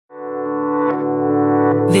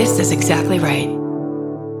This is exactly right.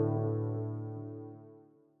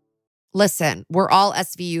 Listen, we're all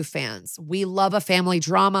SVU fans. We love a family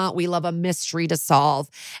drama. We love a mystery to solve.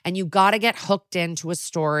 And you got to get hooked into a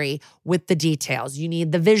story with the details. You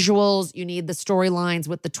need the visuals. You need the storylines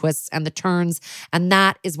with the twists and the turns. And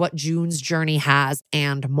that is what June's Journey has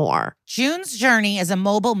and more. June's Journey is a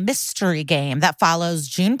mobile mystery game that follows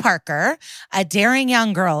June Parker, a daring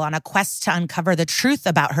young girl on a quest to uncover the truth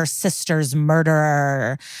about her sister's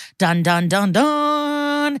murderer. Dun, dun, dun,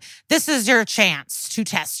 dun. This is your chance to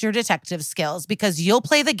test your detective skills because you'll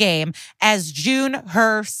play the game as June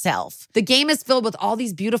herself. The game is filled with all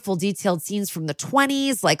these beautiful detailed scenes from the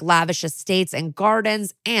 20s, like lavish estates and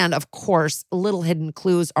gardens. And of course, little hidden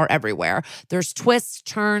clues are everywhere. There's twists,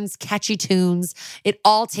 turns, catchy tunes. It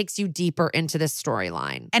all takes you deeper into this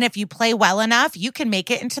storyline. And if you play well enough, you can make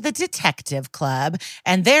it into the detective club.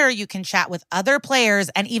 And there you can chat with other players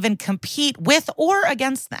and even compete with or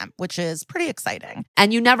against them, which is pretty exciting.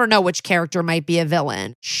 And you never know which character might be a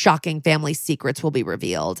villain. Shocking family secrets will be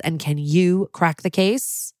revealed. And can you crack the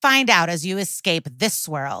case? Find out as you escape this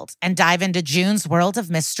world and dive into June's world of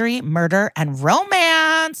mystery, murder, and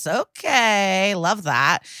romance. Okay, love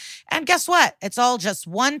that. And guess what? It's all just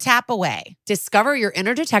one tap away. Discover your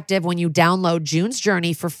inner detective when you download June's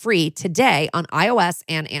Journey for free today on iOS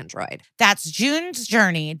and Android. That's June's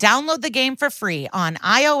Journey. Download the game for free on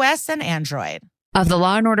iOS and Android. Of the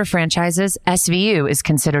Law & Order franchises, SVU is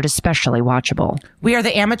considered especially watchable. We are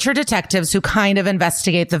the amateur detectives who kind of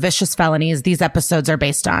investigate the vicious felonies these episodes are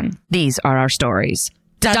based on. These are our stories.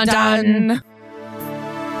 Dun, dun.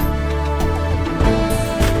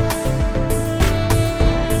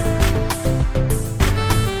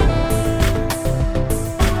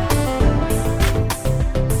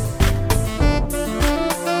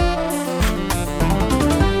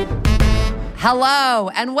 Hello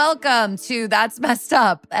and welcome to That's Messed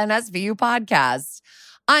Up, an SVU podcast.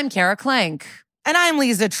 I'm Kara Klenk. And I'm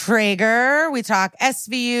Lisa Traeger. We talk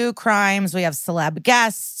SVU crimes. We have celeb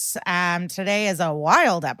guests. Today is a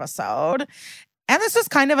wild episode. And this is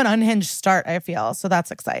kind of an unhinged start, I feel. So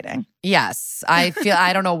that's exciting. Yes, I feel,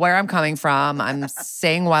 I don't know where I'm coming from. I'm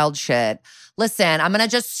saying wild shit. Listen, I'm going to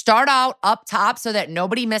just start out up top so that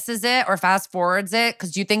nobody misses it or fast forwards it.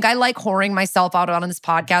 Because you think I like whoring myself out on this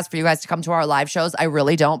podcast for you guys to come to our live shows. I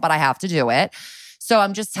really don't, but I have to do it. So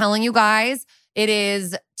I'm just telling you guys, it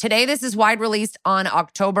is today. This is wide released on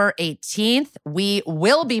October 18th. We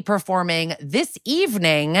will be performing this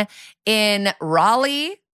evening in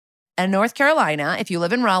Raleigh and North Carolina. If you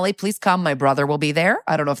live in Raleigh, please come. My brother will be there.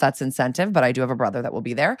 I don't know if that's incentive, but I do have a brother that will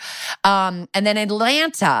be there. And then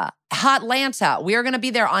Atlanta, we are going to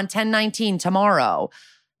be there on 10/19 tomorrow.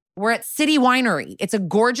 We're at City Winery. It's a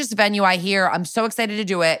gorgeous venue, I hear. I'm so excited to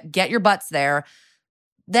do it. Get your butts there.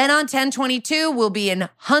 Then on 10/22, we'll be in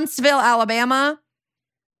Huntsville, Alabama.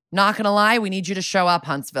 Not going to lie, we need you to show up,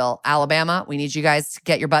 Huntsville, Alabama. We need you guys to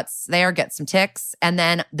get your butts there, get some ticks. And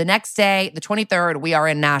then the next day, the 23rd, we are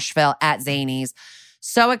in Nashville at Zany's.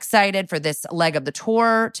 So excited for this leg of the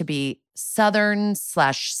tour to be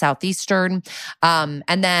Southern/Southeastern. And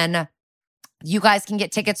then you guys can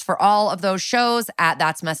get tickets for all of those shows at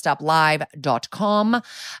that'smesseduplive.com.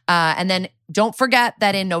 And then don't forget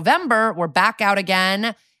that in November, we're back out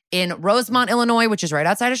again in Rosemont, Illinois, which is right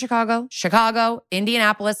outside of Chicago,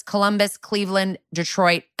 Indianapolis, Columbus, Cleveland,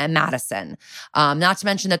 Detroit, and Madison. Not to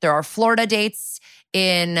mention that there are Florida dates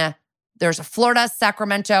there's Florida,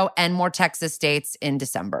 Sacramento, and more Texas dates in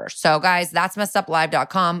December. So guys, that's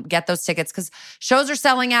messeduplive.com. Get those tickets because shows are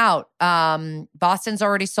selling out. Boston's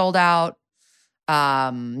already sold out.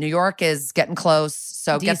 New York is getting close.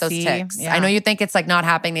 So DC, get those tickets. yeah. I know you think it's like not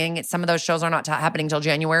happening. Some of those shows are not happening till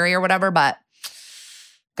January or whatever, but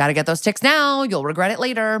got to get those ticks now. You'll regret it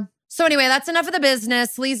later. So anyway, that's enough of the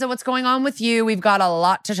business. Lisa, what's going on with you? We've got a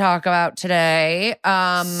lot to talk about today.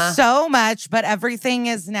 So much, but everything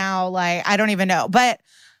is now like, I don't even know. But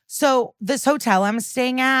so this hotel I'm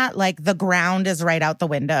staying at, like the ground is right out the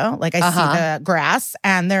window. Like I see the grass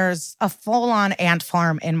and there's a full-on ant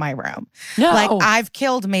farm in my room. No. Like I've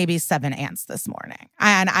killed maybe 7 ants this morning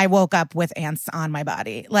and I woke up with ants on my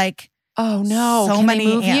body. Like, oh no. So Can many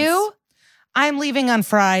they move ants. you? I'm leaving on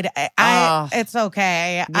Friday. It's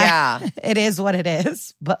okay. Yeah. It is what it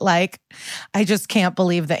is. But like, I just can't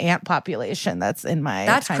believe the ant population that's in my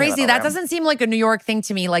That's tiny crazy. little That room. doesn't seem like a New York thing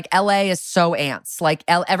to me. Like LA is so ants. Like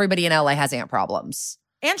everybody in LA has ant problems.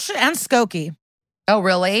 And Skokie. Oh,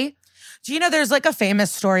 really? Do you know there's like a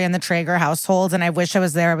famous story in the Traeger household, and I wish I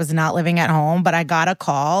was there. I was not living at home, but I got a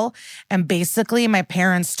call, and basically my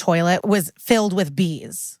parents' toilet was filled with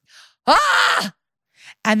bees. Ah!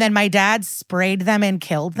 And then my dad sprayed them and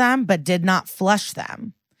killed them, but did not flush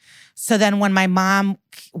them. So then when my mom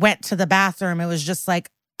went to the bathroom, it was just like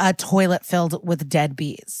a toilet filled with dead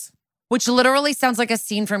bees. Which literally sounds like a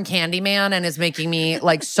scene from Candyman and is making me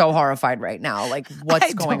like so horrified right now. Like,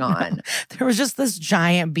 what's going on? There was just this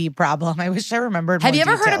giant bee problem. I wish I remembered. Have you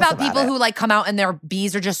ever heard about it. people who like come out and their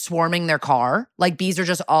bees are just swarming their car? Like bees are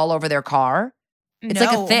just all over their car? It's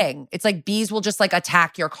like a thing. It's like bees will just like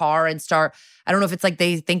attack your car and start, I don't know if it's like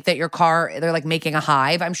they think that your car, they're like making a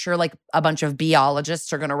hive. I'm sure like a bunch of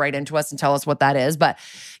biologists are going to write into us and tell us what that is. But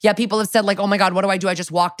yeah, people have said like, oh my God, what do? I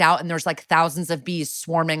just walked out and there's like thousands of bees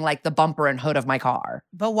swarming like the bumper and hood of my car.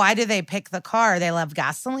 But why do they pick the car? They love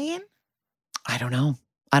gasoline? I don't know.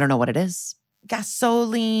 I don't know what it is.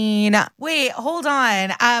 Gasoline. Wait, hold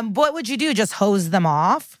on. What would you do? Just hose them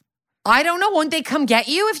off? I don't know. Won't they come get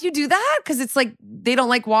you if you do that? Because it's like they don't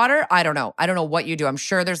like water? I don't know. I don't know what you do. I'm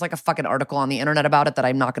sure there's like a fucking article on the internet about it that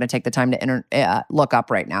I'm not going to take the time to look up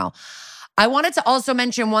right now. I wanted to also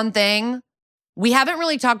mention one thing. We haven't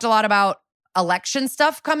really talked a lot about election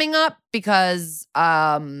stuff coming up because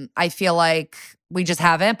I feel like we just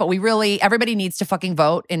haven't. But everybody needs to fucking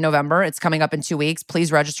vote in November. It's coming up in 2 weeks.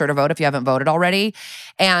 Please register to vote if you haven't voted already.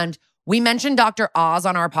 And we mentioned Dr. Oz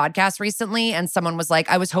on our podcast recently, and someone was like,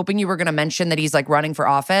 I was hoping you were going to mention that he's like running for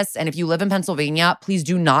office. And if you live in Pennsylvania, please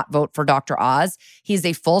do not vote for Dr. Oz. He's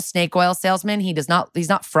a full snake oil salesman. He's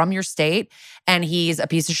not from your state, and he's a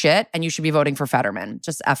piece of shit, and you should be voting for Fetterman,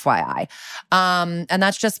 just FYI. And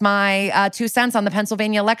that's just my 2 cents on the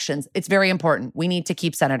Pennsylvania elections. It's very important. We need to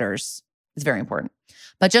keep senators. It's very important.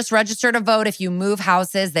 But just register to vote. If you move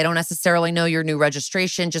houses, they don't necessarily know your new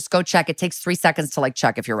registration. Just go check. It takes 3 seconds to like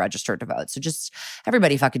check if you're registered to vote. So just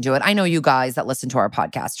everybody fucking do it. I know you guys that listen to our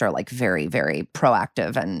podcast are like very, very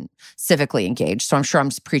proactive and civically engaged. So I'm sure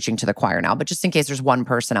I'm preaching to the choir now, but just in case there's one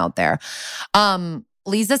person out there.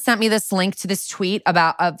 Lisa sent me this link to this tweet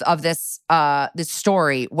about of this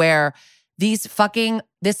story where this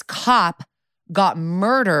cop got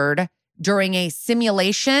murdered during a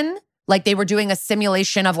simulation. Like they were doing a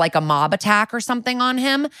simulation of like a mob attack or something on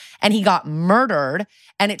him, and he got murdered.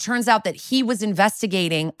 And it turns out that he was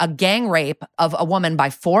investigating a gang rape of a woman by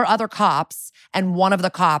 4 other cops, and one of the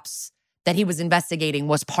cops that he was investigating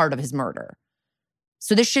was part of his murder.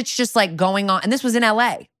 So this shit's just like going on. And this was in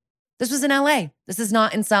LA. This is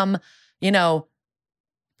not in some, I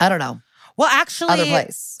don't know. Well, actually, other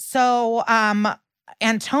place. So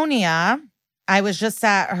Antonia, I was just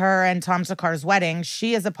at her and Tom Sakar's wedding.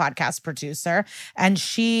 She is a podcast producer, and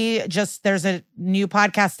there's a new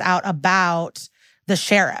podcast out about the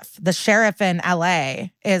sheriff. The sheriff in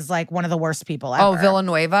LA is like one of the worst people ever. Oh,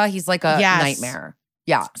 Villanueva? He's like a nightmare.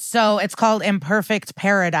 Yeah. So it's called Imperfect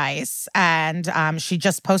Paradise, and she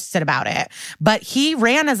just posted about it. But he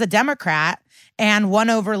ran as a Democrat and won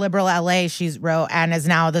over liberal LA, she wrote, and is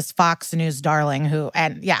now this Fox News darling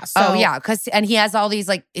and he has all these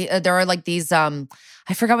like, there are like these, I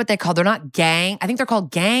forgot what they call. They're not gang. I think they're called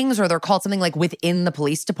gangs, or they're called something like within the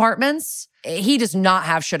police departments. He does not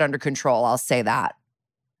have shit under control. I'll say that.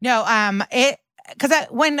 No, because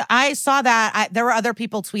when I saw that, there were other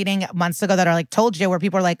people tweeting months ago that are like, told you, where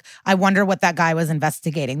people are like, I wonder what that guy was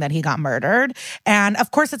investigating, that he got murdered. And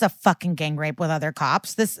of course, it's a fucking gang rape with other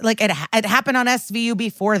cops. This, like, it happened on SVU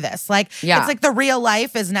before this. Like, It's like the real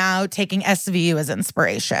life is now taking SVU as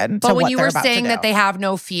inspiration. But when you were saying that they have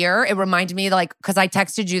no fear, it reminded me, like, because I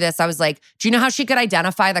texted you this, I was like, do you know how she could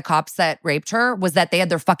identify the cops that raped her? Was that they had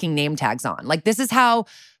their fucking name tags on. Like, this is how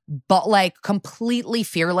completely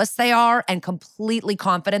fearless they are, and completely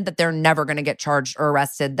confident that they're never going to get charged or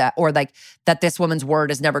arrested, that this woman's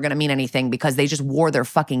word is never going to mean anything because they just wore their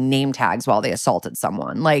fucking name tags while they assaulted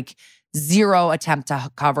someone. Like, zero attempt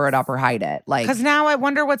to cover it up or hide it. Like, because now I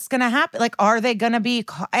wonder what's going to happen. Like, are they going to be,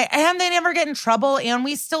 and they never get in trouble, and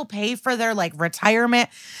we still pay for their like retirement.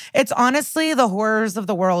 It's honestly, the horrors of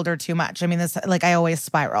the world are too much. I mean, this, like, I always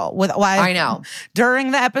spiral with why I know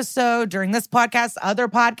during the episode, during this podcast, other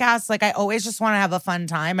podcasts, like I always just want to have a fun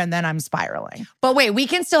time, and then I'm spiraling. But wait, we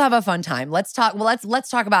can still have a fun time. Let's talk. Well, let's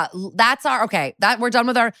talk about that we're done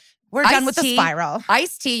with our. We're done with the spiral.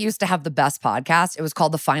 Ice-T used to have the best podcast. It was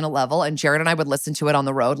called The Final Level, and Jared and I would listen to it on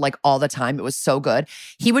the road like all the time. It was so good.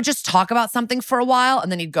 He would just talk about something for a while, and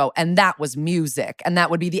then he'd go, and that was music, and that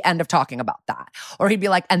would be the end of talking about that. Or he'd be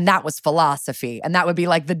like, and that was philosophy, and that would be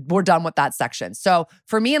like, we're done with that section. So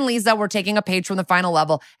for me and Lisa, we're taking a page from The Final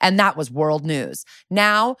Level, and that was world news.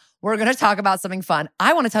 Now we're going to talk about something fun.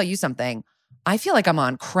 I want to tell you something. I feel like I'm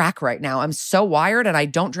on crack right now. I'm so wired, and I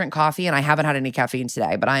don't drink coffee, and I haven't had any caffeine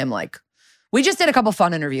today, but I am like, we just did a couple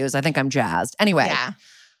fun interviews. I think I'm jazzed. Anyway, yeah.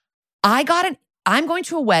 I'm going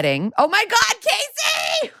to a wedding. Oh my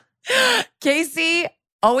God, Casey! Casey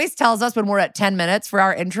always tells us when we're at 10 minutes for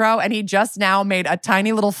our intro, and he just now made a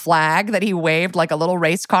tiny little flag that he waved, like a little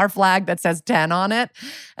race car flag that says 10 on it.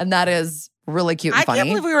 And that is really cute and funny. I can't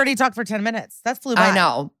believe we already talked for 10 minutes. That flew by. I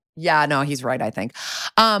know. Yeah, no, he's right, I think.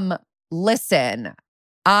 Listen,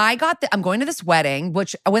 I'm going to this wedding,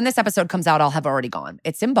 which when this episode comes out, I'll have already gone.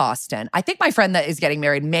 It's in Boston. I think my friend that is getting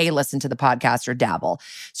married may listen to the podcast or dabble.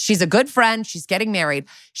 She's a good friend. She's getting married.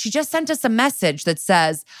 She just sent us a message that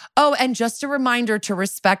says, oh, and just a reminder to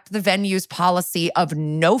respect the venue's policy of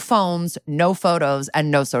no phones, no photos,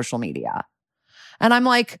 and no social media. And I'm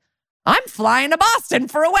like, I'm flying to Boston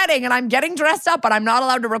for a wedding and I'm getting dressed up, but I'm not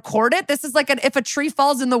allowed to record it. This is like an if a tree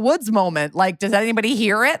falls in the woods moment. Like, does anybody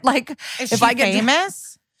hear it? Like, is if she I get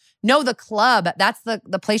famous? No, the club, that's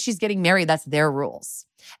the place she's getting married. That's their rules.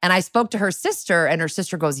 And I spoke to her sister and her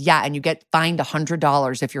sister goes, yeah, and you get fined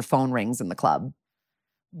 $100 if your phone rings in the club.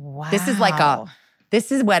 Wow.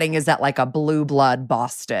 This wedding is at like a blue blood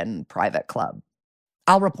Boston private club.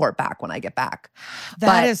 I'll report back when I get back.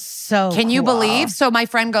 That is so Can you cool. believe? So my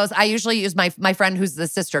friend goes, I usually use my friend who's the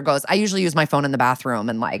sister goes, I usually use my phone in the bathroom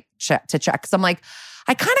and like check. Cause I'm like,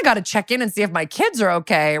 I kind of got to check in and see if my kids are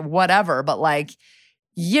okay, whatever. But like,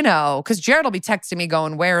 you know, because Jared will be texting me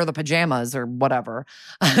going, where are the pajamas or whatever.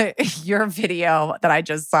 Your video that I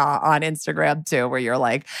just saw on Instagram too, where you're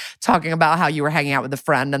like talking about how you were hanging out with a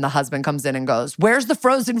friend and the husband comes in and goes, where's the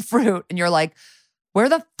frozen fruit? And you're like, where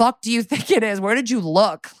the fuck do you think it is? Where did you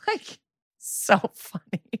look? Like, so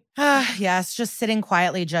funny. Yes, just sitting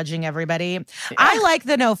quietly judging everybody. Yeah. I like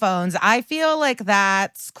the no phones. I feel like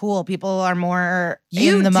that's cool. People are more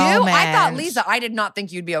in the moment. I thought, Lisa, I did not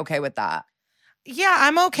think you'd be okay with that. Yeah,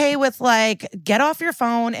 I'm okay with like, get off your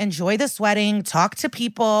phone, enjoy this wedding, talk to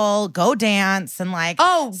people, go dance, and like,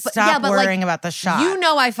 stop worrying about the shot. You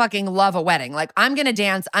know I fucking love a wedding. Like, I'm going to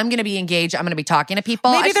dance. I'm going to be engaged. I'm going to be talking to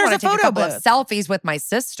people. Maybe I just there's wanna a take photo couple booth. of selfies with my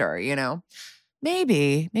sister, you know?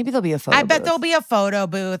 Maybe there'll be a photo booth. I bet there'll be a photo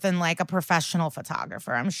booth and like a professional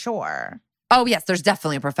photographer, I'm sure. Oh, yes, there's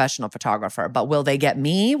definitely a professional photographer. But will they get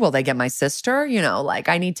me? Will they get my sister? You know, like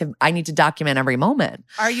I need to document every moment.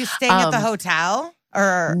 Are you staying at the hotel?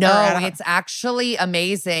 No, it's actually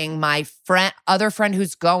amazing. My other friend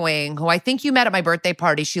who's going, who I think you met at my birthday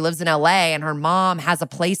party, she lives in LA and her mom has a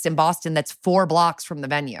place in Boston that's 4 blocks from the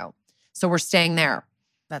venue. So we're staying there.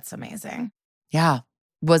 That's amazing. Yeah.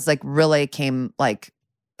 Was like really came like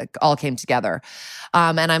all came together.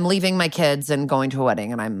 And I'm leaving my kids and going to a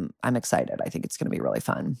wedding and I'm excited. I think it's going to be really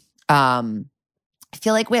fun. I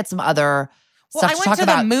feel like we had some other stuff I to went talk to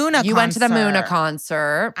about. the Muna concert. You went to the Muna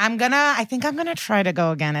concert. I think I'm gonna try to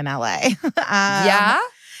go again in LA. Yeah?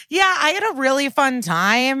 Yeah, I had a really fun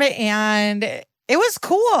time and it was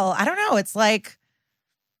cool. I don't know. It's like,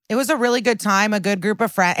 it was a really good time, a good group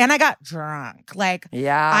of friends. And I got drunk. Like,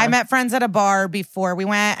 yeah. I met friends at a bar before we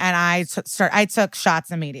went and I took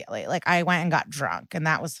shots immediately. Like, I went and got drunk and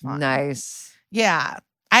that was fun. Nice. Yeah.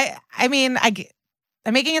 I mean,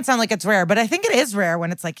 I'm making it sound like it's rare, but I think it is rare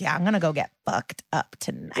when it's like, yeah, I'm going to go get fucked up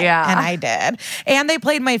tonight. Yeah. And I did. And they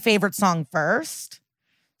played my favorite song first.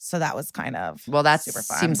 So that was kind of super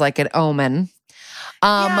fun. Seems like an omen.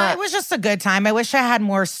 Yeah, it was just a good time. I wish I had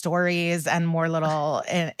more stories and more little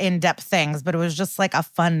in-depth things, but it was just like a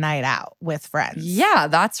fun night out with friends. Yeah,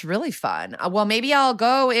 that's really fun. Well, maybe I'll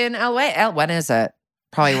go in LA. When is it?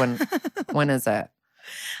 Probably when is it?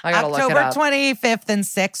 I gotta October look it up. 25th and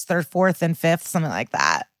 6th or 4th and 5th, something like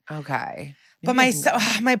that. Okay. But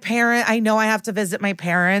my parent, I know I have to visit my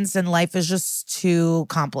parents and life is just too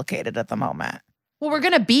complicated at the moment. Well, we're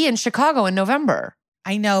going to be in Chicago in November.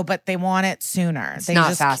 I know, but they want it sooner. It's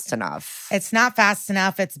not fast enough. It's not fast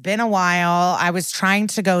enough. It's been a while. I was trying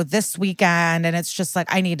to go this weekend and it's just like,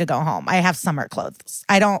 I need to go home. I have summer clothes.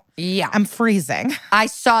 I'm freezing. I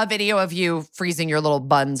saw a video of you freezing your little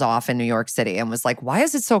buns off in New York City and was like, why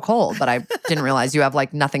is it so cold? But I didn't realize you have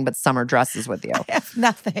like nothing but summer dresses with you. I have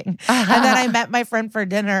nothing. And then I met my friend for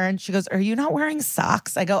dinner and she goes, are you not wearing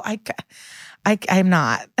socks? I go, I'm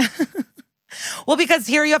not. Well, because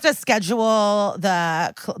here you have to schedule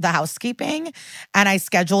the housekeeping, and I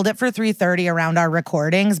scheduled it for 3:30 around our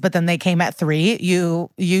recordings, but then they came at 3.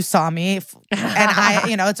 You saw me,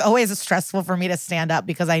 and it's always stressful for me to stand up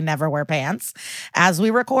because I never wear pants as we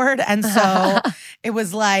record, and so it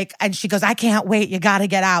was like, and she goes, I can't wait, you got to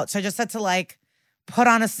get out. So I just had to like put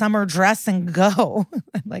on a summer dress and go,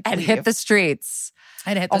 and hit the streets.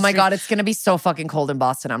 Oh my God, it's going to be so fucking cold in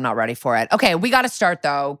Boston. I'm not ready for it. Okay, we got to start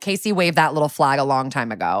though. Casey waved that little flag a long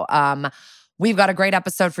time ago. We've got a great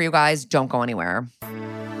episode for you guys. Don't go anywhere.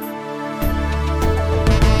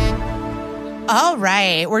 All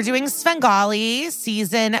right, we're doing Svengali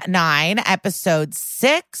season 9, episode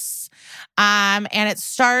 6. And it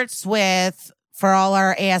starts with, for all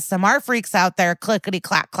our ASMR freaks out there, clickety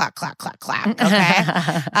clack, clack, clack, clack, clack. Okay.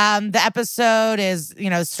 The episode is,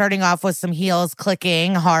 starting off with some heels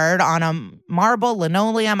clicking hard on a marble,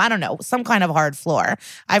 linoleum, I don't know, some kind of hard floor.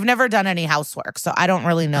 I've never done any housework, so I don't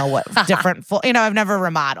really know what different, I've never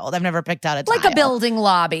remodeled. I've never picked out a tile. Like a building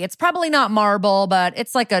lobby. It's probably not marble, but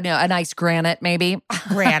it's like a nice granite, maybe.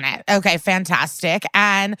 Granite. Okay, fantastic.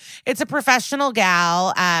 And it's a professional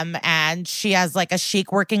gal, and she has like a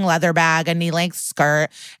chic working leather bag, a knee-length skirt,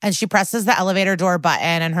 and she presses the elevator door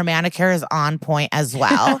button, and her manicure is on point as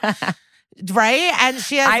well. Right? And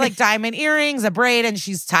she has like diamond earrings, a braid, and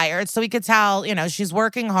she's tired. So we could tell, she's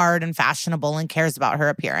working hard and fashionable and cares about her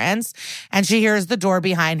appearance. And she hears the door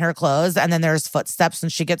behind her close, and then there's footsteps,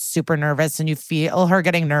 and she gets super nervous, and you feel her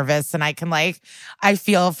getting nervous. And I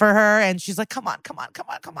feel for her. And she's like, come on, come on, come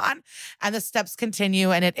on, come on. And the steps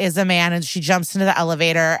continue, and it is a man, and she jumps into the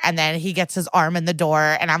elevator, and then he gets his arm in the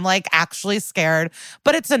door. And I'm like actually scared,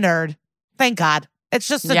 but it's a nerd. Thank God. It's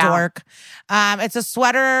just a dork. It's a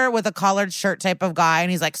sweater with a collared shirt type of guy. And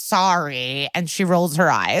he's like, sorry. And she rolls her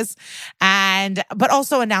eyes. But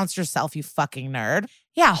also announce yourself, you fucking nerd.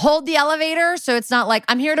 Yeah, hold the elevator so it's not like,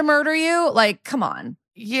 I'm here to murder you. Like, come on.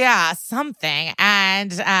 Yeah, something.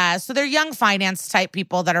 And so they're young finance type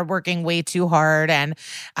people that are working way too hard. And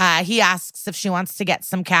he asks if she wants to get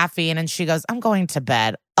some caffeine. And she goes, I'm going to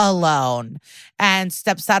bed alone, and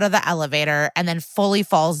steps out of the elevator and then fully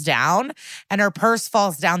falls down, and her purse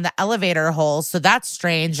falls down the elevator hole. So that's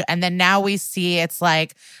strange. And then now we see it's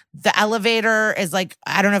like the elevator is like,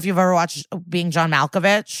 I don't know if you've ever watched Being John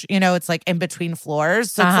Malkovich, it's like in between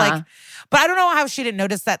floors. So it's like, but I don't know how she didn't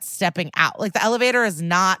notice that stepping out. Like the elevator is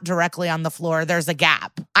not directly on the floor. There's a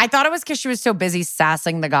gap. I thought it was because she was so busy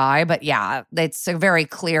sassing the guy, but yeah, it's a very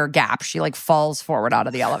clear gap. She like falls forward out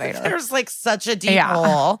of the elevator. There's like such a deep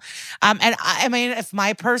hole. And I mean, if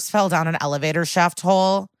my purse fell down an elevator shaft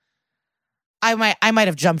hole, I might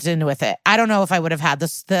have jumped in with it. I don't know if I would have had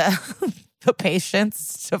the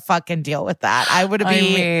patience to fucking deal with that. I would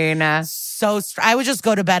be I would just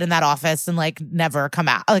go to bed in that office and like never come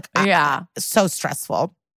out. Like, so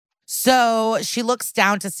stressful. So she looks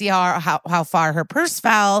down to see how far her purse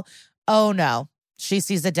fell. Oh no. She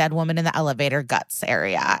sees a dead woman in the elevator guts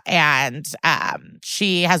area, and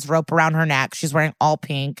she has rope around her neck. She's wearing all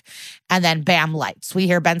pink, and then bam, lights. We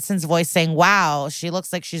hear Benson's voice saying, wow, she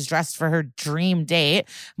looks like she's dressed for her dream date.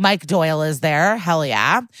 Mike Doyle is there. Hell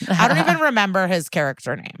yeah. I don't even remember his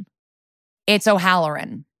character name. It's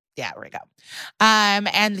O'Halloran. Yeah, there we go.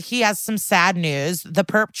 And he has some sad news. The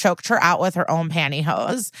perp choked her out with her own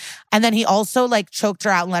pantyhose. And then he also like choked her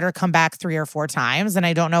out and let her come back 3 or 4 times. And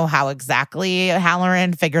I don't know how exactly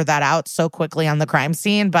Halloran figured that out so quickly on the crime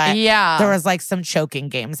scene, but there was like some choking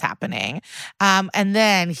games happening. And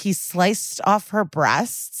then he sliced off her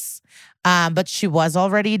breasts. But she was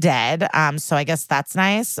already dead. So I guess that's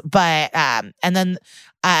nice. But, and then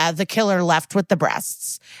the killer left with the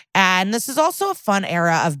breasts. And this is also a fun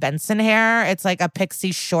era of Benson hair. It's like a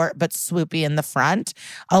pixie short, but swoopy in the front,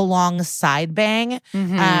 a long side bang.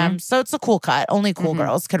 Mm-hmm. So it's a cool cut. Only cool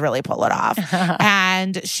girls could really pull it off.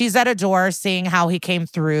 And she's at a door seeing how he came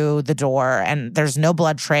through the door, and there's no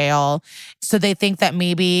blood trail. So they think that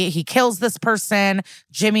maybe he kills this person,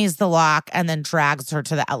 jimmies the lock, and then drags her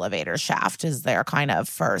to the elevator shaft is their kind of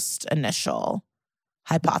first initial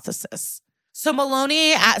hypothesis. So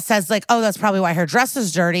Maloney says like, oh, that's probably why her dress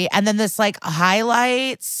is dirty. And then this like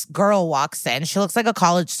highlights girl walks in. She looks like a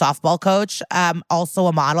college softball coach, also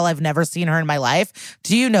a model. I've never seen her in my life.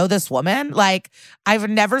 Do you know this woman? Like, I've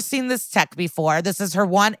never seen this tech before. This is her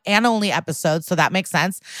one and only episode, so that makes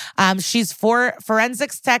sense. She's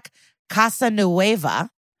forensics tech Casa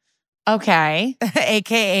Nueva. Okay.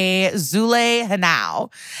 AKA Zule Hanau.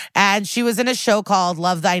 And she was in a show called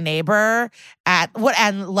Love Thy Neighbor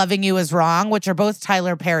and Loving You Is Wrong, which are both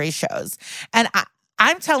Tyler Perry shows. And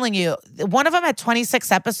I'm telling you, one of them had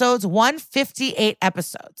 26 episodes, 158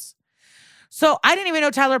 episodes. So I didn't even know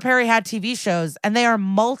Tyler Perry had TV shows, and they are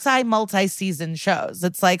multi-season shows.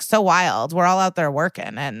 It's like so wild. We're all out there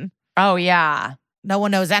working, and oh yeah. no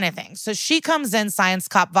one knows anything. So she comes in science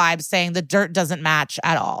cop vibes saying the dirt doesn't match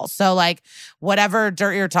at all. So like whatever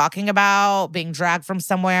dirt you're talking about being dragged from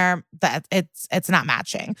somewhere, that it's not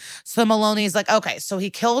matching. So Maloney's like, okay, so he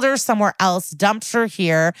killed her somewhere else, dumped her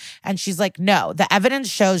here. And she's like, no, the evidence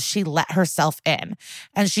shows she let herself in.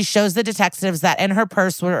 And she shows the detectives that in her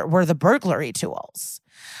purse were the burglary tools.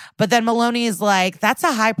 But then Maloney is like, that's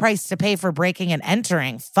a high price to pay for breaking and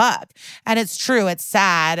entering. Fuck. And it's true. It's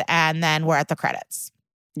sad. And then we're at the credits.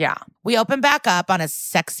 Yeah. We open back up on a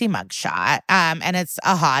sexy mugshot, and it's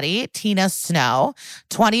a hottie, Tina Snow,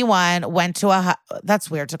 21, went to that's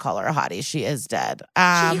weird to call her a hottie. She is dead.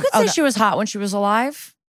 You could say she was hot when she was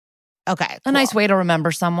alive. Okay. A nice way to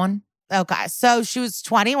remember someone. Okay. So she was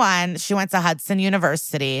 21. She went to Hudson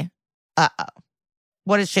University. Uh-oh.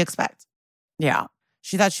 What did she expect? Yeah.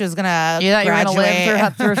 She thought she was going to You thought you were going to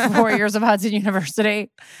live through 4 years of Hudson University?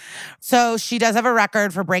 So she does have a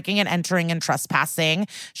record for breaking and entering and trespassing.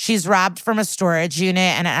 She's robbed from a storage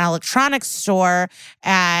unit and an electronics store.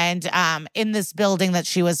 And in this building that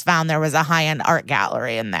she was found, there was a high-end art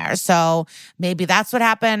gallery in there. So maybe that's what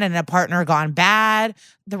happened, and a partner gone bad.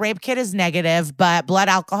 The rape kit is negative, but blood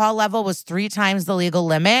alcohol level was 3 times the legal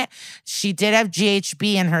limit. She did have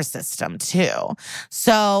GHB in her system too.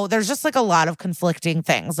 So there's just like a lot of conflicting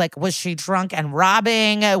things. Like, was she drunk and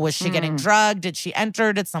robbing? Was she getting drugged? Did she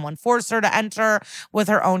enter? Did someone force her to enter with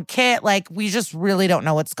her own kit? Like, we just really don't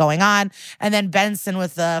know what's going on. And then Benson,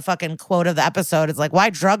 with the fucking quote of the episode, is like, why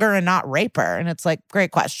drug her and not rape her? And it's like,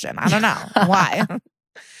 great question. I don't know. Why?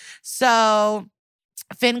 So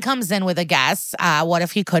Finn comes in with a guess. What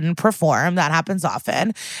if he couldn't perform? That happens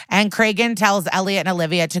often. And Cragen tells Elliot and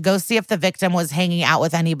Olivia to go see if the victim was hanging out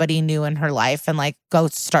with anybody new in her life and like go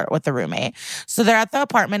start with the roommate. So they're at the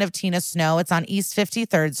apartment of Tina Snow. It's on East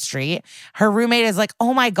 53rd Street. Her roommate is like,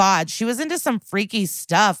 oh my God, she was into some freaky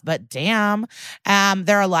stuff, but damn.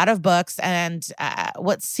 There are a lot of books and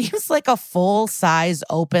what seems like a full-size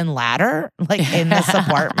open ladder like in this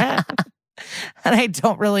apartment. And I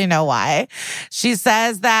don't really know why. She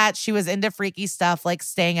says that she was into freaky stuff like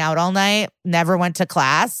staying out all night, never went to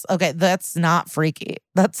class. Okay, that's not freaky.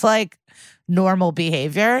 That's like normal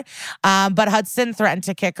behavior. But Hudson threatened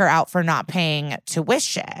to kick her out for not paying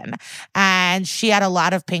tuition. And she had a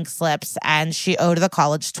lot of pink slips and she owed the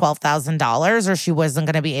college $12,000 or she wasn't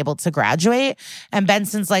going to be able to graduate. And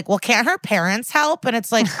Benson's like, well, can't her parents help? And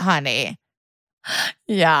it's like, honey.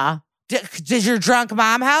 Yeah. Did your drunk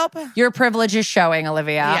mom help? Your privilege is showing,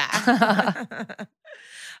 Olivia. Yeah.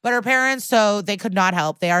 But her parents, so they could not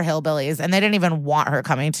help. They are hillbillies, and they didn't even want her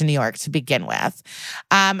coming to New York to begin with.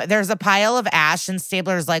 There's a pile of ash, and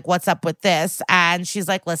Stabler's like, what's up with this? And she's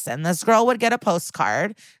like, listen, this girl would get a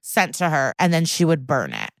postcard sent to her, and then she would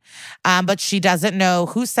burn it. But she doesn't know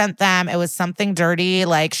who sent them. It was something dirty.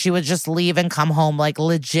 Like she would just leave and come home like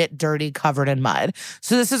legit dirty, covered in mud.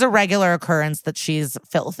 So this is a regular occurrence that she's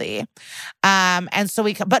filthy. And so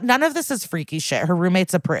but none of this is freaky shit. Her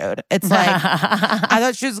roommate's a prude. It's like, I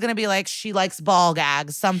thought she was going to be like, she likes ball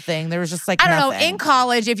gags, something. There was just like, I don't nothing. know. In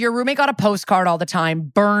college, if your roommate got a postcard all the time,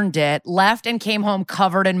 burned it, left and came home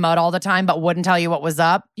covered in mud all the time, but wouldn't tell you what was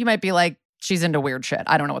up, you might be like, she's into weird shit.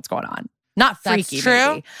 I don't know what's going on. Not freaky. That's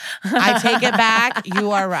true. Maybe. I take it back.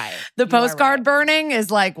 You are right. The postcard burning is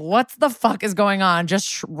like, what the fuck is going on?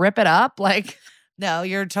 Just rip it up. Like, no,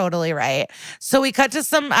 you're totally right. So we cut to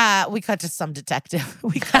some detective.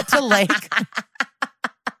 We cut to Lake.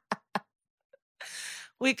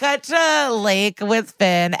 We cut to Lake with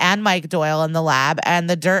Finn and Mike Doyle in the lab, and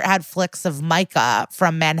the dirt had flicks of mica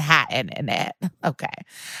from Manhattan in it. Okay.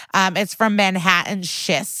 It's from Manhattan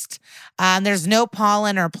schist. There's no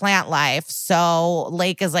pollen or plant life, so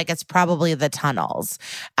Lake is like, it's probably the tunnels.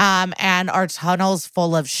 And are tunnels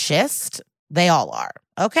full of schist? They all are.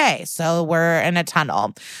 Okay, so we're in a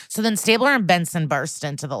tunnel. So then Stabler and Benson burst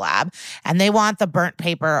into the lab and they want the burnt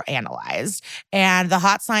paper analyzed. And the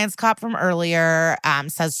hot science cop from earlier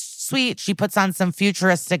says, sweet. She puts on some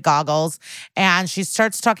futuristic goggles and she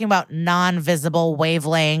starts talking about non-visible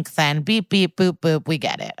wavelength and beep, beep, boop, boop. We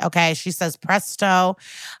get it. Okay, she says presto.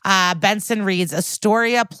 Benson reads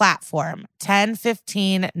Astoria platform,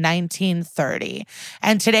 10/15/1930.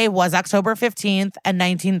 And today was October 15th and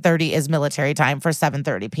 1930 is military time for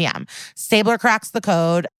 7:30 p.m. Stabler cracks the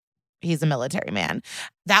code. He's a military man.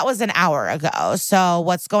 That was an hour ago. So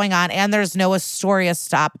what's going on? And there's no Astoria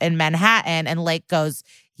stop in Manhattan. And Lake goes,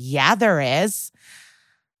 yeah, there is.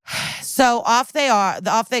 So off they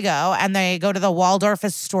go, and they go to the Waldorf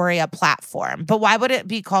Astoria platform. But why would it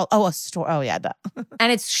be called? Oh yeah, duh.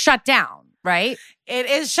 And it's shut down, right? It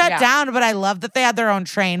is shut down, but I love that they had their own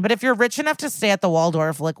train. But if you're rich enough to stay at the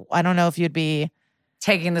Waldorf, like, I don't know if you'd be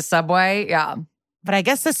taking the subway. Yeah. But I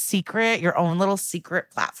guess your own little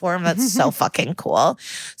secret platform, that's so fucking cool.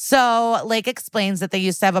 So Lake explains that they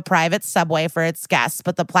used to have a private subway for its guests,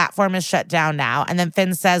 but the platform is shut down now. And then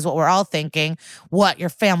Finn says what we're all thinking, what, your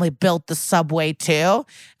family built the subway too?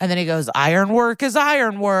 And then he goes, ironwork is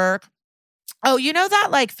ironwork. Oh, you know that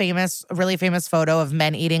like really famous photo of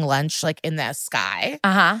men eating lunch like in the sky?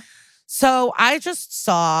 Uh-huh. So I just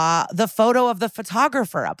saw the photo of the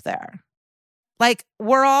photographer up there. Like,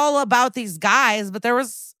 we're all about these guys, but there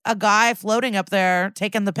was a guy floating up there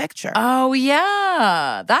taking the picture. Oh,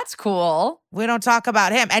 yeah. That's cool. We don't talk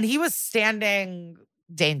about him. And he was standing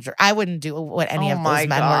danger. I wouldn't do what any of those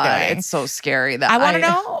men were doing. It's so scary. That I want to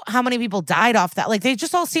know how many people died off that. Like, they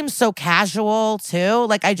just all seem so casual, too.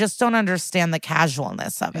 Like, I just don't understand the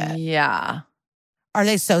casualness of it. Yeah. Are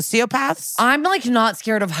they sociopaths? I'm like not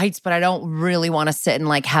scared of heights, but I don't really want to sit and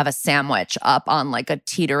like have a sandwich up on like a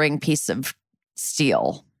teetering piece of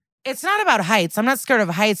steel. It's not about heights. I'm not scared of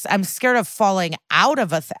heights. I'm scared of falling out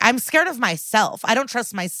of I'm scared of myself. I don't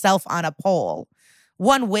trust myself on a pole.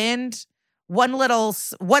 One wind, one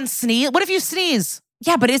sneeze. What if you sneeze?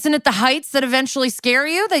 Yeah, but isn't it the heights that eventually scare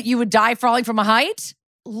you, that you would die falling from a height?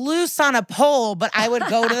 Loose on a pole, but I would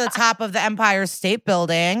go to the top of the Empire State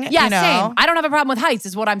Building. Yeah, you know? same. I don't have a problem with heights,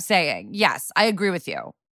 is what I'm saying. Yes, I agree with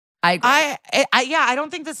you. I agree. I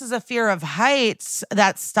don't think this is a fear of heights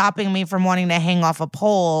that's stopping me from wanting to hang off a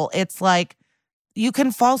pole. It's like you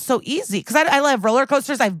can fall so easy. Because I love roller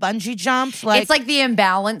coasters. I've bungee jumped. It's like the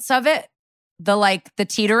imbalance of it. The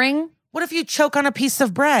teetering. What if you choke on a piece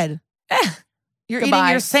of bread? You're Goodbye.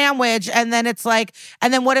 eating your sandwich, and then it's like,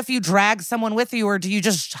 and then what if you drag someone with you, or do you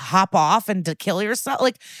just hop off and to kill yourself?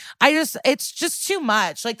 Like, it's just too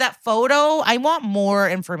much. Like that photo, I want more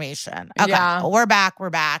information. Okay, Yeah. we're back.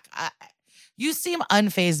 You seem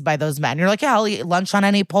unfazed by those men. You're like, yeah, I'll eat lunch on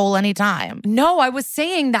any pole anytime. No, I was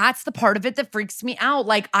saying that's the part of it that freaks me out.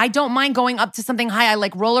 Like, I don't mind going up to something high. I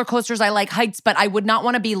like roller coasters. I like heights, but I would not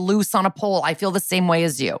want to be loose on a pole. I feel the same way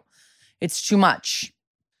as you. It's too much.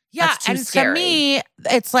 Yeah, That's too and scary. to me,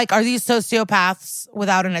 it's like, are these sociopaths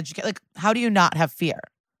without an education? Like, how do you not have fear?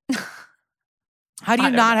 How do you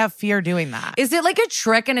not have fear doing that? Is it like a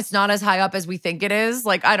trick and it's not as high up as we think it is?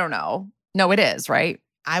 Like, I don't know. No, it is, right?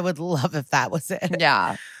 I would love if that was it.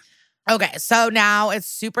 Yeah. Okay, so now it's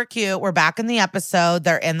super cute. We're back in the episode.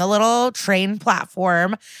 They're in the little train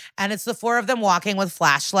platform, and it's the four of them walking with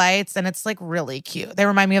flashlights, and it's like really cute. They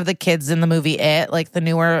remind me of the kids in the movie It, like the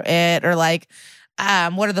newer It, or like,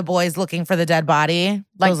 what are the boys looking for the dead body?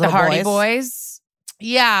 Like Those the little Hardy Boys.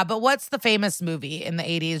 Yeah, but what's the famous movie in the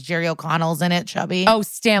 80s? Jerry O'Connell's in it, chubby. Oh,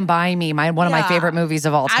 Stand By Me, one of my favorite movies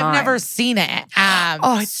of all time. I've never seen it.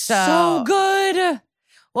 It's so good.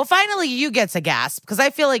 Well, finally you get to gasp, because I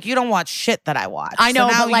feel like you don't watch shit that I watch. I know,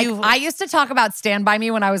 So now but like I used to talk about Stand By Me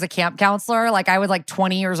when I was a camp counselor. Like I was like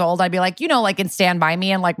 20 years old. I'd be like, like in Stand By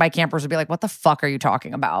Me, and like my campers would be like, what the fuck are you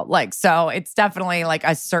talking about? Like, so it's definitely like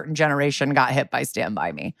a certain generation got hit by Stand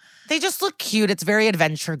By Me. They just look cute. It's very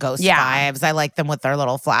adventure ghost vibes. I like them with their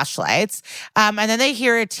little flashlights. And then they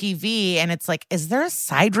hear a TV, and it's like, is there a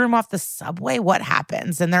side room off the subway? What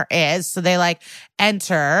happens? And there is. So they like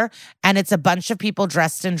enter, and it's a bunch of people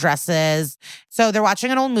dressed in dresses. So they're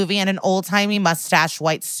watching an old movie, and an old-timey mustache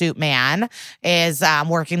white suit man is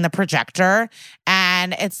working the projector.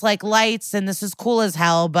 And it's like lights, and this is cool as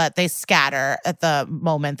hell, but they scatter at the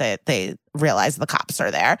moment that they realize the cops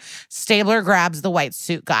are there. Stabler grabs the white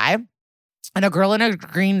suit guy, and a girl in a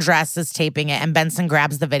green dress is taping it, and Benson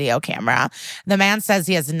grabs the video camera. The man says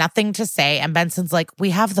he has nothing to say, and Benson's like, we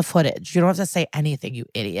have the footage. You don't have to say anything, you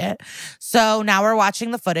idiot. So now we're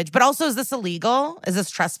watching the footage. But also, is this illegal? Is this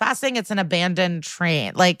trespassing? It's an abandoned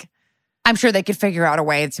train. Like, I'm sure they could figure out a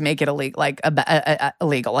way to make it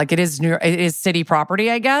illegal. Like it is city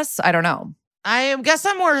property, I guess. I don't know. I guess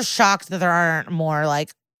I'm more shocked that there aren't more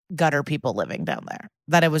like gutter people living down there.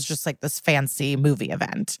 That it was just like this fancy movie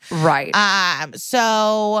event. Right.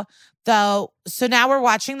 So now we're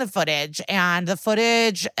watching the footage, and the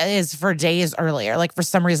footage is for days earlier. Like for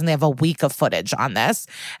some reason they have a week of footage on this.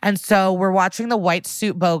 And so we're watching the white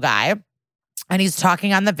suit bow guy, and he's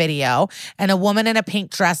talking on the video, and a woman in a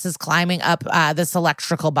pink dress is climbing up this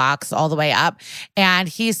electrical box all the way up. And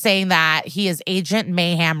he's saying that he is Agent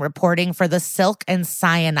Mayhem reporting for the Silk and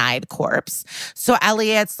Cyanide Corps. So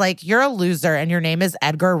Elliot's like, you're a loser, and your name is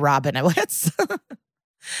Edgar Robinowitz.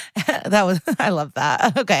 I love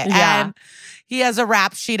that. Okay. Yeah. And he has a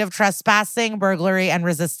rap sheet of trespassing, burglary, and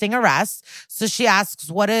resisting arrest. So she asks,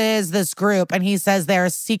 what is this group? And he says they're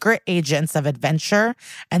secret agents of adventure,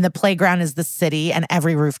 and the playground is the city, and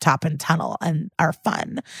every rooftop and tunnel and are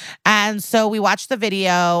fun. And so we watch the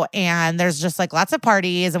video, and there's just like lots of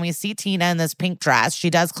parties, and we see Tina in this pink dress. She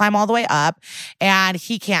does climb all the way up, and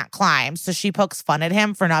he can't climb. So she pokes fun at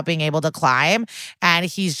him for not being able to climb, and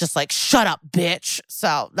he's just like, shut up, bitch.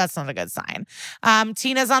 So that's not a good sign.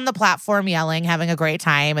 Tina's on the platform yelling, smiling, having a great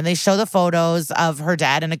time. And they show the photos of her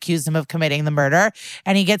dead and accuse him of committing the murder.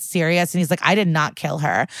 And he gets serious and he's like, I did not kill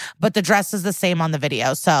her. But the dress is the same on the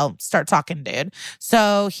video. So start talking, dude.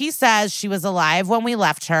 So he says she was alive when we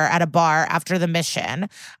left her at a bar after the mission.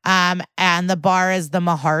 And the bar is the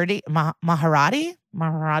Maharati,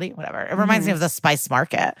 whatever. It reminds me of the Spice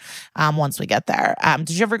Market once we get there.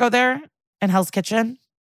 Did you ever go there in Hell's Kitchen?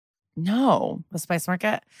 No. The Spice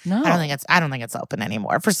Market? No. I don't think it's open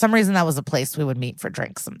anymore. For some reason, that was a place we would meet for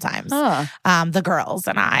drinks sometimes. The girls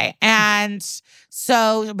and I. And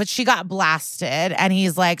so, but she got blasted. And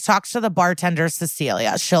he's like, talk to the bartender,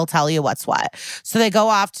 Cecilia. She'll tell you what's what. So they go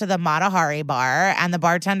off to the Matahari bar. And the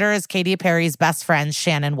bartender is Katy Perry's best friend,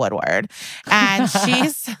 Shannon Woodward. And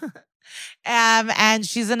she's... and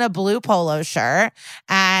she's in a blue polo shirt.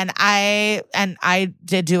 And I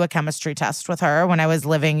did do a chemistry test with her when I was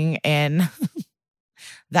living in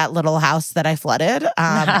that little house that I flooded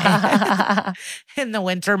in the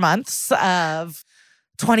winter months of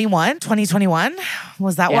 2021.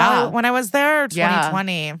 Was that when I was there?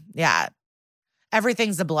 2020. Yeah.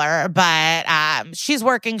 Everything's a blur, but she's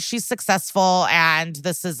working, she's successful, and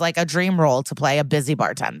this is like a dream role to play a busy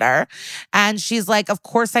bartender. And she's like, of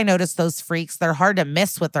course I noticed those freaks. They're hard to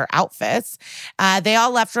miss with their outfits. They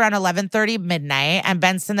all left around 11:30 midnight, and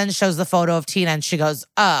Benson then shows the photo of Tina, and she goes,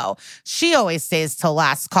 oh, she always stays till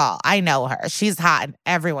last call. I know her. She's hot, and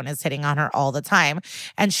everyone is hitting on her all the time.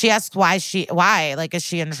 And she asks why, like, is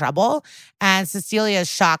she in trouble? And Cecilia is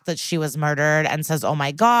shocked that she was murdered and says, oh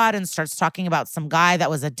my God, and starts talking about some guy that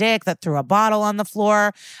was a dick that threw a bottle on the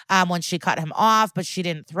floor when she cut him off, but she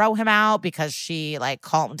didn't throw him out because she like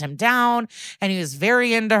calmed him down and he was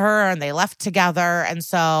very into her and they left together. And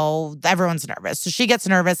so everyone's nervous. So she gets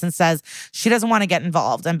nervous and says she doesn't want to get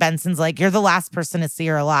involved. And Benson's like, you're the last person to see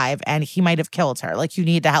her alive and he might have killed her. Like, you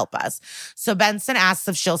need to help us. So Benson asks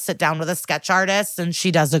if she'll sit down with a sketch artist and she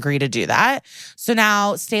does agree to do that. So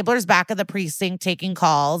now Stabler's back at the precinct taking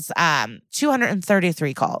calls,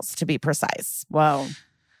 233 calls to be precise. Wow.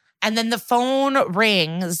 And then the phone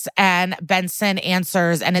rings and Benson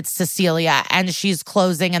answers and it's Cecilia and she's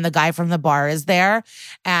closing and the guy from the bar is there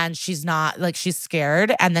and she's not, like, she's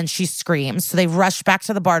scared and then she screams. So they rush back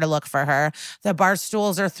to the bar to look for her. The bar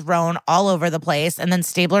stools are thrown all over the place and then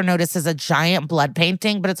Stabler notices a giant blood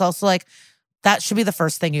painting, but it's also like, that should be the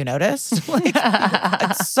first thing you notice. Like,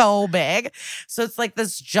 it's so big. So it's like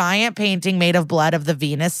this giant painting made of blood of the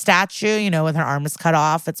Venus statue, you know, with her arms cut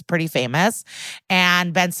off. It's pretty famous.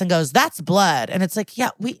 And Benson goes, that's blood. And it's like,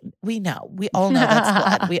 yeah, we know. We all know that's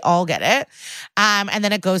blood. We all get it. And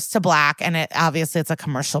then it goes to black and obviously it's a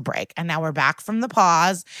commercial break. And now we're back from the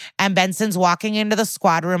pause and Benson's walking into the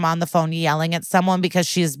squad room on the phone yelling at someone because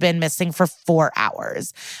she's been missing for 4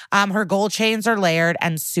 hours. Her gold chains are layered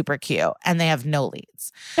and super cute. And they have no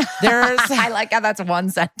leads. I like how that's one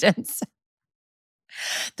sentence.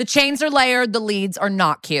 The chains are layered, the leads are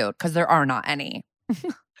not cute because there are not any.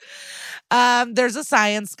 There's a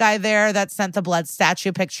science guy there that sent the blood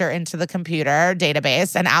statue picture into the computer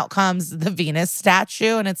database and out comes the Venus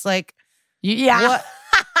statue and it's like, yeah. What?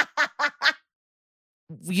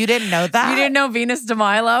 You didn't know that? You didn't know Venus de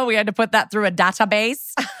Milo? We had to put that through a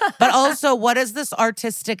database. But also, what is this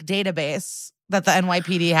artistic database that the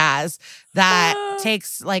NYPD has that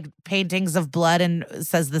takes like paintings of blood and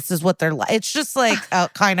says this is what they're like? It's just like a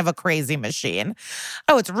kind of a crazy machine.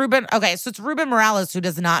 Oh, it's Ruben. Okay, so it's Ruben Morales who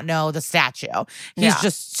does not know the statue. He's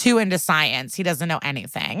just too into science. He doesn't know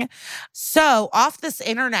anything. So off this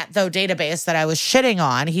internet, though, database that I was shitting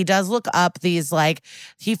on, he does look up these, like,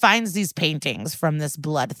 he finds these paintings from this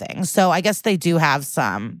blood thing. So I guess they do have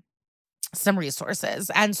some resources.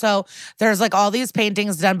 And so there's like all these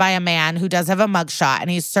paintings done by a man who does have a mugshot and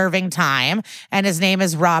he's serving time and his name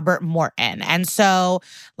is Robert Morton. And so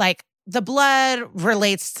like the blood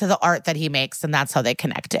relates to the art that he makes and that's how they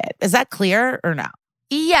connect it. Is that clear or no?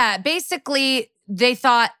 Yeah, basically they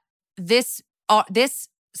thought this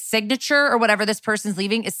signature or whatever this person's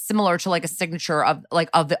leaving is similar to like a signature of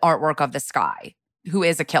the artwork of this guy who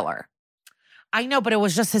is a killer. I know, but it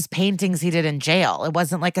was just his paintings he did in jail. It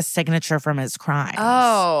wasn't like a signature from his crimes.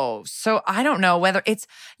 Oh, so I don't know whether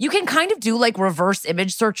you can kind of do like reverse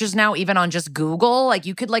image searches now, even on just Google. Like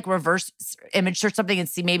you could like reverse image search something and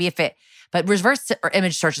see maybe but reverse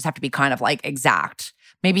image searches have to be kind of like exact.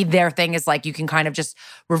 maybe their thing is like you can kind of just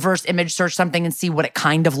reverse image search something and see what it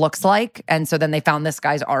kind of looks like. And so then they found this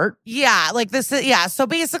guy's art. Yeah, like this is, yeah. So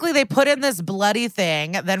basically they put in this bloody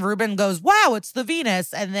thing. Then Ruben goes, wow, it's the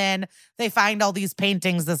Venus. And then they find all these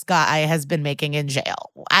paintings this guy has been making in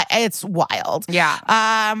jail. It's wild. Yeah.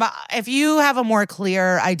 If you have a more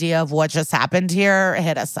clear idea of what just happened here,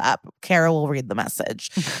 hit us up. Kara will read the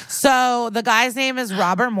message. So the guy's name is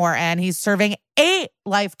Robert Morton. He's serving 8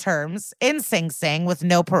 life terms in Sing Sing with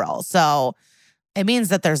no parole. So it means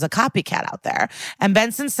that there's a copycat out there. And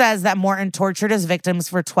Benson says that Morton tortured his victims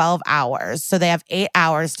for 12 hours. So they have 8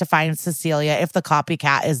 hours to find Cecilia if the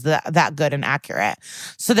copycat is that good and accurate.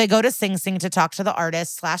 So they go to Sing Sing to talk to the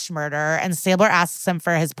artist/murderer. And Stabler asks him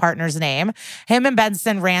for his partner's name. Him and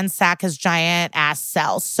Benson ransack his giant ass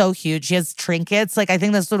cell. So huge. He has trinkets. Like, I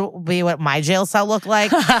think this would be what my jail cell looked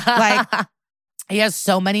like. Like, he has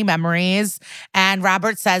so many memories. And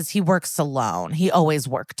Robert says he works alone. He always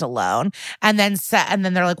worked alone. And then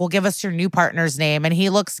they're like, well, give us your new partner's name. And he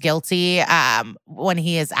looks guilty when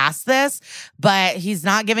he is asked this, but he's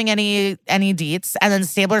not giving any deets. And then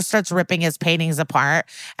Stabler starts ripping his paintings apart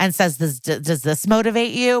and says, does this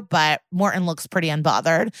motivate you? But Morton looks pretty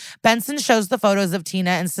unbothered. Benson shows the photos of Tina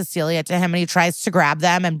and Cecilia to him, and he tries to grab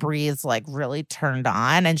them and breathes like really turned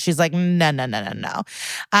on. And she's like, no.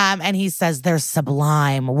 And he says, they're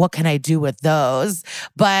sublime. What can I do with those?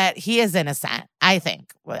 But he is innocent, I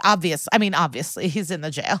think. Obviously, he's in the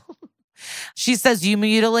jail. She says, you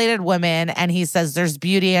mutilated women. And he says, there's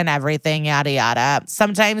beauty in everything, yada, yada.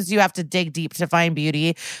 Sometimes you have to dig deep to find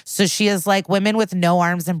beauty. So she is like, women with no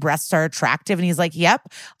arms and breasts are attractive. And he's like,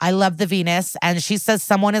 yep, I love the Venus. And she says,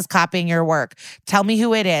 someone is copying your work. Tell me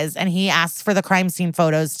who it is. And he asks for the crime scene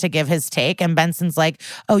photos to give his take. And Benson's like,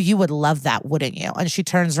 oh, you would love that, wouldn't you? And she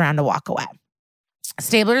turns around to walk away.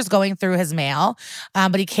 Stabler's going through his mail,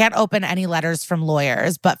 but he can't open any letters from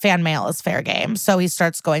lawyers, but fan mail is fair game. So he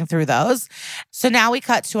starts going through those. So now we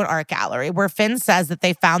cut to an art gallery where Finn says that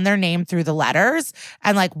they found their name through the letters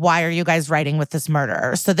and like, why are you guys writing with this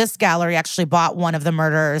murderer? So this gallery actually bought one of the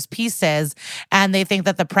murderer's pieces and they think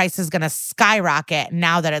that the price is going to skyrocket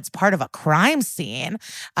now that it's part of a crime scene.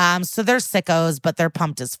 So they're sickos, but they're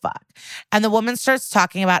pumped as fuck. And the woman starts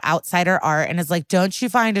talking about outsider art and is like, don't you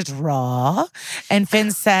find it raw? And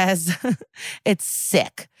Finn says, it's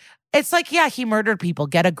sick. It's like, yeah, he murdered people.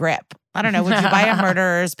 Get a grip. I don't know. Would you buy a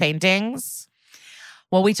murderer's paintings?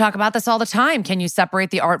 Well, we talk about this all the time. Can you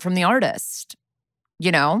separate the art from the artist?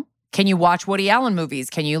 You know? Can you watch Woody Allen movies?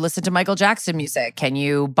 Can you listen to Michael Jackson music? Can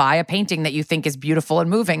you buy a painting that you think is beautiful and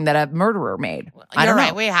moving that a murderer made? You're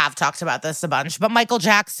right. We have talked about this a bunch. But Michael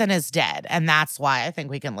Jackson is dead. And that's why I think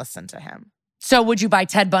we can listen to him. So would you buy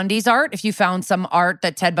Ted Bundy's art? If you found some art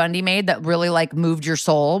that Ted Bundy made that really like moved your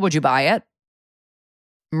soul, would you buy it?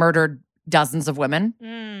 Murdered dozens of women?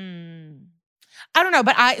 I don't know,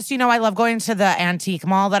 but I love going to the antique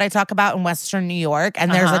mall that I talk about in Western New York,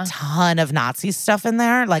 and there's a ton of Nazi stuff in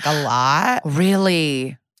there, like a lot.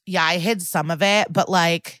 Really? Yeah, I hid some of it, but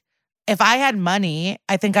like if I had money,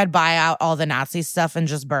 I think I'd buy out all the Nazi stuff and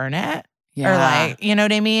just burn it. Yeah. Or like, you know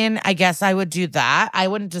what I mean? I guess I would do that. I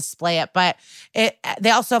wouldn't display it, but they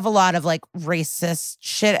also have a lot of like racist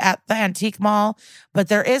shit at the antique mall. But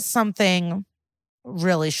there is something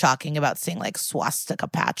really shocking about seeing like swastika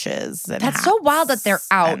patches. And that's so wild that they're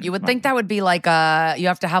out. You would think that would be like you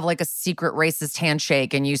have to have like a secret racist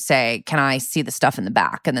handshake and you say, can I see the stuff in the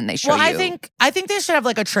back? And then they show you. I think they should have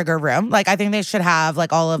like a trigger room. Like I think they should have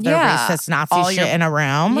like all of their racist Nazi shit in a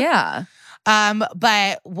room. Yeah.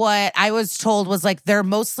 But what I was told was like they're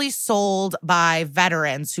mostly sold by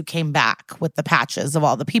veterans who came back with the patches of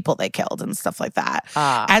all the people they killed and stuff like that.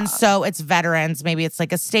 And so it's veterans, maybe it's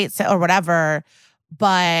like a state sale or whatever,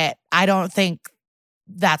 but I don't think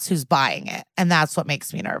that's who's buying it. And that's what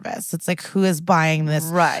makes me nervous. It's like, who is buying this?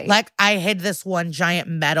 Right. Like I hid this one giant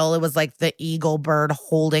medal. It was like the eagle bird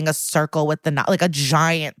holding a circle with like a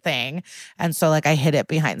giant thing. And so like I hid it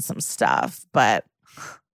behind some stuff, but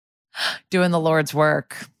doing the Lord's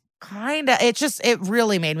work. Kinda. It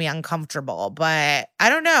really made me uncomfortable. But I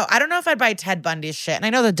don't know. I don't know if I'd buy Ted Bundy's shit. And I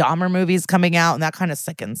know the Dahmer movie's coming out and that kind of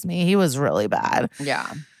sickens me. He was really bad. Yeah.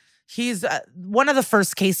 He's one of the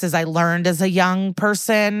first cases I learned as a young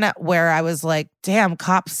person where I was like, damn,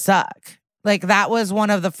 cops suck. Like that was one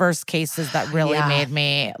of the first cases that really made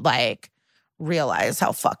me like realize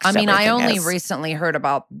how fucked I only is. Recently heard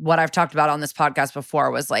about what I've talked about on this podcast before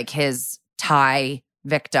was like his Thai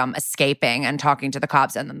victim escaping and talking to the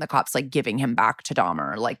cops and then the cops like giving him back to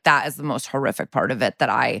Dahmer. Like that is the most horrific part of it that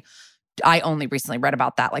I only recently read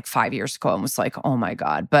about that like 5 years ago and was like, oh my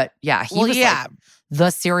God. But yeah, he was like the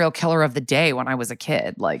serial killer of the day when I was a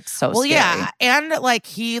kid. Like, so Well, scary. yeah. And like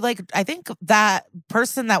he like I think that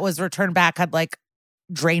person that was returned back had like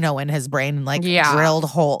Drano in his brain and like drilled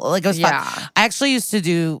hole. Like it was fun. I actually used to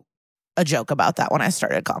do a joke about that when I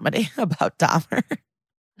started comedy about Dahmer.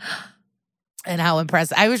 And how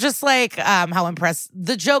impressed. I was just like, how impressed.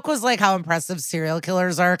 The joke was like how impressive serial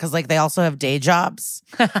killers are because like they also have day jobs.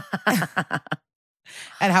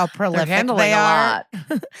 And how prolific they are.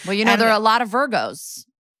 Well, you know, there are a lot of Virgos.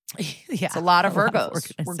 Yeah. It's a lot of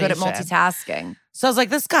Virgos. We're good at multitasking. So I was like,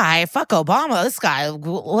 this guy, fuck Obama. This guy,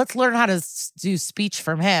 let's learn how to do speech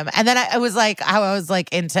from him. And then I was like, how I was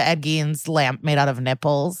like into Ed Gein's lamp made out of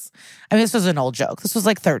nipples. I mean, this was an old joke. This was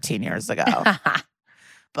like 13 years ago.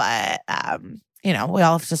 But, you know, we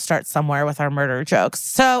all have to start somewhere with our murder jokes.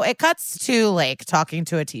 So it cuts to Lake talking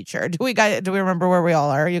to a teacher. Do we remember where we all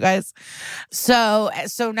are, you guys? So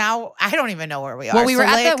now I don't even know where we are. Well, we were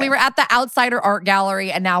at the Outsider Art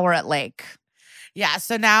Gallery, and now we're at Lake. Yeah,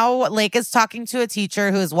 so now Lake is talking to a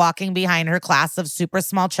teacher who is walking behind her class of super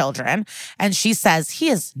small children, and she says he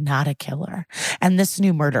is not a killer, and this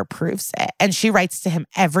new murder proves it. And she writes to him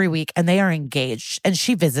every week, and they are engaged, and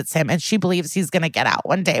she visits him, and she believes he's going to get out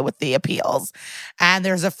one day with the appeals. And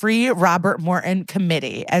there's a free Robert Morton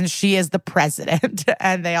committee, and she is the president,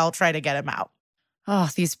 and they all try to get him out. Oh,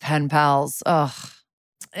 these pen pals. Ugh.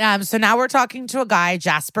 So now we're talking to a guy,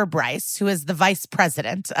 Jasper Bryce, who is the vice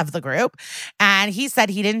president of the group. And he said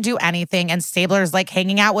he didn't do anything. And Stabler's like,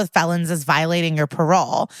 hanging out with felons is violating your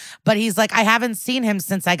parole. But he's like, I haven't seen him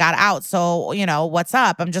since I got out. So, you know, what's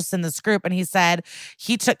up? I'm just in this group. And he said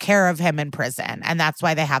he took care of him in prison. And that's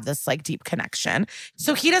why they have this like deep connection.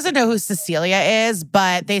 So he doesn't know who Cecilia is,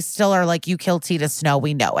 but they still are like, you killed Tita Snow.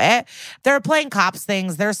 We know it. They're playing cops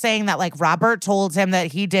things. They're saying that like Robert told him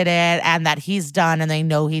that he did it and that he's done and they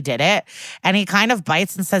know he did it. And he kind of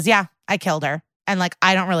bites and says, yeah, I killed her. And like,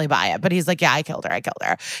 I don't really buy it. But he's like, yeah, I killed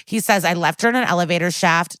her. He says, I left her in an elevator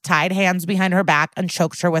shaft, tied hands behind her back, and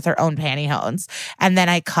choked her with her own pantyhose. And then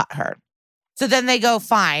I cut her. So then they go,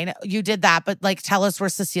 fine, you did that, but like, tell us where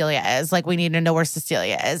Cecilia is. Like, we need to know where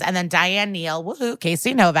Cecilia is. And then Diane Neal, woohoo,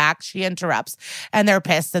 Casey Novak, she interrupts and they're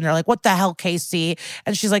pissed and they're like, what the hell, Casey?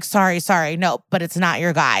 And she's like, sorry, no, but it's not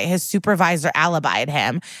your guy. His supervisor alibied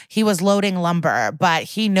him. He was loading lumber, but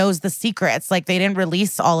he knows the secrets. Like, they didn't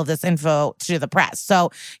release all of this info to the press.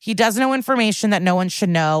 So he does know information that no one should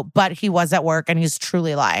know, but he was at work and he's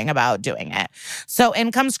truly lying about doing it. So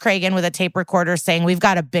in comes Cragen with a tape recorder saying, we've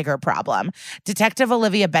got a bigger problem. Detective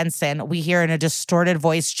Olivia Benson, we hear in a distorted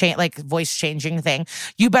voice changing thing,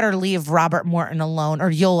 you better leave Robert Morton alone or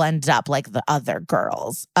you'll end up like the other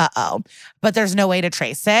girls. Uh-oh. But there's no way to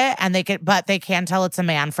trace it, and they can tell it's a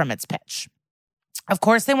man from its pitch. Of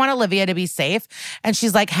course, they want Olivia to be safe. And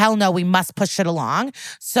she's like, hell no, we must push it along.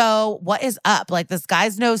 So what is up? Like, this guy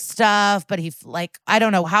knows stuff, but I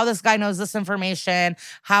don't know how this guy knows this information,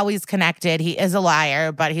 how he's connected. He is a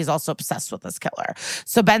liar, but he's also obsessed with this killer.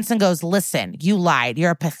 So Benson goes, listen, you lied.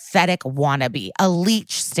 You're a pathetic wannabe. A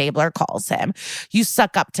leech, Stabler calls him. You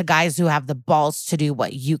suck up to guys who have the balls to do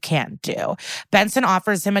what you can't do. Benson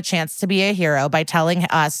offers him a chance to be a hero by telling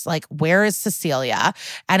us, like, where is Cecilia?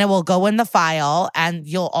 And it will go in the file. And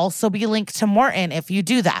you'll also be linked to Morton if you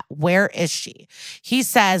do that. Where is she? He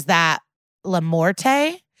says that La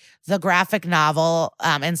Morte, the graphic novel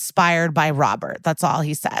inspired by Robert. That's all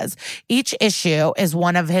he says. Each issue is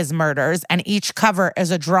one of his murders, and each cover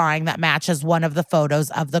is a drawing that matches one of the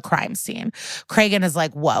photos of the crime scene. Cragen is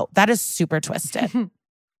like, whoa, that is super twisted.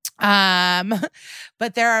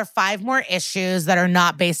 But there are 5 more issues that are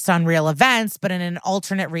not based on real events, but in an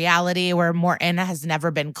alternate reality where Morton has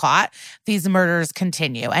never been caught. These murders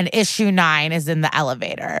continue. And issue 9 is in the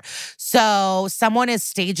elevator. So someone is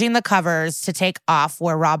staging the covers to take off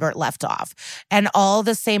where Robert left off. And all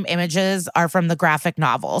the same images are from the graphic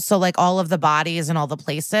novel. So like all of the bodies and all the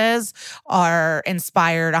places are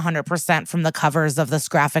inspired 100% from the covers of this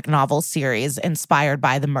graphic novel series inspired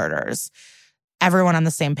by the murders. Everyone on the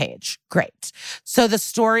same page. Great. So the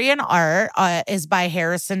story and art is by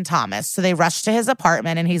Harrison Thomas. So they rush to his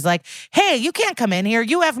apartment and he's like, hey, you can't come in here.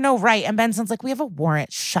 You have no right. And Benson's like, we have a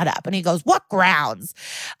warrant. Shut up. And he goes, what grounds?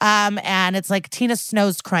 And it's like Tina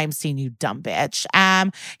Snow's crime scene, you dumb bitch.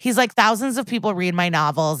 He's like, thousands of people read my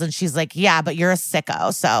novels. And she's like, yeah, but you're a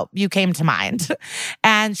sicko. So you came to mind.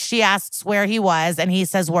 And she asks where he was. And he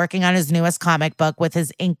says, working on his newest comic book with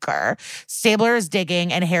his inker. Stabler is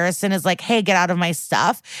digging. And Harrison is like, hey, get out of my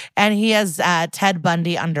stuff. And he has Ted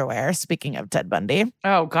Bundy underwear. Speaking of Ted Bundy.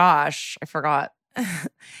 Oh gosh, I forgot.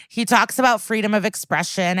 He talks about freedom of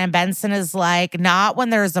expression, and Benson is like, not when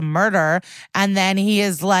there's a murder. And then he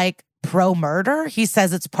is like, pro-murder. He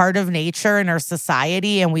says it's part of nature in our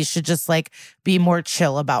society and we should just like be more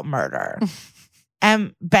chill about murder.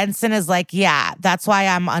 And Benson is like, yeah, that's why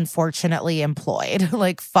I'm unfortunately employed.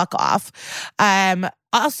 Like, fuck off.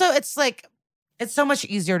 Also, it's like, it's so much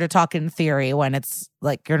easier to talk in theory when it's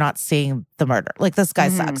like you're not seeing the murder. Like, this guy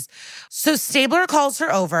sucks. So Stabler calls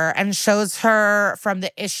her over and shows her from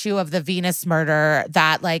the issue of the Venus murder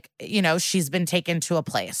that, like, you know, she's been taken to a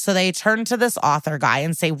place. So they turn to this author guy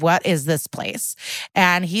and say, what is this place?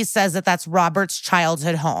 And he says that that's Robert's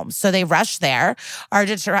childhood home. So they rush there. Our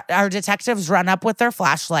detectives run up with their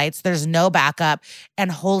flashlights. There's no backup.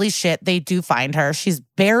 And holy shit, they do find her. She's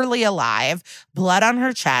barely alive, blood on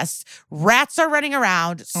her chest. Rats are running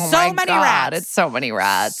around. Oh so my many God, rats. It's so many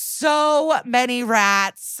rats. So many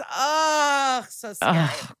rats. Oh, so scary.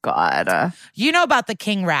 Oh, God. You know about the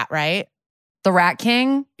king rat, right? The Rat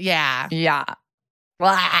King? Yeah. Yeah.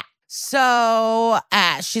 Blah. So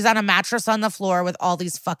she's on a mattress on the floor with all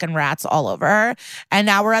these fucking rats all over her. And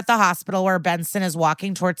now we're at the hospital where Benson is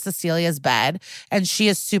walking towards Cecilia's bed. And she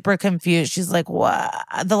is super confused. She's like, what?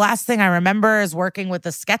 The last thing I remember is working with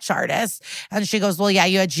the sketch artist. And she goes, well, yeah,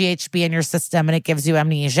 you had GHB in your system and it gives you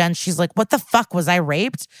amnesia. And she's like, what the fuck? Was I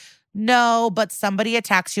raped? No, but somebody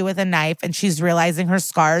attacks you with a knife and she's realizing her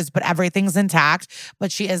scars, but everything's intact.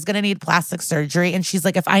 But she is going to need plastic surgery. And she's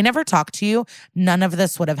like, if I never talked to you, none of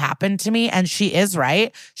this would have happened to me. And she is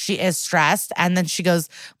right. She is stressed. And then she goes,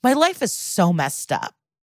 my life is so messed up.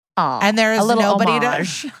 And there's nobody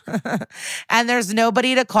to and there's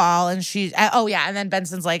nobody to call. And she, oh yeah. And then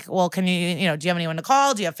Benson's like, well, can you do you have anyone to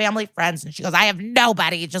call? Do you have family, friends? And she goes, I have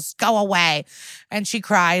nobody. Just go away. And she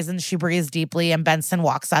cries and she breathes deeply. And Benson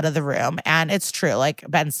walks out of the room. And it's true. Like,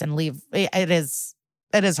 Benson, leave. It is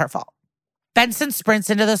her fault. Benson sprints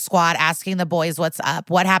into the squad asking the boys what's up.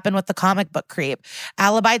 What happened with the comic book creep?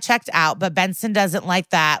 Alibi checked out, but Benson doesn't like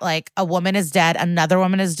that. Like, a woman is dead, another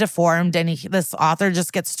woman is deformed, and this author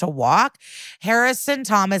just gets to walk. Harrison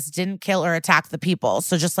Thomas didn't kill or attack the people,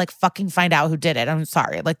 so just like fucking find out who did it. I'm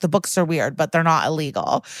sorry. Like, the books are weird, but they're not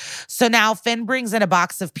illegal. So now Finn brings in a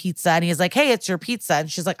box of pizza, and he's like, hey, it's your pizza.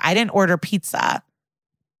 And she's like, I didn't order pizza.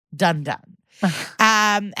 Done.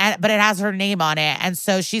 But it has her name on it. And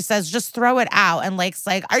so she says, just throw it out. And Lake's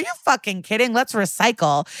like, are you fucking kidding? Let's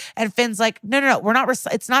recycle. And Finn's like, no, we're not.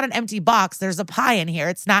 It's not an empty box. There's a pie in here.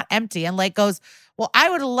 It's not empty. And Lake goes, well,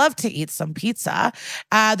 I would love to eat some pizza.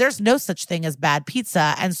 There's no such thing as bad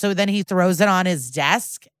pizza. And so then he throws it on his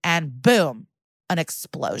desk and boom. An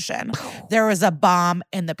explosion. There was a bomb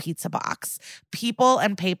in the pizza box. People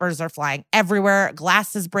and papers are flying everywhere.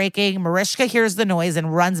 Glass is breaking. Mariska hears the noise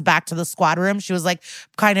and runs back to the squad room. She was like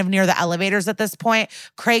kind of near the elevators at this point.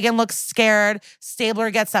 Cragen looks scared.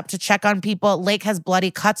 Stabler gets up to check on people. Lake has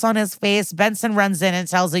bloody cuts on his face. Benson runs in and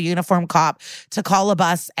tells a uniformed cop to call a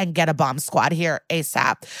bus and get a bomb squad here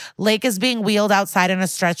ASAP. Lake is being wheeled outside in a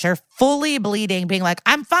stretcher, fully bleeding, being like,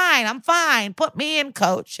 I'm fine. Put me in,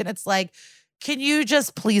 coach. And it's like, can you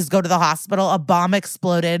just please go to the hospital? A bomb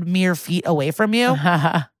exploded mere feet away from you.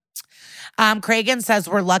 Cragen says,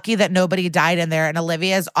 we're lucky that nobody died in there. And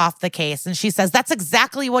Olivia's off the case. And she says, that's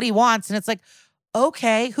exactly what he wants. And it's like,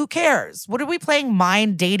 okay, who cares? What are we playing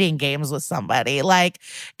mind dating games with somebody? Like,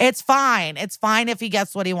 it's fine. It's fine if he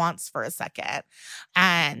gets what he wants for a second.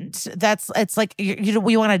 And it's like,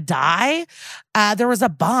 we want to die? There was a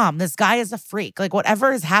bomb. This guy is a freak. Like,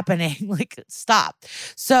 whatever is happening, like, stop.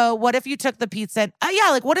 So what if you took the pizza and,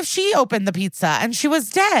 like, what if she opened the pizza and she was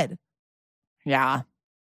dead? Yeah.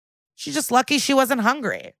 She's just lucky she wasn't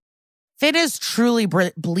hungry. Finn is truly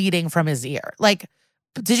bleeding from his ear. Like,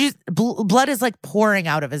 blood is like pouring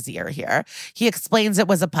out of his ear here. He explains it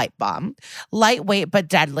was a pipe bomb. Lightweight but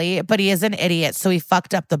deadly, but he is an idiot, so he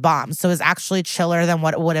fucked up the bomb. So it's actually chiller than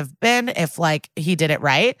what it would have been if like he did it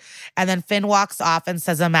right. And then Finn walks off and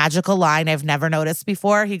says a magical line I've never noticed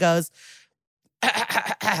before. He goes,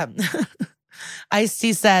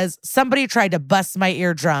 Ice-T says, somebody tried to bust my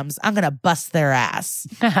eardrums. I'm going to bust their ass.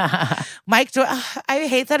 Mike, I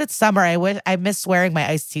hate that it's summer. I miss wearing my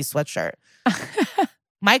Ice-T sweatshirt.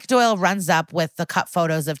 Mike Doyle runs up with the cut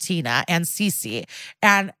photos of Tina and Cece.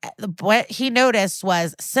 And what he noticed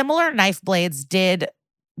was similar knife blades did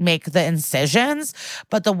make the incisions,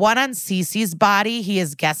 but the one on Cece's body, he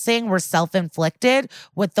is guessing, were self-inflicted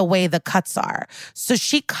with the way the cuts are. So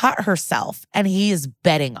she cut herself and he is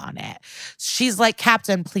betting on it. She's like,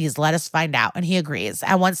 Captain, please let us find out. And he agrees.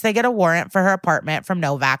 And once they get a warrant for her apartment from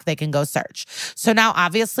Novak, they can go search. So now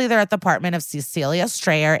obviously they're at the apartment of Cecilia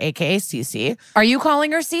Strayer, aka Cece. Are you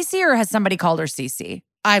calling her Cece or has somebody called her Cece?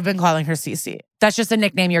 I've been calling her Cece. That's just a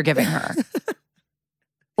nickname you're giving her.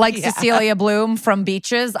 Like Cecilia Bloom from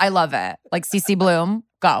Beaches. I love it. Like Cece Bloom.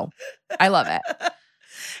 Go. I love it.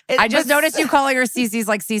 I just noticed you calling her Cece's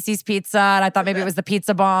like Cece's Pizza, and I thought maybe it was the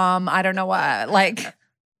Pizza Bomb. I don't know what. Like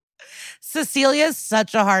Cecilia is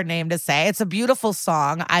such a hard name to say. It's a beautiful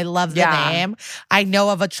song. I love the name. I know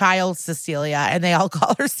of a child, Cecilia, and they all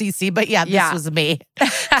call her Cece. But this was me.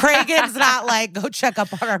 Cragen's not like, go check up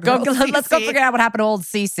on our girl, let's go figure out what happened to old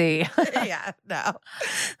Cece. Yeah,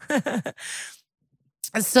 no.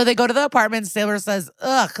 So they go to the apartment. Stabler says,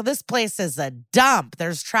 ugh, this place is a dump.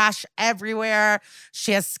 There's trash everywhere.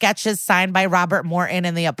 She has sketches signed by Robert Morton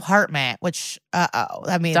in the apartment, which,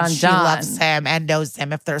 I mean, she loves him and knows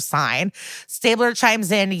him if they're signed. Stabler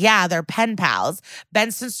chimes in, yeah, they're pen pals.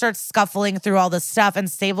 Benson starts scuffling through all the stuff,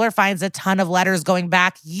 and Stabler finds a ton of letters going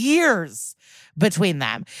back years between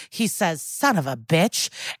them. He says, son of a bitch.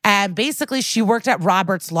 And basically, she worked at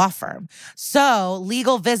Robert's law firm. So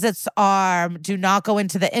legal visits do not go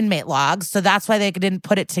into the inmate logs. So that's why they didn't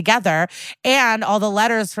put it together. And all the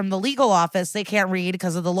letters from the legal office, they can't read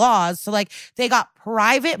because of the laws. So like they got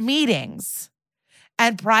private meetings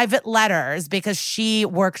and private letters because she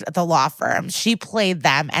worked at the law firm. She played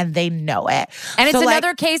them and they know it. And it's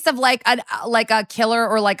another case of like a killer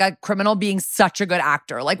or like a criminal being such a good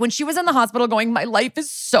actor. Like when she was in the hospital going, my life is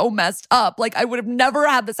so messed up. Like I would have never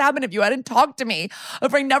had this happen if you hadn't talked to me,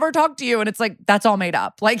 if I never talked to you. And it's like, that's all made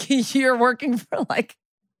up. Like you're working for like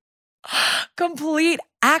complete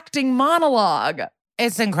acting monologue.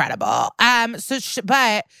 It's incredible.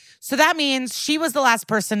 So that means she was the last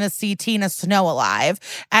person to see Tina Snow alive.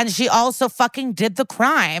 And she also fucking did the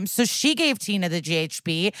crime. So she gave Tina the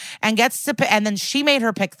GHB and and then she made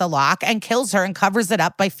her pick the lock and kills her and covers it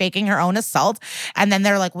up by faking her own assault. And then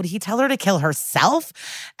they're like, would he tell her to kill herself?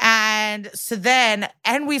 And so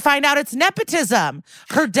and we find out it's nepotism.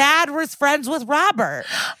 Her dad was friends with Robert.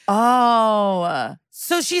 Oh.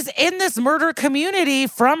 So she's in this murder community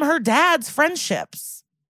from her dad's friendships.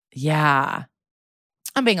 Yeah.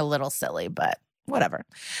 I'm being a little silly, but whatever.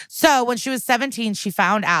 So when she was 17, she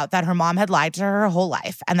found out that her mom had lied to her whole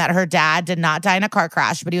life and that her dad did not die in a car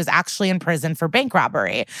crash, but he was actually in prison for bank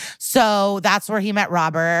robbery. So that's where he met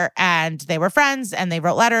Robert and they were friends and they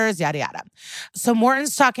wrote letters, yada, yada. So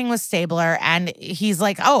Morton's talking with Stabler and he's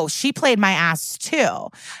like, oh, she played my ass too.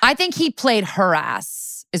 I think he played her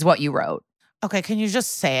ass is what you wrote. Okay, can you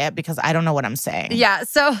just say it? Because I don't know what I'm saying. Yeah,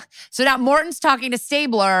 so now Morton's talking to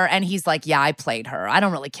Stabler, and he's like, yeah, I played her. I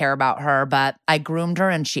don't really care about her, but I groomed her,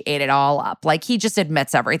 and she ate it all up. Like, he just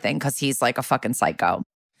admits everything because he's like a fucking psycho.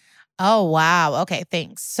 Oh, wow. Okay,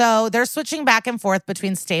 thanks. So they're switching back and forth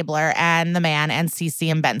between Stabler and the man and Cece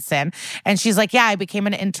and Benson. And she's like, yeah, I became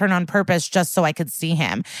an intern on purpose just so I could see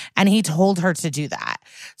him. And he told her to do that.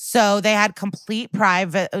 So they had complete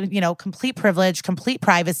complete privilege, complete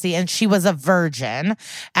privacy. And she was a virgin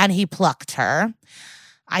and he plucked her.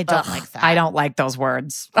 I don't like that. I don't like those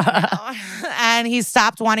words. And he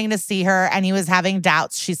stopped wanting to see her and he was having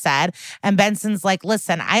doubts, she said. And Benson's like,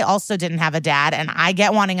 listen, I also didn't have a dad and I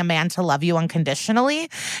get wanting a man to love you unconditionally.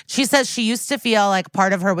 She says she used to feel like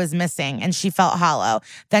part of her was missing and she felt hollow.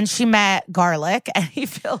 Then she met Garlic and he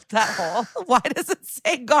filled that hole. Why does it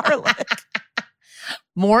say Garlic?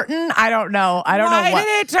 Morton? I don't know. I don't know why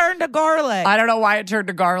did it turn to Garlic? I don't know why it turned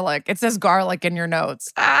to Garlic. It says Garlic in your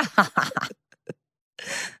notes.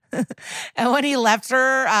 And when he left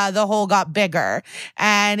her, the hole got bigger.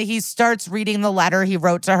 And he starts reading the letter he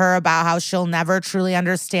wrote to her about how she'll never truly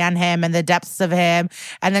understand him and the depths of him,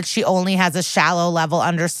 and that she only has a shallow level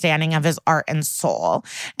understanding of his art and soul.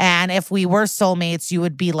 And if we were soulmates, you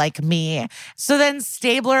would be like me. So then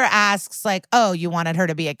Stabler asks, like, oh, you wanted her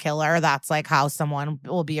to be a killer? That's like how someone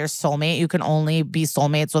will be your soulmate. You can only be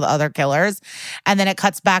soulmates with other killers. And then it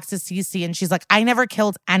cuts back to Cece, and she's like, I never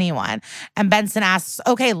killed anyone. And Benson asks,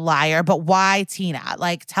 okay, liar, but why Tina?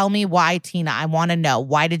 Like, tell me why Tina. I want to know.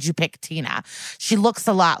 Why did you pick Tina? She looks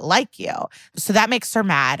a lot like you. So that makes her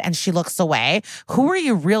mad and she looks away. Who are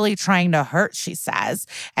you really trying to hurt? She says.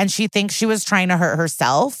 And she thinks she was trying to hurt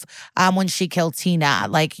herself when she killed Tina.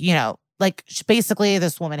 Basically,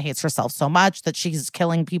 this woman hates herself so much that she's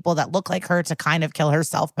killing people that look like her to kind of kill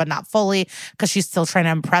herself, but not fully because she's still trying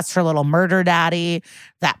to impress her little murder daddy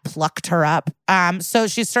that plucked her up. So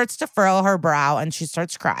she starts to furrow her brow and she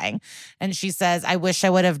starts crying. And she says, I wish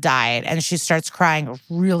I would have died. And she starts crying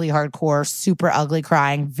really hardcore, super ugly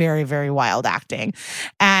crying, very, very wild acting.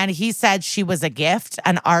 And he said she was a gift,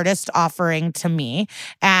 an artist offering to me.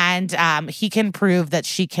 And he can prove that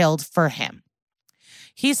she killed for him.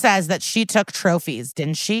 He says that she took trophies,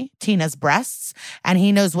 didn't she? Tina's breasts, and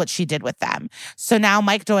he knows what she did with them. So now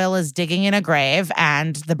Mike Doyle is digging in a grave,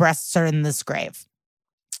 and the breasts are in this grave.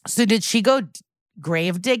 So did she go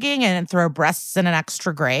grave digging and throw breasts in an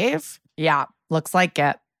extra grave? Yeah, looks like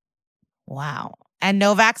it. Wow. And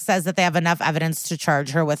Novak says that they have enough evidence to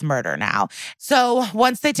charge her with murder now. So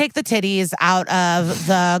once they take the titties out of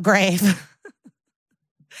the grave,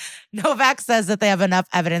 Novak says that they have enough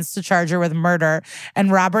evidence to charge her with murder. And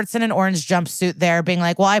Robert's in an orange jumpsuit there being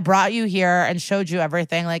like, well, I brought you here and showed you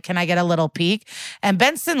everything. Like, can I get a little peek? And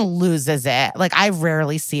Benson loses it. Like, I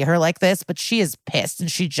rarely see her like this, but she is pissed and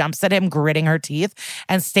she jumps at him, gritting her teeth.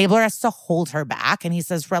 And Stabler has to hold her back. And he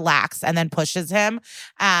says, relax, and then pushes him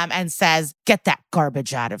and says, get that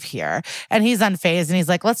garbage out of here. And he's unfazed and he's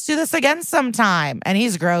like, let's do this again sometime. And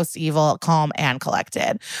he's gross, evil, calm, and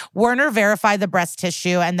collected. Werner verified the breast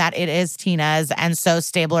tissue and that it is Tina's. And so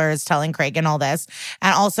Stabler is telling Cragen all this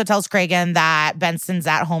and also tells Cragen that Benson's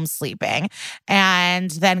at home sleeping.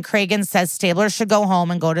 And then Cragen says Stabler should go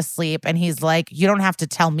home and go to sleep. And he's like, you don't have to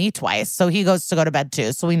tell me twice. So he goes to go to bed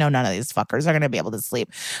too. So we know none of these fuckers are going to be able to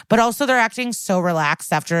sleep. But also they're acting so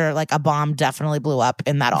relaxed after like a bomb definitely blew up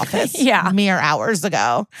in that office mere hours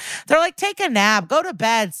ago. They're like, take a nap, go to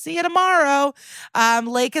bed, see you tomorrow.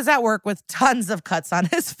 Lake is at work with tons of cuts on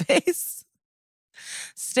his face.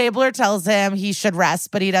 Stabler tells him he should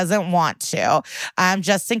rest, but he doesn't want to.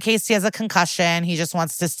 Just in case he has a concussion, he just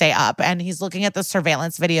wants to stay up. And he's looking at the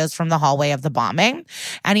surveillance videos from the hallway of the bombing.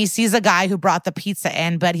 And he sees a guy who brought the pizza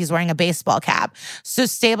in, but he's wearing a baseball cap. So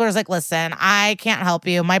Stabler's like, listen, I can't help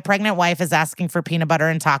you. My pregnant wife is asking for peanut butter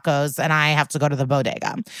and tacos, and I have to go to the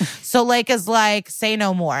bodega. So Lake is like, say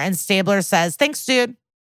no more. And Stabler says, thanks, dude.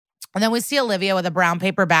 And then we see Olivia with a brown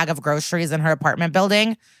paper bag of groceries in her apartment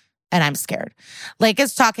building. And I'm scared. Lake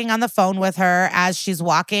is talking on the phone with her as she's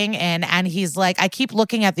walking in. And he's like, I keep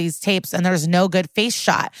looking at these tapes and there's no good face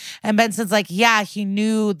shot. And Benson's like, yeah, he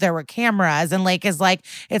knew there were cameras. And Lake is like,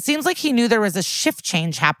 it seems like he knew there was a shift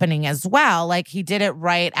change happening as well. Like he did it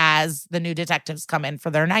right as the new detectives come in for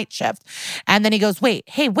their night shift. And then he goes, wait.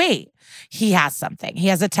 He has something. He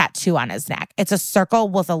has a tattoo on his neck. It's a circle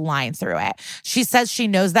with a line through it. She says she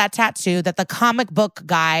knows that tattoo, that the comic book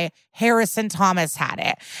guy, Harrison Thomas, had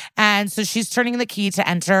it. And so she's turning the key to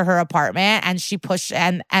enter her apartment and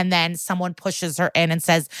and then someone pushes her in and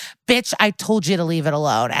says, bitch, I told you to leave it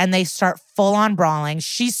alone. And they start full on brawling.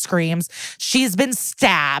 She screams. She's been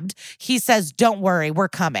stabbed. He says, don't worry, we're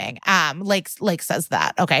coming. Lake says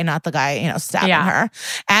that. Okay, not the guy, stabbing her.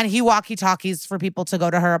 And he walkie-talkies for people to go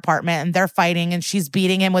to her apartment and they're fighting and she's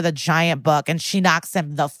beating him with a giant book and she knocks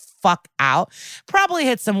him the fuck out. Probably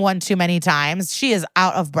hits him one too many times. She is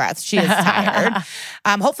out of breath. She is tired.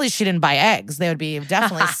 Hopefully she didn't buy eggs. They would be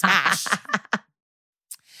definitely smashed.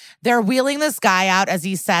 They're wheeling this guy out as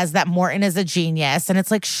he says that Morton is a genius. And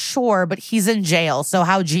it's like, sure, but he's in jail. So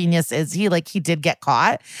how genius is he? Like, he did get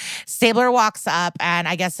caught. Stabler walks up and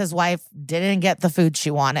I guess his wife didn't get the food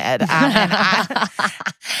she wanted.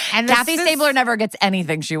 And Kathy Stabler never gets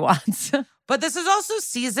anything she wants. But this is also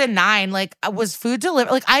season 9. Like, was food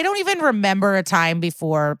delivered? Like, I don't even remember a time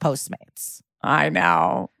before Postmates. I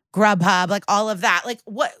know. Grubhub, like all of that. Like,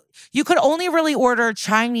 what? You could only really order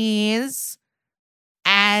Chinese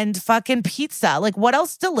and fucking pizza. Like, what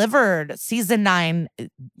else delivered season 9 times?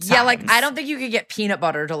 Yeah, like, I don't think you could get peanut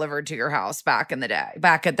butter delivered to your house back in the day,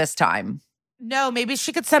 back at this time. No, maybe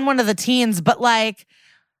she could send one to the teens, but like,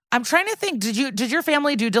 I'm trying to think, did your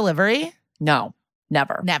family do delivery? No,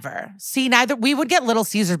 never. Never. See, neither. We would get Little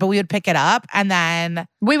Caesars, but we would pick it up and then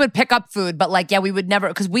we would pick up food, but like, yeah, we would never,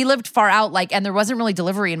 because we lived far out, like, and there wasn't really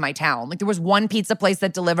delivery in my town. Like, there was one pizza place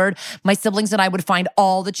that delivered. My siblings and I would find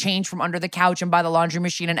all the change from under the couch and by the laundry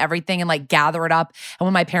machine and everything and like gather it up. And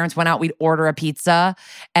when my parents went out, we'd order a pizza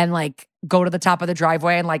and like go to the top of the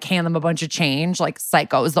driveway and like hand them a bunch of change. Like,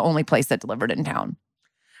 Psycho is the only place that delivered in town.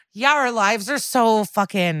 Yeah, our lives are so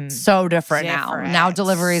fucking so different now. Now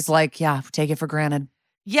delivery is like, yeah, take it for granted.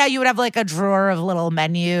 Yeah, you would have like a drawer of little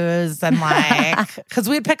menus and like, because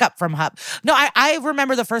we'd pick up from Hub. No, I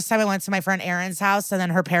remember the first time I went to my friend Erin's house and then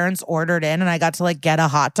her parents ordered in and I got to like get a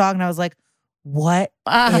hot dog and I was like, what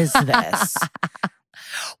is this?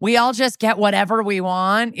 We all just get whatever we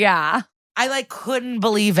want. Yeah. I like couldn't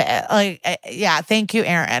believe it. Like, yeah, thank you,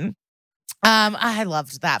 Erin. I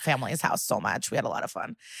loved that family's house so much. We had a lot of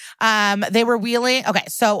fun. They were wheeling.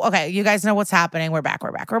 Okay, you guys know what's happening. We're back.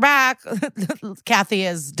 Kathy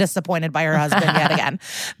is disappointed by her husband yet again.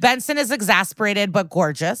 Benson is exasperated but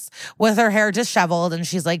gorgeous with her hair disheveled. And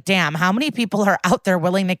she's like, damn, how many people are out there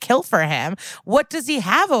willing to kill for him? What does he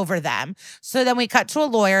have over them? So then we cut to a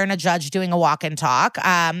lawyer and a judge doing a walk and talk.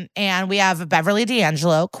 And we have Beverly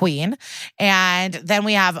D'Angelo, Queen. And then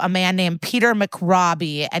we have a man named Peter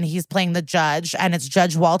McRobbie, and he's playing the judge, and it's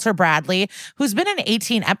Judge Walter Bradley, who's been in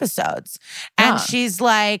 18 episodes. And she's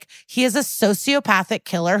like, he is a sociopathic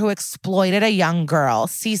killer who exploited a young girl.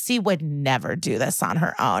 Cece would never do this on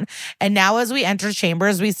her own. And now as we enter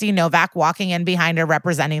chambers, we see Novak walking in behind her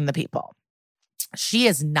representing the people. She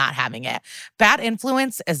is not having it. Bad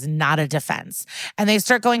influence is not a defense. And they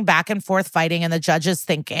start going back and forth fighting, and the judge is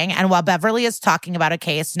thinking. And while Beverly is talking about a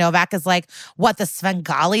case, Novak is like, what, the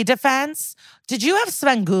Svengali defense? Did you have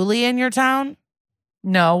Svengali in your town?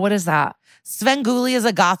 No, what is that? Svengali is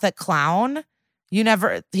a gothic clown. He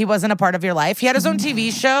wasn't a part of your life. He had his own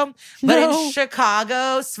TV show, but in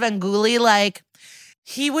Chicago, Svengali, like,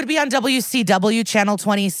 he would be on WCW Channel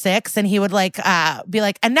 26, and he would be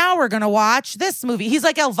like, and now we're going to watch this movie. He's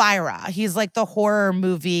like Elvira. He's like the horror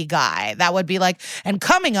movie guy. That would be like, and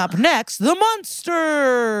coming up next, the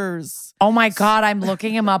monsters. Oh my God, I'm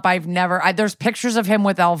looking him up. There's pictures of him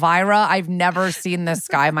with Elvira. I've never seen this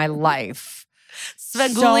guy in my life.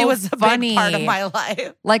 Svengali was a big part of my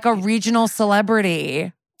life. Like a regional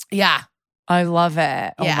celebrity. Yeah. I love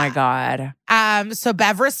it. Oh my God. So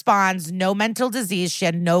Bev responds, no mental disease. She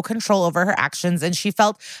had no control over her actions, and she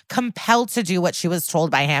felt compelled to do what she was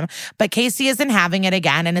told by him. But Casey isn't having it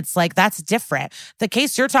again, and it's like, that's different. The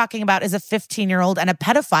case you're talking about is a 15-year-old and a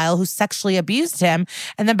pedophile who sexually abused him.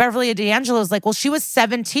 And then Beverly D'Angelo is like, well, she was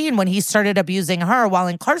 17 when he started abusing her while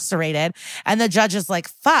incarcerated. And the judge is like,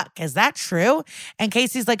 fuck, is that true? And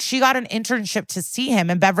Casey's like, she got an internship to see him.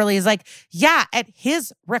 And Beverly is like, yeah, at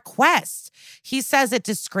his request. He says, it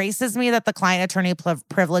disgraces me that the client attorney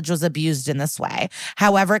privilege was abused in this way.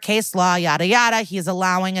 However, case law, yada, yada, he's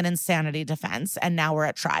allowing an insanity defense. And now we're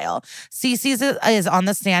at trial. Cece is on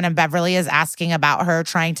the stand, and Beverly is asking about her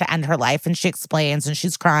trying to end her life. And she explains, and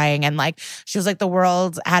she's crying. And like, she was like, the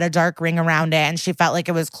world had a dark ring around it, and she felt like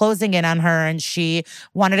it was closing in on her, and she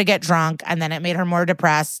wanted to get drunk. And then it made her more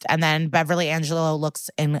depressed. And then Beverly D'Angelo looks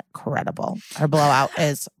incredible. Her blowout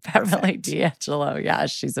is Beverly D'Angelo. Yeah,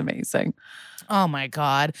 she's amazing. Oh my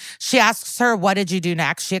God. She asks her, what did you do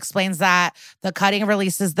next? She explains that the cutting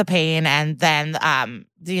releases the pain, and then,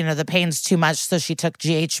 the pain's too much. So she took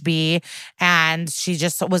GHB, and she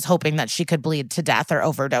just was hoping that she could bleed to death or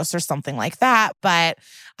overdose or something like that. But,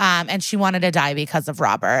 and she wanted to die because of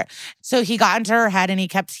Robert. So he got into her head, and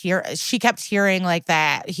she kept hearing like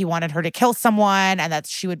that he wanted her to kill someone, and that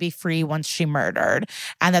she would be free once she murdered,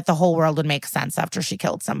 and that the whole world would make sense after she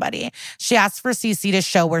killed somebody. She asked for Cece to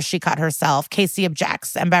show where she cut herself. Casey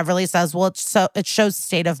objects, and Beverly says, well, it shows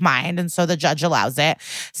state of mind, and so the judge allows it.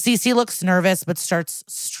 Cece looks nervous but starts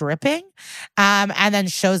stripping, and then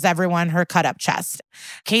shows everyone her cut-up chest.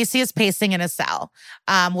 Casey is pacing in a cell,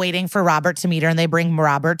 waiting for Robert to meet her, and they bring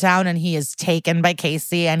Robert down, and he is taken by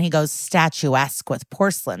Casey, and he goes statuesque with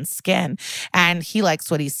porcelain skin, and he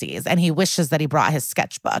likes what he sees, and he wishes that he brought his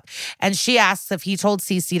sketchbook. And she asks if he told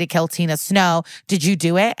Cece to kill Tina Snow. Did you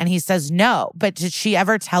do it? And he says no. But did she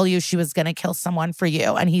ever tell you she was going to kill someone for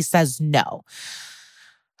you? And he says no.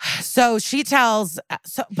 So she tells,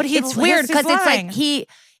 but it's weird because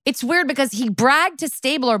it's weird because he bragged to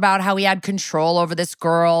Stabler about how he had control over this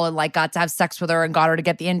girl and like got to have sex with her and got her to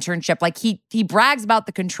get the internship. Like he brags about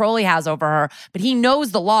the control he has over her, but he knows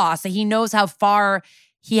the law, so he knows how far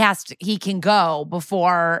he can go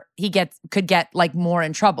before he could get like more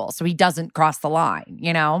in trouble, so he doesn't cross the line,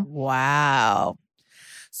 you know? Wow.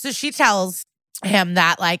 So she tells him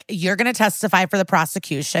that like, you're going to testify for the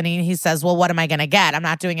prosecution. And he says, well, what am I going to get? I'm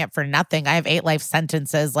not doing it for nothing. I have 8 life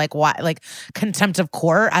sentences. Like what? Like contempt of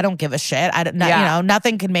court. I don't give a shit.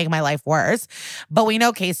 Nothing can make my life worse. But we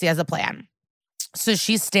know Casey has a plan. So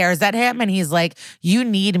she stares at him, and he's like, you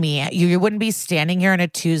need me. You wouldn't be standing here on a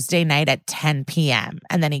Tuesday night at 10 p.m.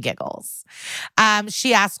 And then he giggles.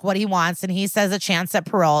 She asks what he wants, and he says a chance at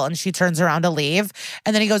parole, and she turns around to leave.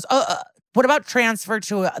 And then he goes, what about transfer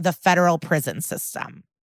to the federal prison system?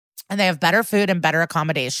 And they have better food and better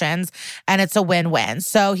accommodations, and it's a win-win.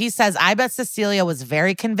 So he says, I bet Cecilia was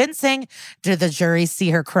very convincing. Did the jury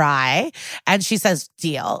see her cry? And she says,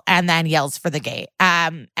 deal, and then yells for the gate.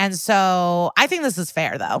 And so I think this is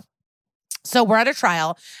fair, though. So we're at a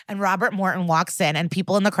trial, and Robert Morton walks in, and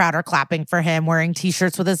people in the crowd are clapping for him, wearing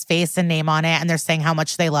T-shirts with his face and name on it, and they're saying how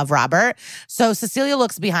much they love Robert. So Cecilia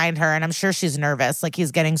looks behind her, and I'm sure she's nervous, like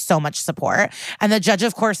he's getting so much support. And the judge,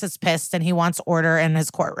 of course, is pissed, and he wants order in his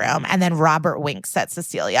courtroom. And then Robert winks at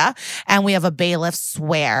Cecilia, and we have a bailiff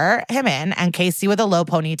swear him in, and Casey with a low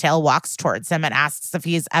ponytail walks towards him and asks if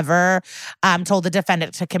he's ever told the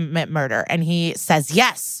defendant to commit murder. And he says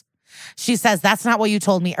yes. She says, that's not what you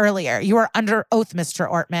told me earlier. You are under oath, Mr.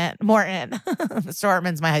 Morton. Mr.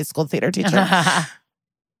 Ortman's my high school theater teacher.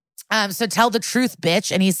 So tell the truth,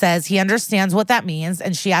 bitch. And he says he understands what that means.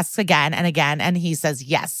 And she asks again and again. And he says,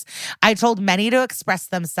 yes. I told many to express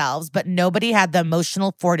themselves, but nobody had the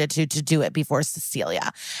emotional fortitude to do it before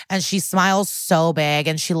Cecilia. And she smiles so big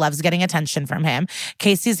and she loves getting attention from him.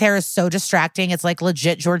 Casey's hair is so distracting. It's like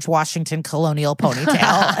legit George Washington colonial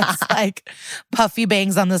ponytail. It's like puffy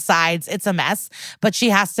bangs on the sides. It's a mess, but she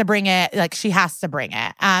has to bring it.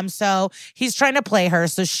 So he's trying to play her.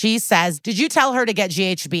 So she says, did you tell her to get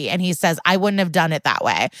GHB? And he says, I wouldn't have done it that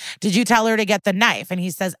way. Did you tell her to get the knife? And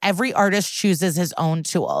he says, every artist chooses his own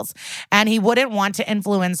tools. And he wouldn't want to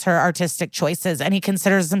influence her artistic choices. And he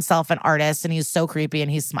considers himself an artist and he's so creepy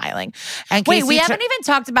and he's smiling. And wait, we haven't even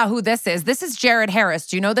talked about who this is. This is Jared Harris.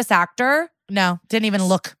 Do you know this actor? No, didn't even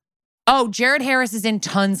look. Oh, Jared Harris is in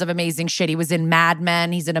tons of amazing shit. He was in Mad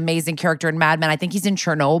Men. He's an amazing character in Mad Men. I think he's in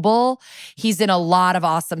Chernobyl. He's in a lot of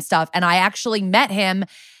awesome stuff. And I actually met him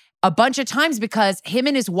a bunch of times because him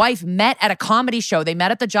and his wife met at a comedy show. They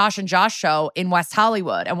met at the Josh and Josh show in West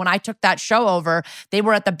Hollywood. And when I took that show over, they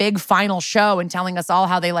were at the big final show and telling us all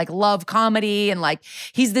how they like love comedy. And like,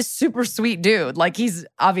 he's this super sweet dude. Like, he's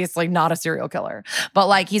obviously not a serial killer, but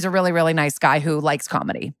like, he's a really, really nice guy who likes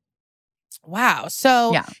comedy. Wow.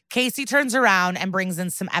 So yeah. Casey turns around and brings in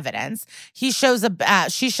some evidence. She shows a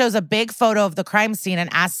big photo of the crime scene and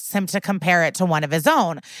asks him to compare it to one of his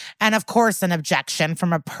own. And of course, an objection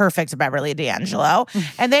from a perfect Beverly D'Angelo.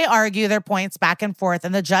 And they argue their points back and forth.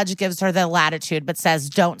 And the judge gives her the latitude, but says,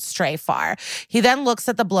 don't stray far. He then looks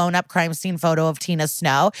at the blown up crime scene photo of Tina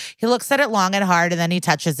Snow. He looks at it long and hard, and then he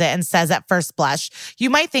touches it and says at first blush, you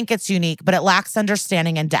might think it's unique, but it lacks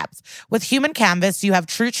understanding and depth. With human canvas, you have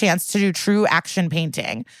true chance to do true action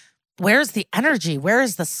painting. Where's the energy? Where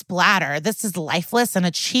is the splatter? This is lifeless and a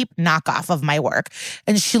cheap knockoff of my work.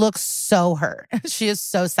 And she looks so hurt. She is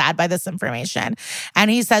so sad by this information. And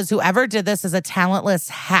he says, whoever did this is a talentless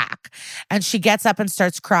hack. And she gets up and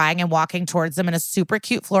starts crying and walking towards him in a super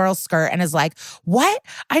cute floral skirt and is like, what?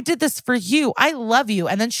 I did this for you. I love you.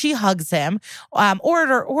 And then she hugs him.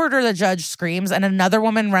 Order, the judge screams. And another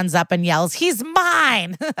woman runs up and yells, he's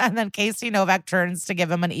mine. And then Casey Novak turns to give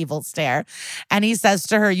him an evil stare. And he says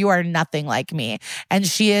to her, you are nothing like me. And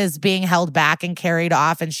she is being held back and carried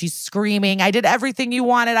off. And she's screaming, I did everything you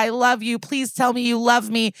wanted. I love you. Please tell me you love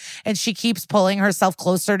me. And she keeps pulling herself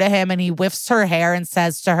closer to him. And he whiffs her hair and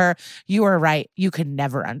says to her, you are right. You can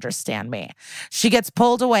never understand me. She gets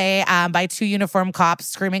pulled away by two uniformed cops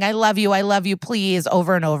screaming, I love you, please,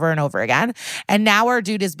 over and over and over again. And now our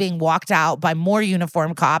dude is being walked out by more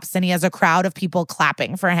uniformed cops. And he has a crowd of people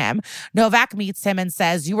clapping for him. Novak meets him and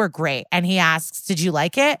says, you were great. And he asks, did you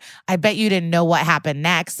like it? I bet you didn't know what happened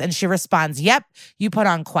next. And she responds, yep, you put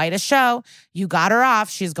on quite a show. You got her off.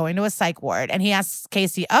 She's going to a psych ward. And he asks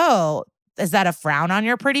Casey, oh, is that a frown on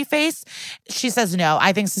your pretty face? She says, no,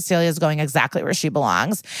 I think Cecilia is going exactly where she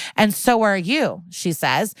belongs. And so are you, she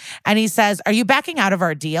says. And he says, are you backing out of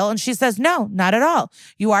our deal? And she says, no, not at all.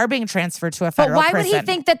 You are being transferred to a federal prison. But why would he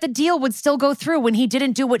think that the deal would still go through when he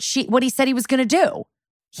didn't do what he said he was going to do?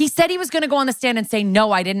 He said he was going to go on the stand and say,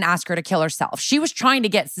 no, I didn't ask her to kill herself. She was trying to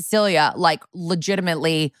get Cecilia like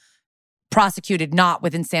legitimately prosecuted, not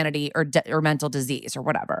with insanity or mental disease or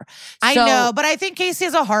whatever. I know, but I think Casey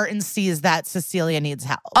has a heart and sees that Cecilia needs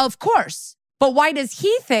help. Of course. But why does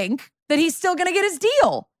he think that he's still going to get his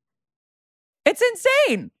deal? It's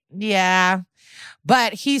insane. Yeah.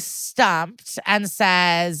 But he's stumped and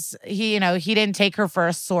says he didn't take her for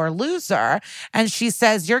a sore loser. And she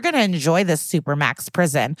says, you're going to enjoy this Supermax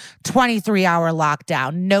prison. 23-hour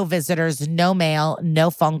lockdown, no visitors, no mail,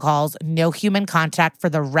 no phone calls, no human contact for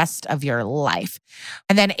the rest of your life.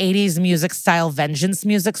 And then 80s music style vengeance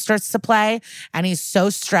music starts to play. And he's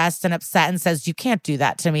so stressed and upset and says, you can't do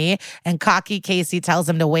that to me. And cocky Casey tells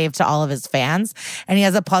him to wave to all of his fans. And he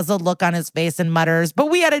has a puzzled look on his face and mutters,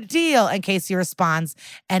 but we had a deal. And Casey responds,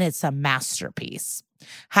 and it's a masterpiece.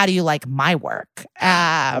 How do you like my work?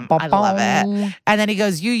 I love it. And then he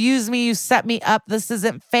goes, you use me, you set me up. This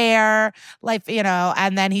isn't fair.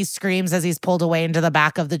 And then he screams as he's pulled away into the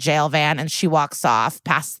back of the jail van and she walks off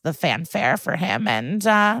past the fanfare for him. And,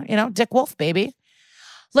 Dick Wolf, baby.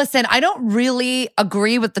 Listen, I don't really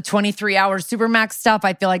agree with the 23-hour Supermax stuff.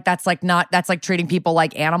 I feel like that's like treating people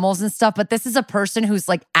like animals and stuff. But this is a person who's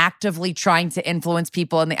like actively trying to influence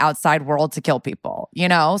people in the outside world to kill people,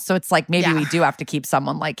 So it's like maybe we do have to keep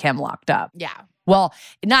someone like him locked up. Yeah. Well,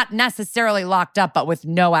 not necessarily locked up, but with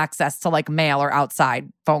no access to like mail or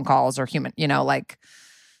outside phone calls or human, like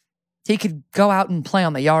he could go out and play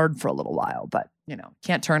on the yard for a little while, but,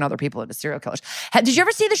 can't turn other people into serial killers. Did you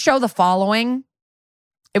ever see the show The Following?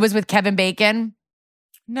 It was with Kevin Bacon.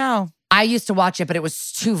 No. I used to watch it, but it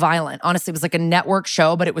was too violent. Honestly, it was like a network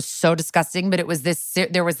show, but it was so disgusting. But it was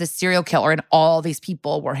there was this serial killer, and all these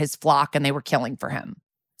people were his flock, and they were killing for him.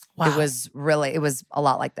 Wow. It was a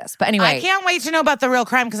lot like this. But anyway. I can't wait to know about the real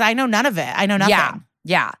crime because I know none of it. I know nothing.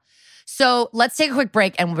 Yeah. So let's take a quick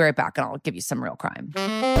break, and we'll be right back, and I'll give you some real crime.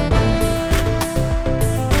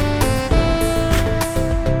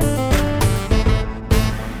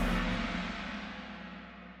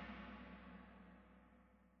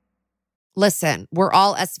 Listen, we're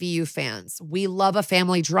all SVU fans. We love a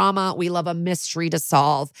family drama. We love a mystery to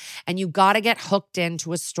solve. And you got to get hooked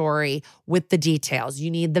into a story with the details. You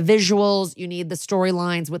need the visuals. You need the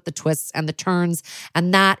storylines with the twists and the turns.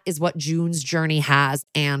 And that is what June's Journey has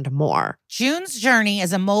and more. June's Journey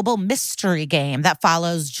is a mobile mystery game that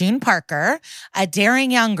follows June Parker, a daring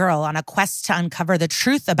young girl on a quest to uncover the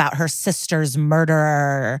truth about her sister's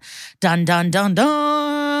murderer. Dun, dun, dun,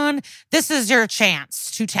 dun. This is your chance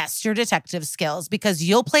to test your detective skills because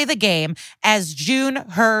you'll play the game as June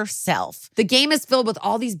herself. The game is filled with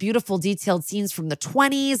all these beautiful detailed scenes from the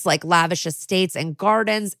 20s, like lavish estates and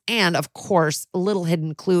gardens. And of course, little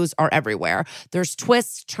hidden clues are everywhere. There's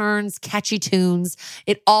twists, turns, catchy tunes.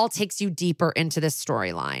 It all takes you deeper into this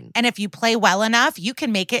storyline. And if you play well enough, you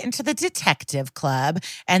can make it into the detective club.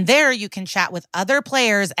 And there you can chat with other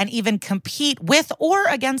players and even compete with or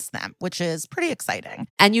against them, which is pretty exciting.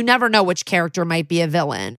 And you never know which character might be a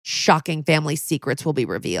villain. Shocking family secrets will be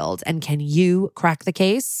revealed. And can you crack the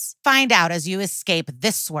case? Find out as you escape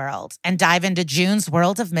this world and dive into June's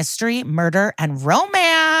world of mystery, murder, and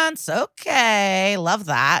romance. Okay, love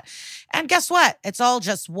that. And guess what? It's all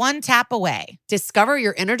just one tap away. Discover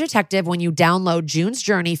your inner detective when you download June's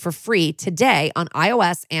Journey for free today on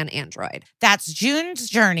iOS and Android. That's June's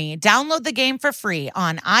Journey. Download the game for free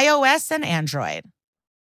on iOS and Android.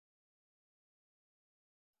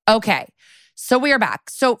 Okay, so we are back.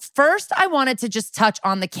 So first, I wanted to just touch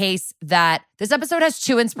on the case that this episode has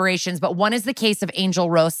two inspirations, but one is the case of Angel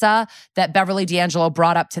Rosa that Beverly D'Angelo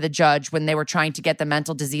brought up to the judge when they were trying to get the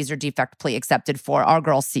mental disease or defect plea accepted for our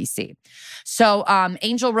girl Cece. So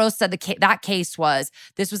Angel Rosa said that case was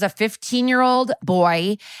this was a 15-year-old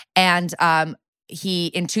boy, and he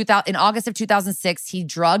in August of 2006, he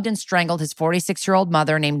drugged and strangled his 46-year-old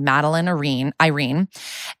mother named Madeline Irene.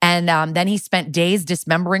 And then he spent days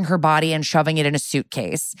dismembering her body and shoving it in a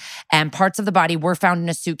suitcase. And parts of the body were found in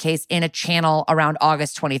a suitcase in a channel around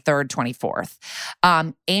August 23rd,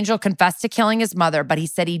 24th. Angel confessed to killing his mother, but he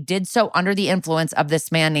said he did so under the influence of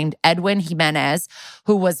this man named Edwin Jimenez,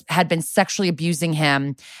 who had been sexually abusing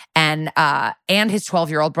him and his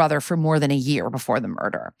 12-year-old brother for more than a year before the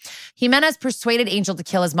murder. Jimenez persuaded Angel to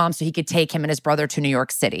kill his mom so he could take him and his brother to New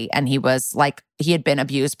York City. And he had been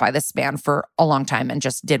abused by this man for a long time and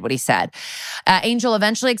just did what he said. Angel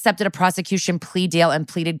eventually accepted a prosecution plea deal and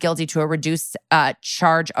pleaded guilty to a reduced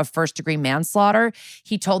charge of first-degree manslaughter.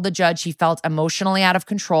 He told the judge he felt emotionally out of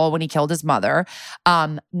control when he killed his mother.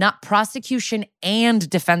 Not prosecution and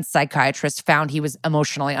defense psychiatrists found he was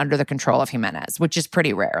emotionally under the control of Jimenez, which is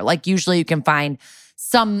pretty rare. Like usually you can find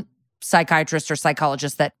some psychiatrists or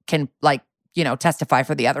psychologists that can testify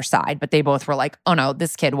for the other side, but they both were like, oh no,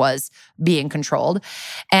 this kid was being controlled.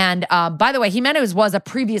 And by the way, Jimenez was a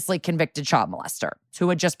previously convicted child molester who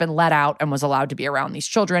had just been let out and was allowed to be around these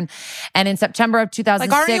children. And in September of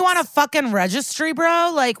 2006— aren't you on a fucking registry,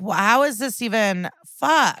 bro? How is this even—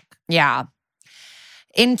 fuck? Yeah.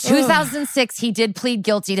 In 2006, he did plead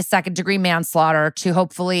guilty to second-degree manslaughter to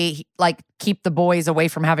hopefully keep the boys away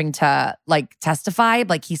from having to testify.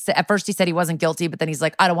 At first he said he wasn't guilty, but then he's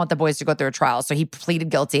like, I don't want the boys to go through a trial. So he pleaded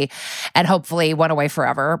guilty and hopefully went away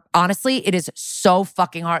forever. Honestly, it is so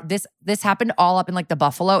fucking hard. This happened all up in the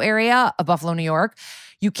Buffalo area of Buffalo, New York.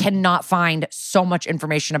 You cannot find so much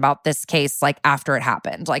information about this case after it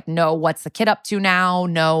happened. No, what's the kid up to now?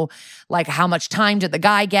 No, how much time did the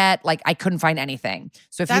guy get? I couldn't find anything.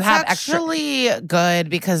 So if That's you have actually good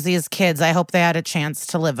because these kids, I hope they had a chance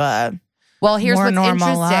to live a here's more what's normal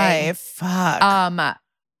interesting. life. Fuck.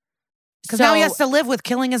 Because now he has to live with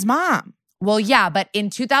killing his mom. Well, yeah, but in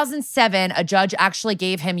 2007, a judge actually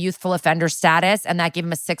gave him youthful offender status, and that gave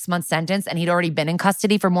him a 6-month sentence, and he'd already been in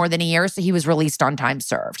custody for more than a year, so he was released on time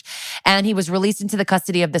served. And he was released into the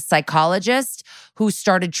custody of the psychologist who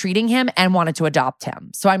started treating him and wanted to adopt him.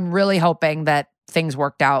 So I'm really hoping that things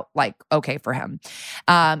worked out okay for him.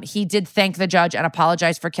 He did thank the judge and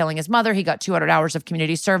apologize for killing his mother. He got 200 hours of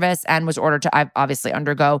community service and was ordered to obviously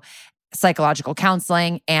undergo psychological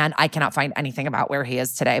counseling, and I cannot find anything about where he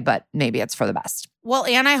is today, but maybe it's for the best. Well,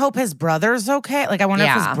 and I hope his brother's okay. I wonder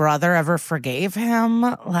if his brother ever forgave him.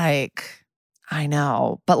 I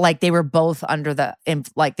know, but like they were both under the,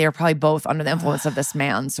 they were probably both under the influence of this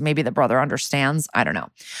man. So maybe the brother understands. I don't know.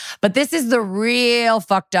 But this is the real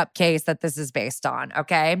fucked up case that this is based on,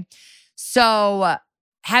 okay? So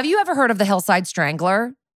have you ever heard of the Hillside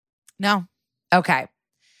Strangler? No. Okay.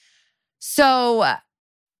 So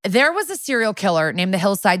there was a serial killer named the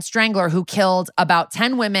Hillside Strangler who killed about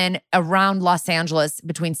 10 women around Los Angeles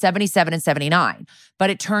between 77 and 79. But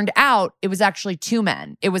it turned out it was actually 2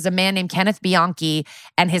 men. It was a man named Kenneth Bianchi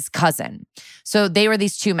and his cousin. So they were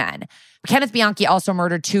these 2 men. Kenneth Bianchi also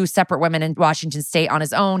murdered 2 separate women in Washington State on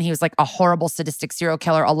his own. He was like a horrible sadistic serial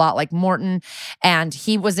killer, a lot like Morton. And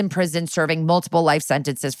he was in prison serving multiple life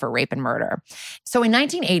sentences for rape and murder. So in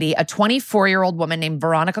 1980, a 24-year-old woman named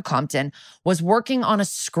Veronica Compton was working on a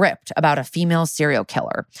script about a female serial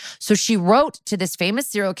killer. So she wrote to this famous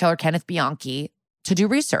serial killer, Kenneth Bianchi, to do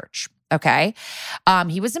research. Okay.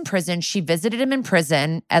 He was in prison. She visited him in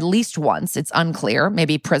prison at least once. It's unclear.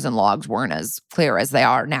 Maybe prison logs weren't as clear as they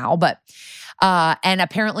are now, but, and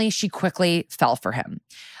apparently she quickly fell for him.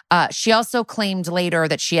 She also claimed later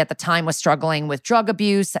that she at the time was struggling with drug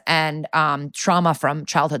abuse and trauma from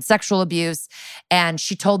childhood sexual abuse. And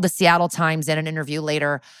she told the Seattle Times in an interview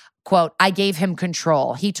later, quote, "I gave him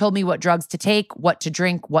control. He told me what drugs to take, what to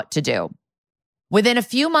drink, what to do." Within a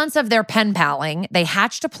few months of their pen paling, they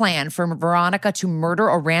hatched a plan for Veronica to murder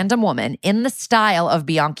a random woman in the style of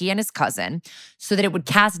Bianchi and his cousin so that it would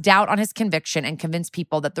cast doubt on his conviction and convince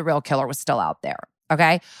people that the real killer was still out there,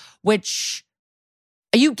 okay? Which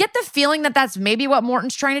you get the feeling that that's maybe what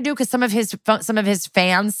Morton's trying to do because some of his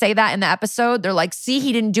fans say that in the episode. They're like, see,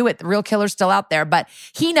 he didn't do it. The real killer's still out there. But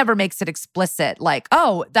he never makes it explicit like,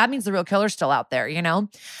 oh, that means the real killer's still out there, you know?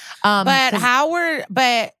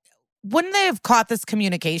 But wouldn't they have caught this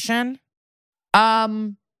communication? Or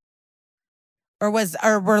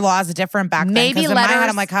were laws different back then? Maybe in letters. My head,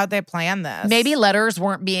 I'm like, how'd they plan this? Maybe letters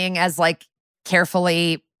weren't being as like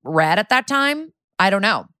carefully read at that time. I don't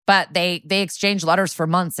know. But they exchanged letters for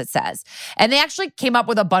months, it says. And they actually came up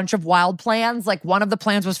with a bunch of wild plans. Like one of the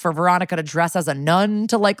plans was for Veronica to dress as a nun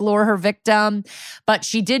to like lure her victim. But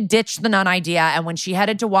she did ditch the nun idea. And when she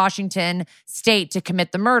headed to Washington State to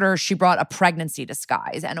commit the murder, she brought a pregnancy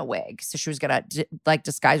disguise and a wig. So she was going to like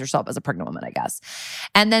disguise herself as a pregnant woman, I guess.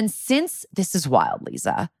 And then this is wild,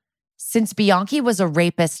 Lisa. Since Bianchi was a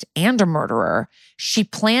rapist and a murderer, she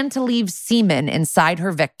planned to leave semen inside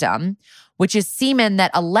her victim, which is semen that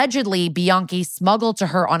allegedly Bianchi smuggled to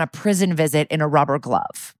her on a prison visit in a rubber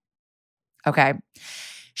glove. Okay.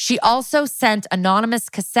 She also sent anonymous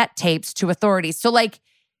cassette tapes to authorities. So like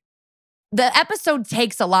the episode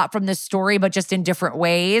takes a lot from this story, but just in different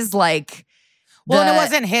ways. Like, well, and it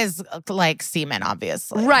wasn't his like semen,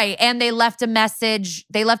 obviously. Right. And they left a message.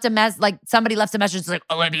 Like somebody left a message like,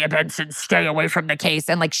 Olivia Benson, stay away from the case.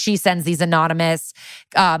 And like she sends these anonymous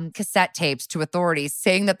cassette tapes to authorities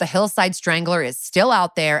saying that the Hillside Strangler is still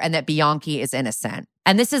out there and that Bianchi is innocent.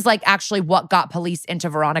 And this is like actually what got police into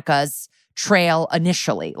Veronica's trail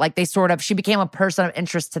initially. Like she became a person of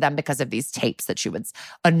interest to them because of these tapes that she would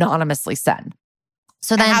anonymously send.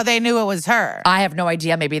 So then, and how they knew it was her. I have no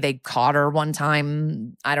idea. Maybe they caught her one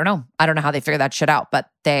time. I don't know. I don't know how they figured that shit out, but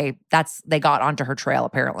they got onto her trail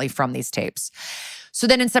apparently from these tapes. So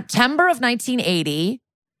then in September of 1980,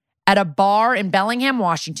 at a bar in Bellingham,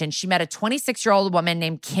 Washington, she met a 26-year-old woman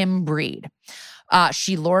named Kim Breed.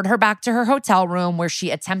 She lured her back to her hotel room where she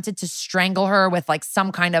attempted to strangle her with like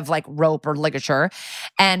some kind of like rope or ligature.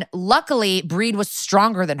 And luckily, Breed was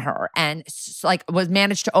stronger than her and like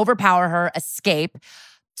managed to overpower her, escape,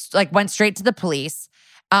 like went straight to the police.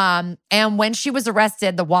 And when she was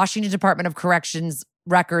arrested, the Washington Department of Corrections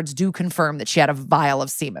records do confirm that she had a vial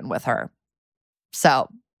of semen with her. So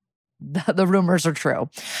the rumors are true.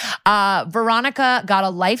 Veronica got a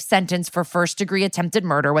life sentence for first-degree attempted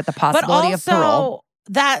murder with the possibility of parole.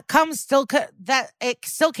 That it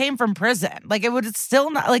still came from prison. Like it would still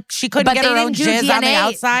not like she couldn't get her own jizz on the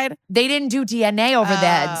outside. They didn't do DNA over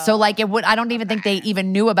then. So like I don't even think they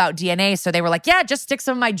even knew about DNA. So they were like, yeah, just stick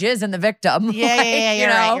some of my jizz in the victim. Yeah,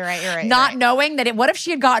 you're right. Not knowing that what if she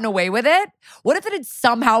had gotten away with it? What if it had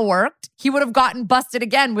somehow worked? He would have gotten busted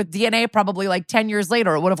again with DNA probably like 10 years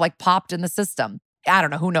later. It would have like popped in the system. I don't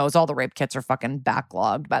know. Who knows? All the rape kits are fucking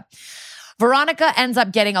backlogged, but Veronica ends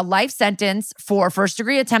up getting a life sentence for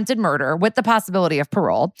first-degree attempted murder with the possibility of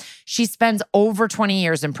parole. She spends over 20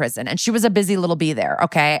 years in prison, and she was a busy little bee there,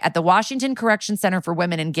 okay? At the Washington Correction Center for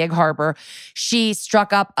Women in Gig Harbor, she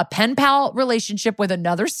struck up a pen pal relationship with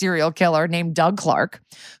another serial killer named Doug Clark,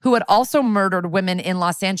 who had also murdered women in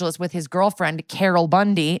Los Angeles with his girlfriend, Carol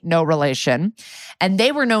Bundy, no relation, and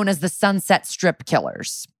they were known as the Sunset Strip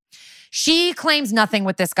Killers. She claims nothing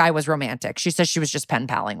with this guy was romantic. She says she was just pen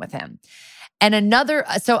paling with him. And a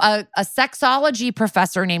sexology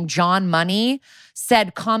professor named John Money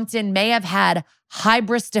said Compton may have had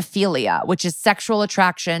hybristophilia, which is sexual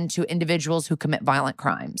attraction to individuals who commit violent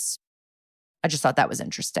crimes. I just thought that was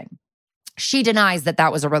interesting. She denies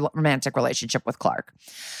that was a romantic relationship with Clark.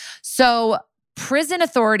 So prison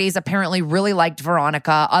authorities apparently really liked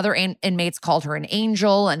Veronica. Other inmates called her an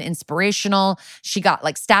angel and inspirational. She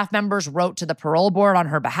got staff members wrote to the parole board on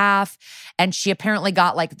her behalf. And she apparently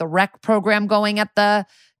got the rec program going at the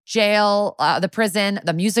jail, the prison,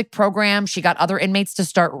 the music program. She got other inmates to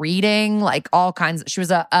start reading, all kinds. She was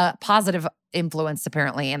a positive influence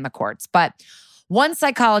apparently in the courts. But one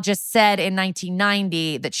psychologist said in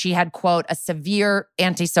 1990 that she had, quote, a severe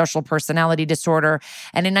antisocial personality disorder.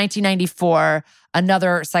 And in 1994,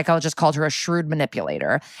 another psychologist called her a shrewd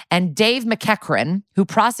manipulator. And Dave McEachran, who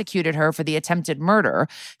prosecuted her for the attempted murder,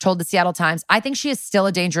 told the Seattle Times, I think she is still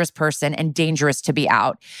a dangerous person and dangerous to be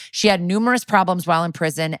out. She had numerous problems while in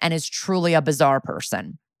prison and is truly a bizarre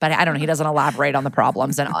person. But I don't know, he doesn't elaborate on the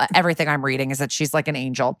problems. And everything I'm reading is that she's like an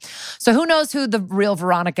angel. So who knows who the real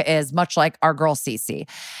Veronica is, much like our girl Cece.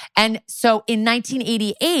 And so in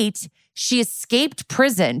 1988, she escaped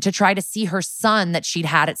prison to try to see her son that she'd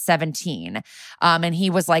had at 17. And he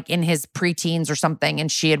was in his preteens or something,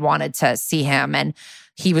 and she had wanted to see him. And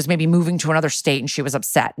he was maybe moving to another state and she was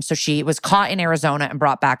upset. And so she was caught in Arizona and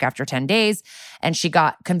brought back after 10 days. And she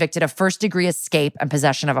got convicted of first-degree escape and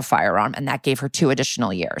possession of a firearm. And that gave her 2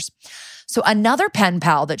 additional years. So another pen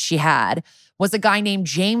pal that she had was a guy named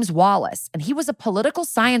James Wallace. And he was a political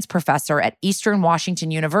science professor at Eastern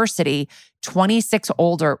Washington University, 26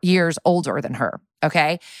 years older than her,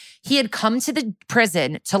 okay? He had come to the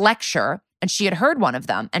prison to lecture, and she had heard one of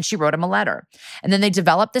them, and she wrote him a letter. And then they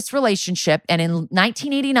developed this relationship. And in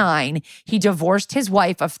 1989, he divorced his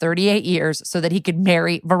wife of 38 years so that he could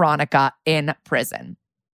marry Veronica in prison.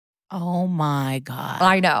 Oh my God.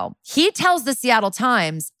 I know. He tells the Seattle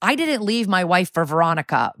Times, I didn't leave my wife for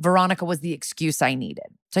Veronica. Veronica was the excuse I needed.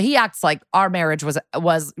 So he acts like our marriage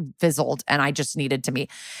was fizzled and I just needed to meet.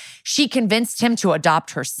 She convinced him to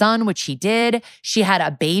adopt her son, which he did. She had a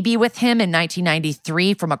baby with him in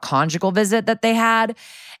 1993 from a conjugal visit that they had.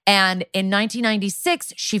 And in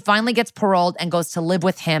 1996, she finally gets paroled and goes to live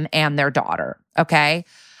with him and their daughter. Okay.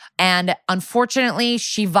 And unfortunately,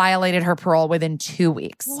 she violated her parole within 2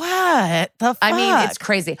 weeks. What the fuck? I mean, it's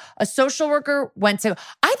crazy. A social worker went to,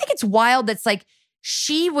 I think it's wild that's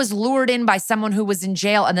she was lured in by someone who was in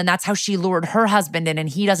jail, and then that's how she lured her husband in, and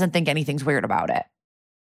he doesn't think anything's weird about it.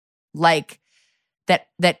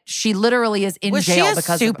 That she literally is in jail because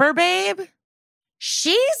because super babe?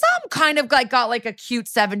 She's kind of got a cute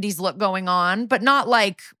 70s look going on, but not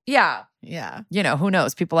yeah. Who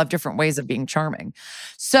knows? People have different ways of being charming.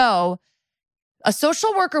 So a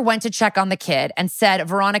social worker went to check on the kid and said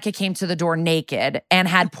Veronica came to the door naked and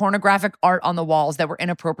had pornographic art on the walls that were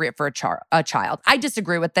inappropriate for a child. I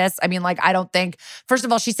disagree with this. I mean, I don't think, first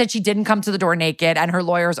of all, she said she didn't come to the door naked, and her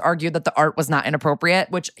lawyers argued that the art was not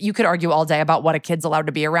inappropriate, which you could argue all day about what a kid's allowed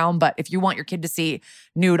to be around. But if you want your kid to see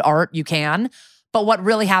nude art, you can. But what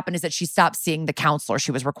really happened is that she stopped seeing the counselor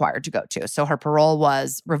she was required to go to. So her parole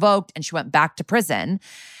was revoked and she went back to prison.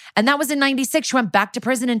 And that was in 96. She went back to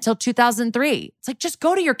prison until 2003. It's just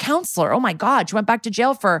go to your counselor. Oh my God. She went back to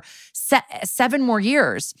jail for 7 more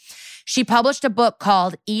years. She published a book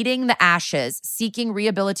called Eating the Ashes, Seeking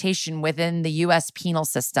Rehabilitation Within the U.S. Penal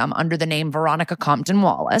System under the name Veronica Compton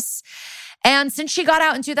Wallace. And since she got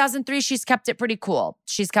out in 2003, she's kept it pretty cool.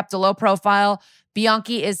 She's kept a low profile.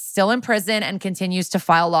 Bianchi is still in prison and continues to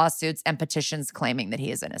file lawsuits and petitions claiming that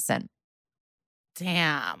he is innocent.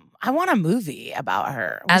 Damn. I want a movie about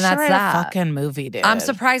her. And that's that. A fucking movie, dude. I'm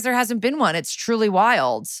surprised there hasn't been one. It's truly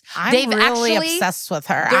wild. I'm really obsessed with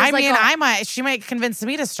her. I mean, she might convince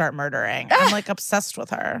me to start murdering. I'm obsessed with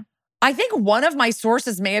her. I think one of my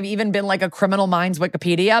sources may have even been a Criminal Minds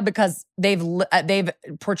Wikipedia, because they've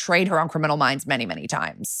portrayed her on Criminal Minds many, many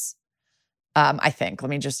times. I think. Let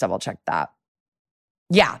me just double check that.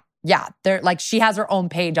 Yeah. They're she has her own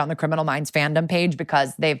page on the Criminal Minds fandom page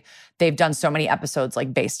because they've done so many episodes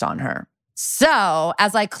based on her. So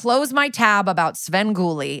as I close my tab about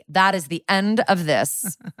Svengali, that is the end of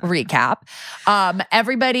this recap.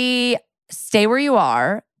 Everybody stay where you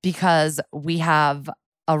are because we have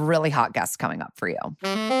a really hot guest coming up for you.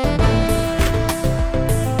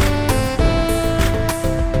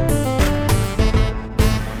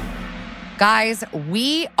 Guys,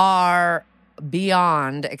 we are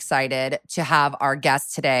beyond excited to have our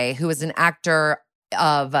guest today, who is an actor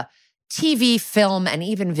of TV, film, and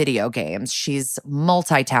even video games. She's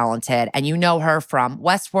multi-talented, and you know her from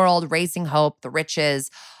Westworld, Raising Hope, The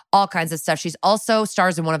Riches, all kinds of stuff. She's also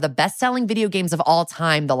stars in one of the best-selling video games of all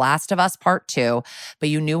time, The Last of Us Part 2. But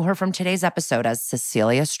you knew her from today's episode as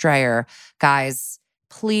Cecilia Strayer. Guys,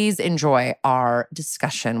 please enjoy our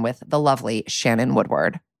discussion with the lovely Shannon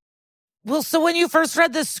Woodward. Well, so when you first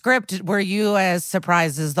read the script, were you as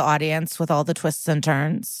surprised as the audience with all the twists and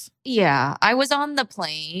turns? Yeah, I was on the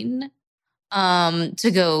plane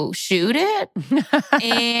to go shoot it.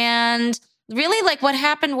 And really, like, what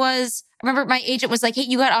happened was, I remember my agent was like, hey,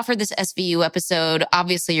 you got offered this SVU episode.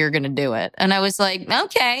 Obviously, you're going to do it. And I was like,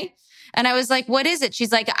 okay. And I was like, what is it?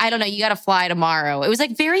 She's like, I don't know. You got to fly tomorrow. It was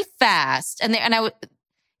like very fast. And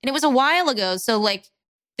it was a while ago. So like,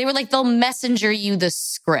 they were like, they'll messenger you the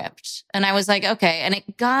script. And I was like, okay. And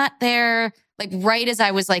it got there like right as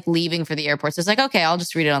I was like leaving for the airport. So I was like, okay, I'll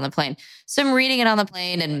just read it on the plane. So I'm reading it on the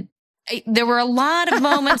plane, and there were a lot of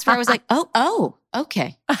moments where I was like, oh,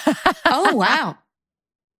 okay. Oh, wow.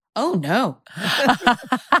 Oh, no.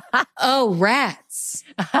 Oh, rats.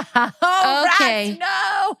 Oh, okay. rats,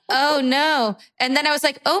 no. Oh, no. And then I was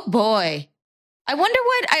like, oh, boy. I wonder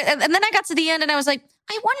and then I got to the end and I was like,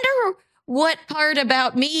 I wonder what part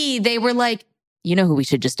about me they were like, you know who we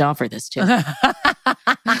should just offer this to?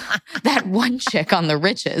 That one chick on The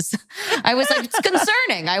Riches. I was like, it's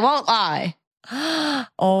concerning. I won't lie.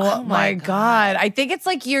 Oh my God. I think it's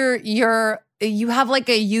like you have like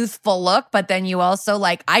a youthful look, but then you also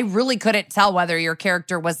like, I really couldn't tell whether your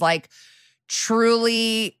character was like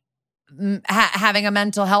truly having a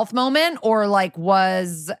mental health moment or like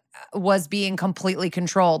was being completely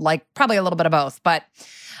controlled, like probably a little bit of both, but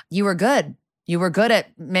you were good. You were good at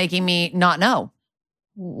making me not know.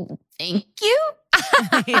 Thank you.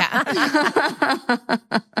 Yeah.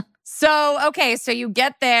 So, okay, so you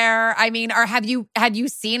get there. I mean, had you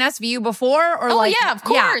seen SVU before? Or yeah, of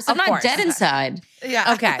course. I'm not dead inside.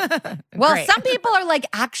 Yeah. Okay. Well, Great. some people are like,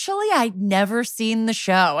 actually, I'd never seen the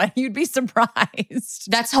show, and you'd be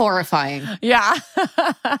surprised. That's horrifying. Yeah.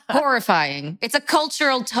 Horrifying. It's a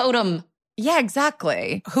cultural totem. Yeah,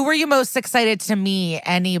 exactly. Who were you most excited to meet?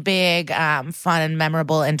 Any big, fun and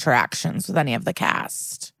memorable interactions with any of the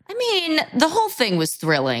cast? I mean, the whole thing was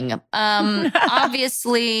thrilling.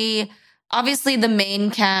 Obviously, the main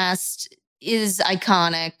cast is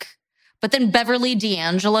iconic. But then Beverly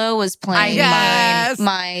D'Angelo was playing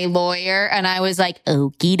my lawyer. And I was like,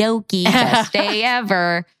 okie dokie, best day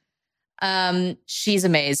ever. She's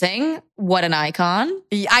amazing. What an icon.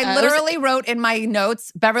 I literally wrote in my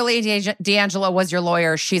notes, Beverly D'Angelo was your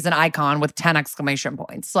lawyer. She's an icon with 10 exclamation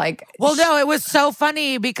points. Like, well, no, it was so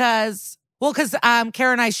funny because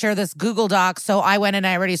Kara and I share this Google Doc. So I went and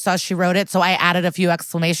I already saw she wrote it. So I added a few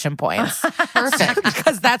exclamation points. Perfect.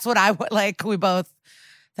 Because that's what I would like.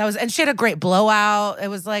 And she had a great blowout. It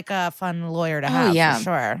was like a fun lawyer to have, for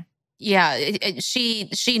sure. Yeah, she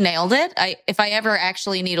nailed it. If I ever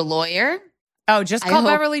actually need a lawyer. Oh, just call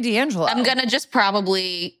Beverly D'Angelo. I'm going to just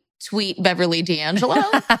probably tweet Beverly D'Angelo.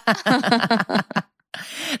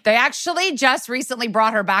 They actually just recently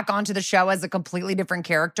brought her back onto the show as a completely different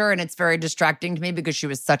character, and it's very distracting to me because she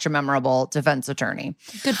was such a memorable defense attorney.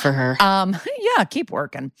 Good for her. Yeah, keep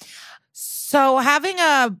working. So having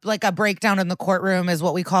a breakdown in the courtroom is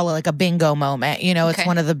what we call like a bingo moment. You know, it's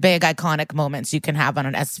one of the big iconic moments you can have on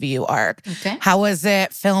an SVU arc. Okay. How was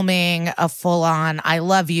it filming a full-on I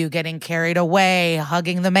love you, getting carried away,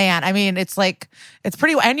 hugging the man? I mean, it's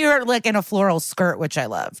pretty, and you're like in a floral skirt, which I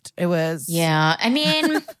loved. It was. Yeah. I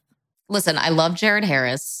mean, listen, I love Jared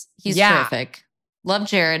Harris. He's terrific. Love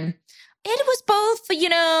Jared. It was both,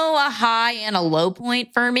 a high and a low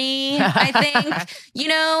point for me, I think.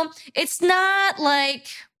 It's not like,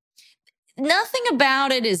 nothing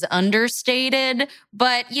about it is understated,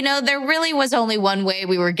 but, there really was only one way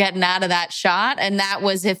we were getting out of that shot, and that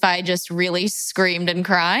was if I just really screamed and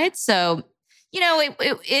cried. So, I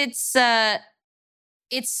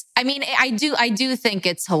do think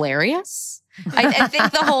it's hilarious. I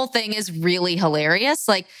think the whole thing is really hilarious.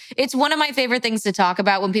 Like, it's one of my favorite things to talk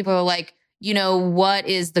about when people are like, what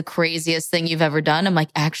is the craziest thing you've ever done? I'm like,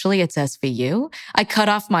 actually, it's SVU. I cut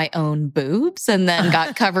off my own boobs and then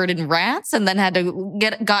got covered in rats and then had to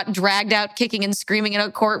got dragged out kicking and screaming in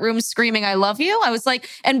a courtroom, screaming, I love you. I was like,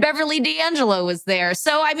 and Beverly D'Angelo was there.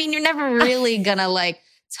 So, I mean, you're never really gonna like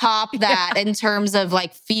top that in terms of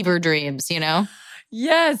like fever dreams,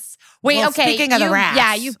 Yes. Wait, Well, okay. speaking of the rats.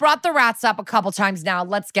 Yeah, you've brought the rats up a couple times now.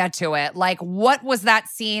 Let's get to it. Like, what was that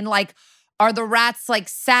scene? Like, are the rats like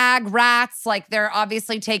SAG rats? Like, they're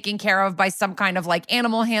obviously taken care of by some kind of like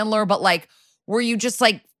animal handler, but like, were you just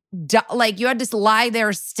like like you had to lie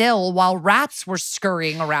there still while rats were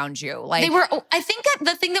scurrying around you. Like They were, I think that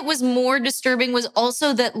the thing that was more disturbing was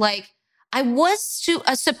also that like, I was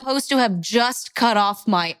supposed to have just cut off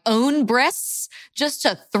my own breasts just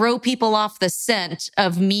to throw people off the scent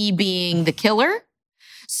of me being the killer.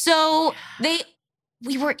 So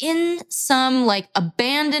we were in some like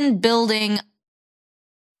abandoned building,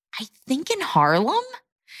 I think in Harlem.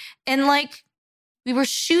 And like we were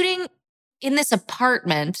shooting in this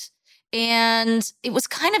apartment. And it was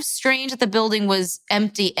kind of strange that the building was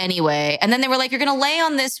empty anyway. And then they were like, you're going to lay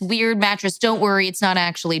on this weird mattress. Don't worry, it's not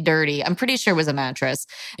actually dirty. I'm pretty sure it was a mattress.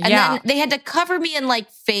 And then they had to cover me in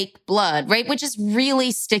like fake blood, right? Which is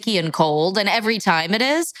really sticky and cold. And every time it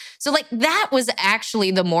is. So like that was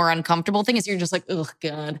actually the more uncomfortable thing is you're just like, oh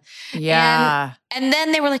God. Yeah. And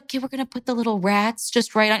then they were like, okay, we're going to put the little rats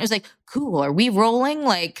just right on. It was like, cool. Are we rolling?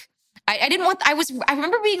 Like, I didn't want, I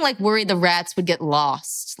remember being like worried the rats would get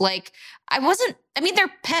lost. Like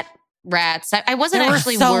they're pet rats. I wasn't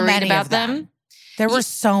actually worried about them. There were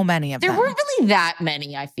so many of them. There weren't really that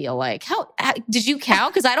many, I feel like. How did you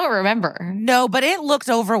count? Because I don't remember. No, but it looked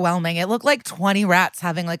overwhelming. It looked like 20 rats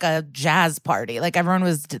having like a jazz party. Like everyone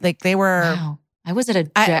was like, they were. Wow. I was at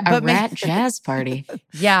a rat jazz party.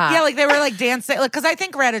 Yeah. Yeah, like they were like dancing. Like, because I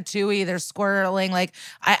think Ratatouille, they're squirreling. Like,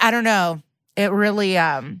 I don't know. It really,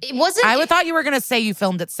 it wasn't. I thought you were going to say you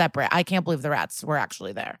filmed it separate. I can't believe the rats were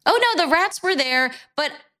actually there. Oh no, the rats were there,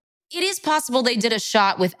 but it is possible they did a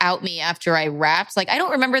shot without me after I wrapped. Like, I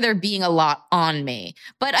don't remember there being a lot on me,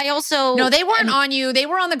 but I also. No, they weren't on you. They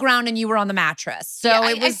were on the ground and you were on the mattress. So yeah,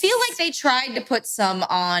 I feel like they tried to put some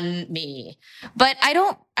on me, but I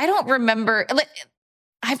don't remember. Like,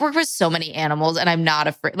 I've worked with so many animals and I'm not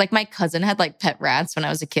afraid. Like my cousin had like pet rats when I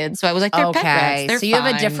was a kid. So I was like, they're pet rats. They're so you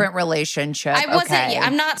have a different relationship. I wasn't,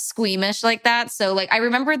 I'm not squeamish like that. So like, I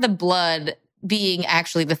remember the blood being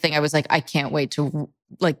actually the thing I was like, I can't wait to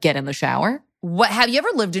like get in the shower. What, have you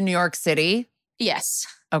ever lived in New York City? Yes.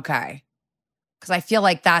 Okay. Because I feel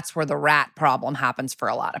like that's where the rat problem happens for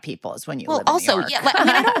a lot of people is when you live in New York. Yeah, like, I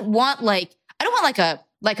mean, I don't want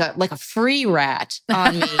like a free rat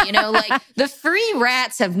on me, you know, like the free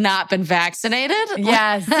rats have not been vaccinated.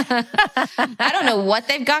 Yes. I don't know what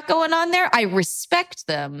they've got going on there. I respect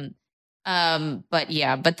them. But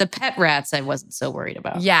the pet rats I wasn't so worried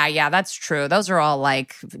about. Yeah, that's true. Those are all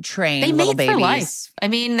like trained they little made babies. For life. I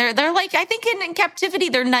mean, they're like, I think in captivity,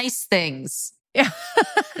 they're nice things. Yeah.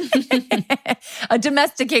 A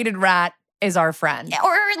domesticated rat is our friend.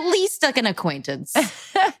 Or at least like an acquaintance.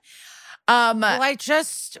 Well, I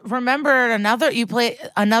just remembered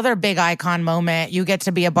another big icon moment. You get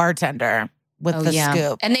to be a bartender with the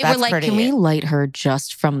scoop. And they were like, can we light her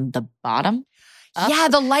just from the bottom? Up? Yeah,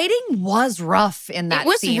 the lighting was rough in that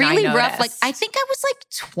scene. It was really rough. Like, I think I was like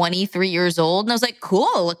 23 years old and I was like,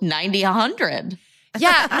 cool, look, 90, 100.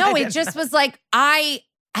 Yeah, no, it just was like, I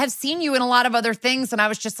have seen you in a lot of other things. And I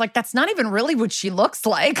was just like, that's not even really what she looks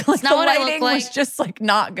like. Like the lighting was just like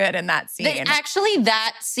not good in that scene. Actually,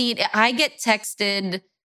 that scene, I get texted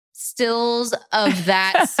stills of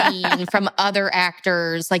that scene from other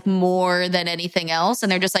actors, like more than anything else. And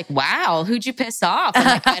they're just like, wow, who'd you piss off? I'm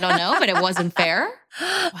like, I don't know, but it wasn't fair.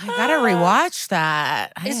 I gotta rewatch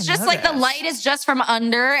that. It's just like the light is just from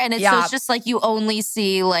under, and so it's just like you only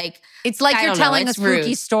see like it's like you're telling a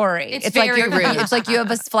spooky story. It's very like rude. It's like you have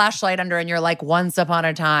a flashlight under, and you're like, once upon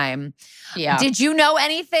a time. Yeah. Did you know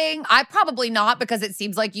anything? I probably not because it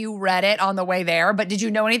seems like you read it on the way there. But did you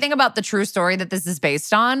know anything about the true story that this is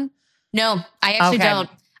based on? No, I actually don't.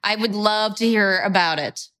 I would love to hear about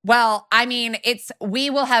it. Well, I mean, we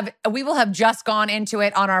will have just gone into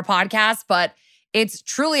it on our podcast, but it's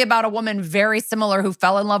truly about a woman very similar who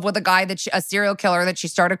fell in love with a guy a serial killer that she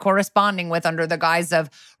started corresponding with under the guise of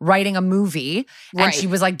writing a movie. Right. And she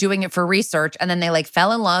was like doing it for research. And then they like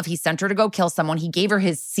fell in love. He sent her to go kill someone. He gave her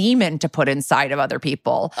his semen to put inside of other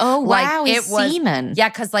people. Oh, wow. Like, semen. Yeah,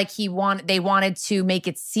 because like they wanted to make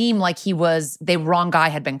it seem like the wrong guy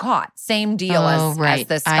had been caught. Same deal as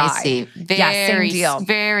this guy. I see. Same deal.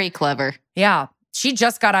 Very clever. Yeah. She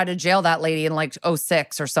just got out of jail, that lady, in like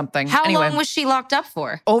 2006 or something. How long was she locked up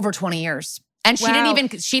for? Over 20 years. And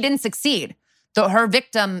she didn't succeed. Her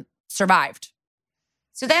victim survived.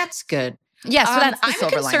 So that's good. Yeah, so that's the I'm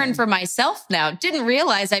silver concerned lining. for myself now. Didn't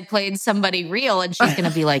realize I played somebody real, and she's going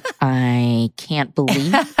to be like, I can't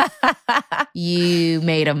believe you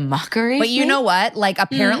made a mockery. But you know what? Like,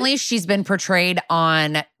 apparently she's been portrayed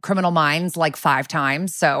on Criminal Minds like 5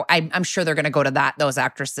 times. So I'm sure they're going to go to those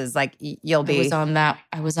actresses. Like, you'll be.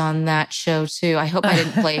 I was on that show too. I hope I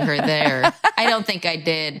didn't play her there. I don't think I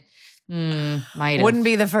did. Might have. Wouldn't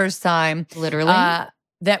be the first time. Literally.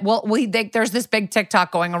 there's this big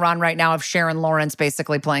TikTok going around right now of Sharon Lawrence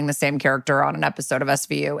basically playing the same character on an episode of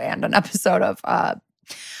SVU and an episode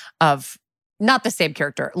of not the same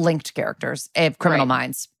character, linked characters of Criminal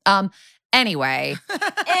Minds. Anyway,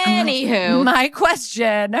 Anywho, my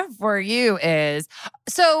question for you is,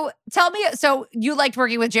 so tell me, so you liked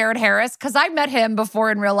working with Jared Harris? Because I met him before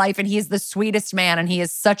in real life and he's the sweetest man and he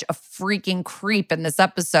is such a freaking creep in this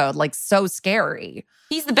episode, like so scary.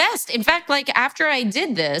 he's the best. In fact, like after I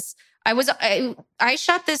did this, I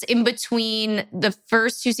shot this in between the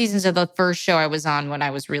first 2 seasons of the first show I was on when I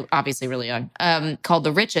was obviously really young, called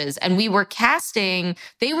The Riches. And we were casting,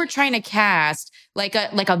 they were trying to cast like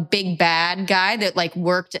a big bad guy that like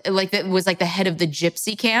worked, like that was like the head of the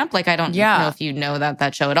gypsy camp. Like, I don't know if you know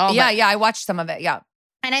that show at all. Yeah, I watched some of it, yeah.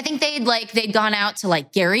 And I think they'd gone out to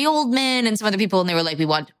like Gary Oldman and some other people and they were like, we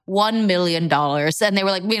want $1 million. And they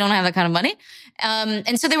were like, we don't have that kind of money.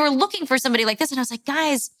 And so they were looking for somebody like this. And I was like,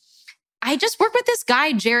 guys, I just worked with this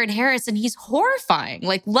guy, Jared Harris, and he's horrifying.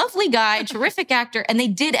 Like, lovely guy, terrific actor. And they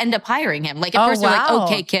did end up hiring him. Like, at first they're like,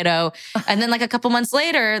 okay, kiddo. And then like a couple months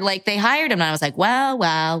later, like they hired him. And I was like, well.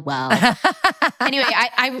 Anyway,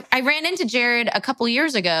 I ran into Jared a couple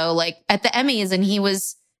years ago, like at the Emmys, and he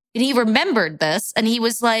remembered this. And he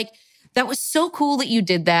was like, that was so cool that you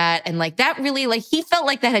did that. And like, that really, like, he felt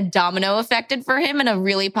like that had domino affected for him in a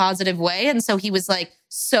really positive way. And so he was like,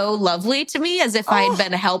 so lovely to me as if I had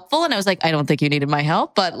been helpful. And I was like, I don't think you needed my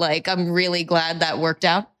help, but like, I'm really glad that worked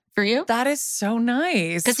out for you. That is so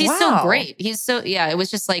nice. Because he's so great. He's so, it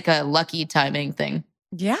was just like a lucky timing thing.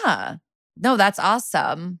 Yeah. No, that's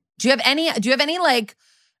awesome. Do you have any like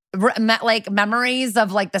memories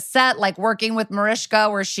of like the set, like working with Mariska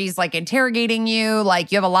where she's like interrogating you?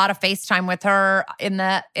 Like you have a lot of FaceTime with her in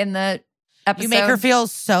the episode. You make her feel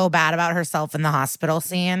so bad about herself in the hospital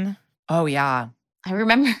scene. Oh yeah. I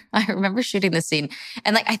remember shooting this scene.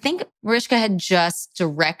 And like, I think Mariska had just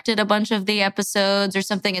directed a bunch of the episodes or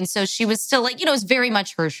something. And so she was still like, it was very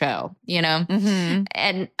much her show, Mm-hmm.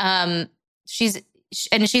 And she's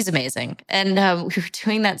amazing. And we were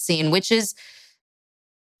doing that scene, which is,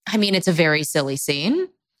 it's a very silly scene.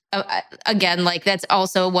 Again, like that's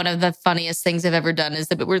also one of the funniest things I've ever done is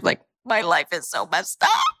that we're like, my life is so messed up.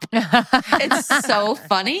 It's so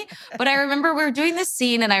funny. But I remember we were doing this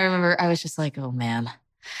scene and I remember I was just like, oh man,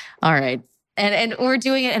 all right. And we're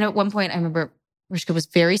doing it. And at one point I remember Mariska was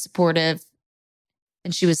very supportive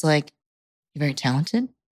and she was like, you're very talented.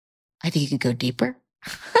 I think you could go deeper.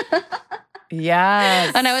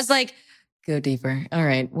 Yes. And I was like, go deeper. All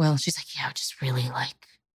right. Well, she's like, yeah, just really like.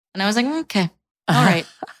 And I was like, okay, all right.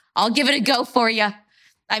 I'll give it a go for you.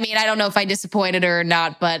 I don't know if I disappointed her or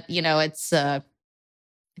not, but it's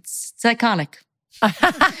iconic.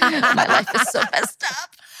 My life is so messed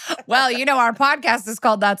up. Well, our podcast is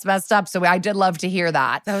called That's Messed Up. So I did love to hear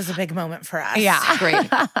that. That was a big moment for us.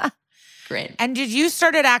 Yeah. Great. And did you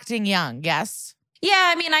started acting young? Yes.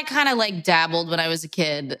 Yeah, I kind of like dabbled when I was a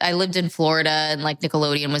kid. I lived in Florida and like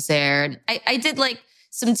Nickelodeon was there. And I did like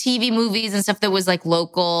some TV movies and stuff that was like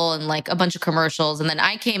local and like a bunch of commercials. And then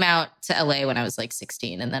I came out to LA when I was like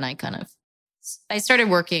 16. And then I started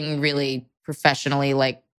working really professionally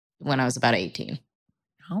like when I was about 18.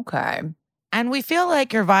 Okay. And we feel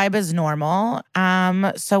like your vibe is normal.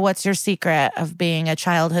 So what's your secret of being a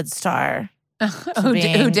childhood star? Who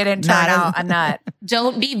didn't turn out a nut?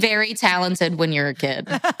 Don't be very talented when you're a kid.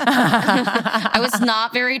 I was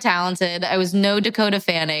not very talented. I was no Dakota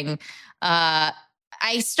Fanning.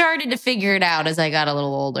 I started to figure it out as I got a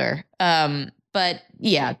little older. But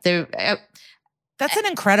yeah, that's an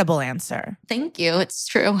incredible answer. Thank you. It's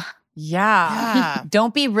true. Yeah.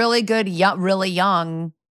 Don't be really good, really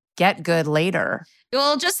young. Get good later.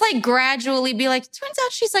 Well, just like gradually be like, turns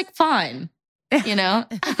out she's like fine.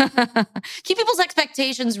 Keep people's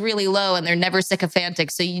expectations really low and they're never sycophantic.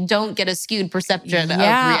 So you don't get a skewed perception of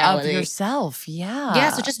reality. Of yourself. Yeah. Yeah.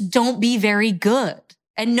 So just don't be very good.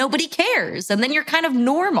 And nobody cares. And then you're kind of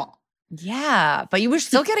normal. Yeah. But you were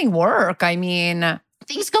still getting work.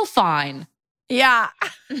 Things go fine. Yeah.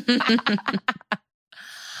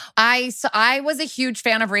 I was a huge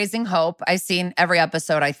fan of Raising Hope. I've seen every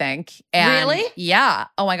episode, I think. And really? Yeah.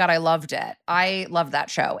 Oh my God, I loved it. I loved that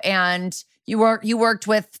show. And you worked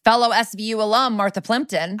with fellow SVU alum Martha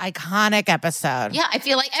Plimpton. Iconic episode. Yeah, I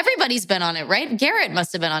feel like everybody's been on it, right? Garrett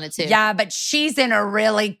must have been on it too. Yeah, but she's in a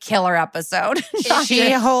really killer episode.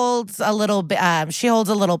 She holds a little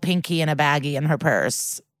pinky in a baggie in her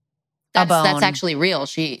purse. That's actually real.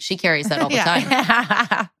 She carries that all the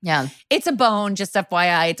time. Yeah. It's a bone, just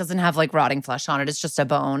FYI. It doesn't have like rotting flesh on it. It's just a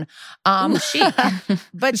bone. Chic.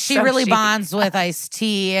 But she So really chic. bonds with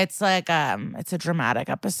Ice-T. It's like it's a dramatic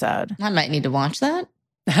episode. I might need to watch that.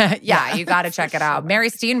 Yeah, you got to check it out. Mary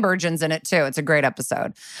Steenburgen's in it too. It's a great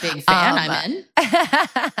episode. Big fan. I'm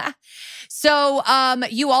in. So,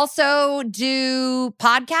 you also do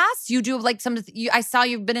podcasts? You do like I saw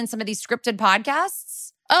you've been in some of these scripted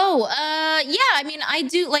podcasts. Oh, yeah. I mean, I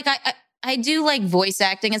do like I do like voice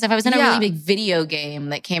acting and stuff. I was in a really big video game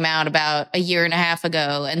that came out about a year and a half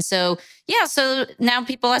ago. And so, yeah, so now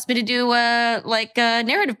people ask me to do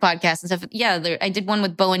narrative podcasts and stuff. Yeah, I did one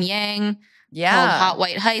with Bowen Yang called Hot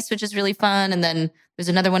White Heist, which is really fun. And then there's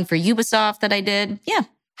another one for Ubisoft that I did. Yeah.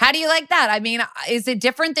 How do you like that? I mean, is it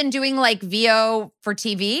different than doing like VO for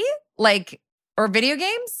TV? Or video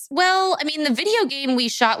games? Well, I mean, the video game, we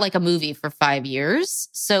shot like a movie for 5 years.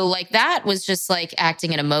 So like that was just like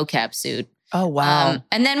acting in a mocap suit. Oh, wow.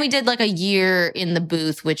 And then we did like a year in the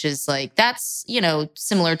booth, which is like, that's,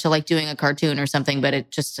 similar to like doing a cartoon or something, but it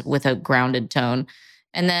just with a grounded tone.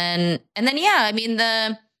 And then yeah, I mean,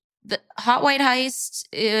 the Hot White Heist,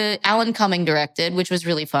 Alan Cumming directed, which was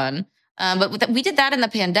really fun. But we did that in the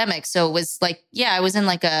pandemic. So it was like, yeah, I was in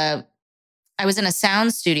a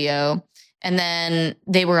sound studio. And then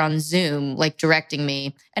they were on Zoom, like directing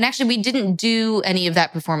me. And actually, we didn't do any of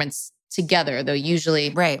that performance together, though. Usually,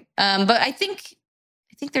 right? But I think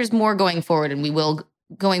there's more going forward, and we will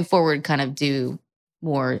going forward kind of do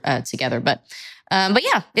more together. But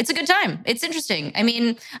yeah, it's a good time. It's interesting. I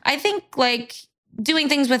mean, I think like doing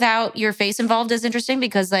things without your face involved is interesting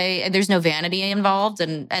because there's no vanity involved,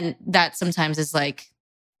 and that sometimes is like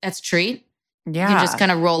that's a treat. Yeah, you can just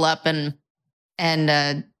kind of roll up and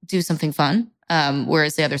do something fun.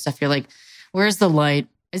 Whereas the other stuff, you're like, where's the light?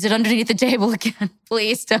 Is it underneath the table again?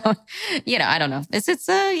 Please don't. I don't know.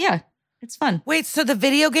 It's fun. Wait, so the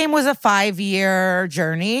video game was a 5-year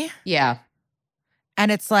journey? Yeah.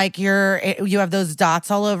 And it's like you have those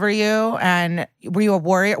dots all over you. And were you a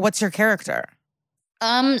warrior? What's your character?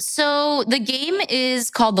 So the game is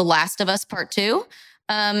called The Last of Us Part 2.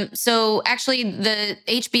 So actually the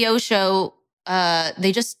HBO show, I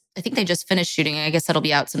think they just finished shooting. I guess that'll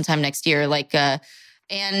be out sometime next year.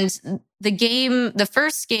 And the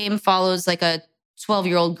first game follows like a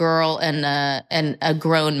 12-year-old girl and a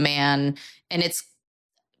grown man, and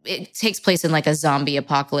it takes place in like a zombie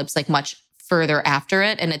apocalypse, like much further after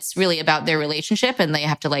it, and it's really about their relationship, and they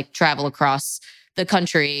have to like travel across the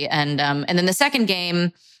country, and then the second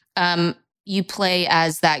game, you play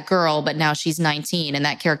as that girl, but now she's 19, and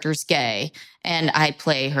that character's gay, and I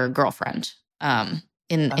play her girlfriend.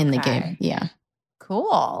 In the game. Yeah. Cool.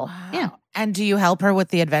 Wow. Yeah. And do you help her with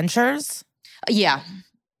the adventures? Yeah,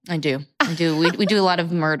 I do. We do a lot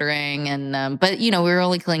of murdering but we're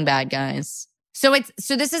only killing bad guys. So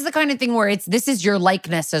this is the kind of thing where this is your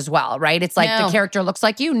likeness as well, right? It's like the character looks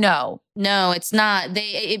like you. No, it's not.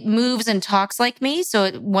 It moves and talks like me. So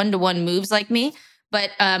it 1-to-1 moves like me,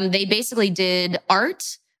 but they basically did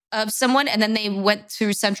art of someone, and then they went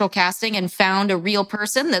through central casting and found a real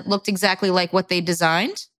person that looked exactly like what they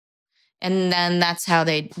designed. And then that's how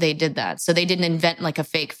they did that. So they didn't invent like a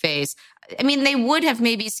fake face. I mean, they would have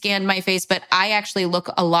maybe scanned my face, but I actually look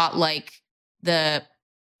a lot like the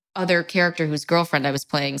other character whose girlfriend I was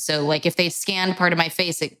playing. So like if they scanned part of my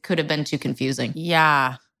face, it could have been too confusing.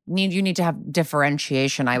 Yeah. You need to have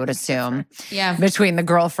differentiation, I would assume. Yeah. Between the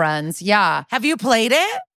girlfriends. Yeah. Have you played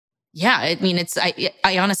it? Yeah, I mean,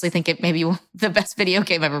 I honestly think it may be the best video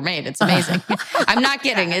game ever made. It's amazing. I'm not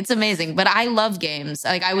kidding. It's amazing. But I love games.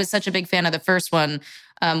 Like I was such a big fan of the first one.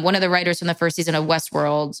 One of the writers from the first season of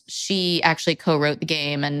Westworld, she actually co-wrote the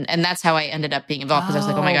game. And that's how I ended up being involved because I was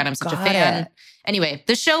like, oh my God, I'm such a fan. Anyway,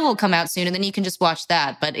 the show will come out soon and then you can just watch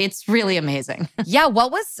that. But it's really amazing. Yeah.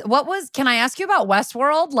 What was, can I ask you about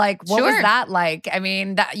Westworld? Like, what was Sure. that like? I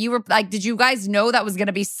mean, that you were like, did you guys know that was going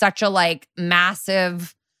to be such a like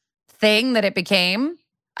massive thing that it became?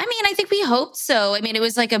 I mean, I think we hoped so. I mean, it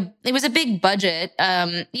was a big budget.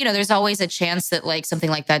 There's always a chance that like something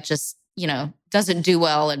like that just, doesn't do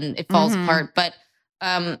well and it falls apart. But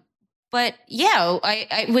yeah,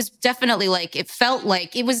 I was definitely like, it felt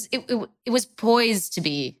like it was poised to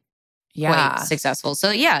be quite successful. So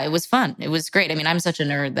yeah, it was fun. It was great. I mean, I'm such a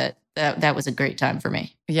nerd that was a great time for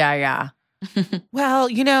me. Yeah. Well,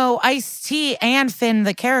 Ice-T and Finn,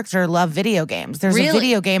 the character, love video games. There's a Really?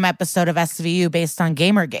 video game episode of SVU based on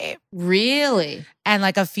Gamergate. Really? And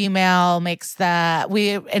like a female makes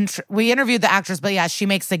we interviewed the actress, but yeah, she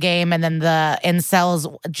makes the game, and then the incels,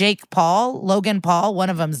 Logan Paul,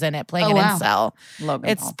 one of them's in it playing incel.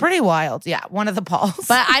 It's Paul. pretty wild. Yeah, one of the Pauls.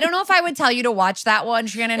 But I don't know if I would tell you to watch that one,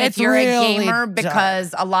 Shannon, if you're really a gamer, dark.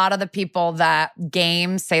 because a lot of the people that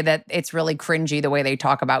game say that it's really cringy the way they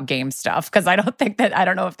talk about game stuff. Because I don't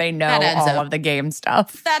know if they know all of the game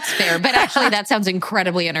stuff. That's fair. But actually, that sounds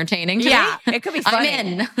incredibly entertaining to me. It could be funny. I'm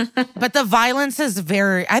in. But the violence is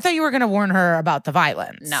very. I thought you were going to warn her about the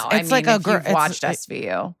violence. No, it's I mean, like if you've watched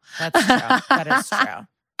SVU. That's true. That is true.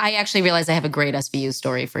 I actually realized I have a great SVU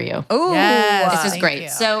story for you. Ooh, Yes. This is great. you.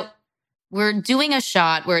 So we're doing a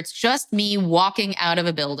shot where it's just me walking out of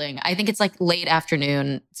a building. I think it's like late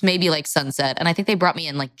afternoon. It's maybe like sunset. And I think they brought me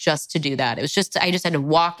in like just to do that. It was I just had to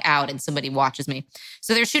walk out and somebody watches me.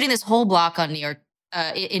 So they're shooting this whole block on New York,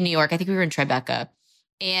 in New York. I think we were in Tribeca.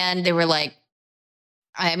 And they were like,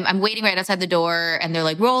 I'm waiting right outside the door, and they're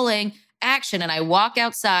like, rolling, action. And I walk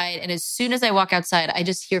outside. And as soon as I walk outside, I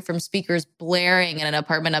just hear from speakers blaring in an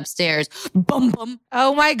apartment upstairs, bum, bum.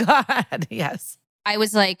 Oh my God. Yes. I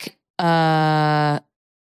was like, what?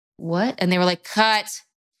 And they were like, cut.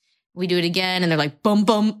 We do it again. And they're like, bum,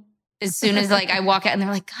 bum. As soon as like I walk out, and they're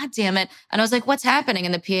like, God damn it. And I was like, what's happening?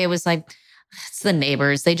 And the PA was like, it's the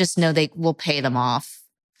neighbors. They just know they will pay them off.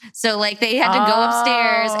 So like they had to go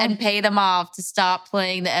upstairs and pay them off to stop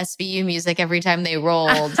playing the SVU music every time they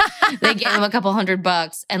rolled. They gave them a couple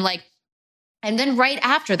 $100. And then right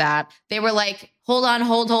after that, they were like, hold on,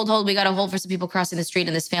 hold. We got to hold for some people crossing the street.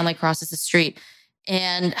 And this family crosses the street.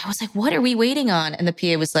 And I was like, what are we waiting on? And the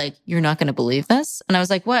PA was like, you're not going to believe this. And I was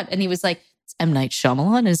like, what? And he was like, it's M. Night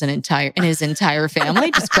Shyamalan and his entire family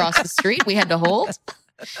just crossed the street. We had to hold.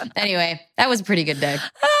 Anyway, that was a pretty good day.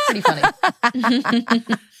 Pretty funny.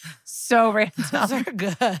 So random. Those are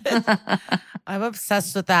good. I'm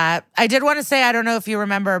obsessed with that. I did want to say, I don't know if you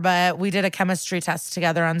remember, but we did a chemistry test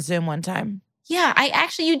together on Zoom one time. Yeah,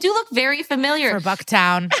 you do look very familiar. For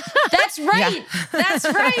Bucktown. That's right. Yeah. That's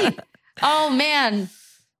right. Oh, man.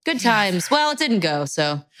 Good times. Well, it didn't go,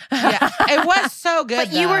 so. Yeah, it was so good,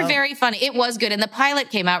 But you were very funny. It was good, and the pilot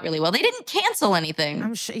came out really well. They didn't cancel anything.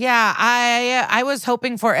 I'm sure. Yeah, I was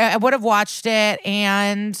hoping for it. I would have watched it,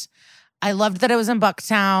 and I loved that it was in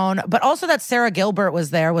Bucktown, but also that Sarah Gilbert was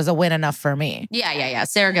there was a win enough for me. Yeah.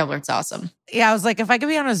 Sarah Gilbert's awesome. Yeah, I was like, if I could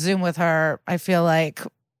be on a Zoom with her, I feel like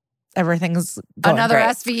everything's going Another great.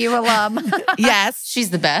 SVU alum. Yes. She's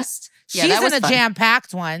the best. Yeah, She's that was in a fun.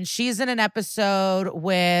 jam-packed one. She's in an episode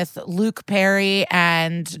with Luke Perry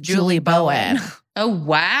and Julie Bowen. Oh,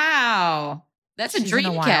 wow. That's She's a dream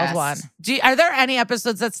in a wild cast. one. Are there any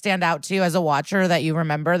episodes that stand out to you as a watcher that you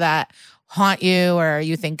remember that haunt you or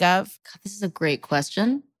you think of? God, this is a great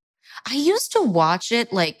question. I used to watch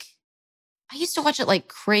it like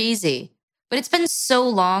crazy, but it's been so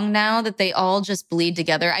long now that they all just bleed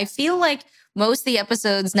together. I feel like most of the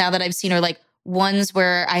episodes now that I've seen are like ones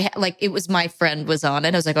where it was my friend was on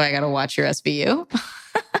it. I was like, oh, I got to watch your SVU.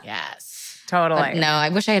 Yes. Totally. But no, I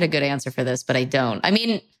wish I had a good answer for this, but I don't. I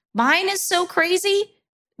mean, mine is so crazy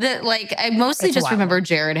that like I mostly It's just wild. remember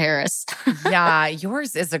Jared Harris. Yeah,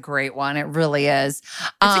 yours is a great one. It really is.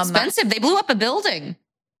 It's expensive. They blew up a building.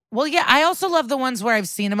 Well, yeah, I also love the ones where I've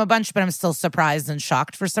seen him a bunch, but I'm still surprised and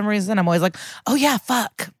shocked for some reason. I'm always like, oh yeah,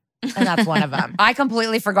 fuck. And that's one of them. I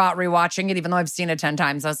completely forgot rewatching it, even though I've seen it 10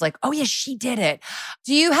 times. I was like, oh yeah, she did it.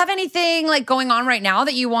 Do you have anything like going on right now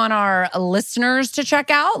that you want our listeners to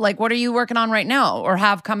check out? Like, what are you working on right now or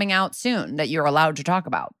have coming out soon that you're allowed to talk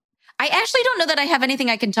about? I actually don't know that I have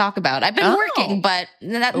anything I can talk about. I've been working, but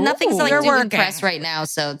nothing's like you're doing working. press right now.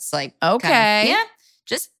 So it's like, Okay. yeah,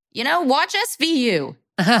 just, watch SVU.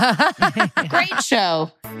 Great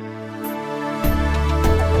show.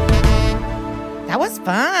 That was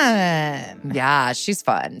fun. Yeah, she's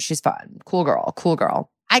fun. She's fun. Cool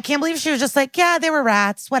girl. I can't believe she was just like, yeah, they were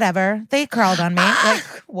rats, whatever. They crawled on me. Like,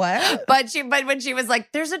 what? But when she was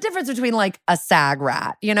like, there's a difference between like a SAG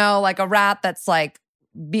rat, like a rat that's like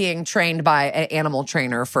being trained by an animal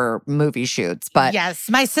trainer for movie shoots. But yes,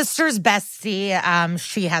 my sister's bestie,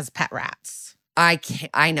 she has pet rats.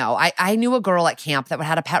 I know. I knew a girl at camp that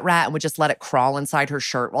had a pet rat and would just let it crawl inside her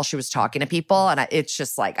shirt while she was talking to people. And it's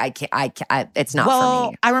just like, it's not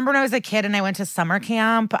for me. I remember when I was a kid and I went to summer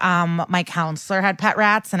camp, my counselor had pet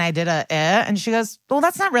rats and I did and she goes, well,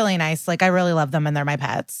 that's not really nice. Like, I really love them and they're my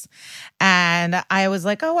pets. And I was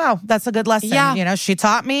like, oh, wow, that's a good lesson. Yeah. She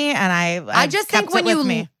taught me and I just kept think when it with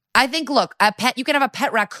me. I think, look, you can have a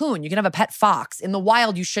pet raccoon. You can have a pet fox. In the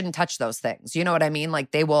wild, you shouldn't touch those things. You know what I mean? Like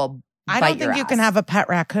they will I bite don't your think you can ass. have a pet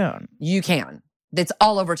raccoon. You can. It's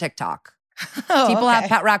all over TikTok. People have okay.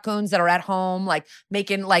 pet raccoons that are at home, like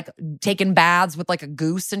taking baths with like a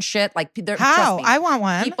goose and shit. Like, trust How? me, I want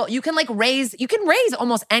one. people, you can raise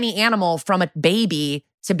almost any animal from a baby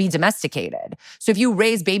to be domesticated. So if you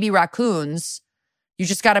raise baby raccoons, you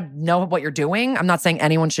just got to know what you're doing. I'm not saying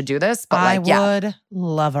anyone should do this, but I like, yeah. would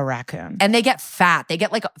love a raccoon. And they get fat. They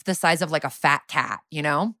get like the size of like a fat cat, you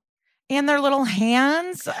know? And their little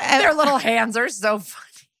hands. Their little hands are so funny.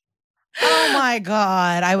 Oh my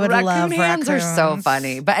God. I would love hands are so raccoons.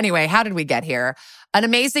 funny. But anyway, how did we get here? An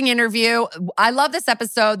amazing interview. I love this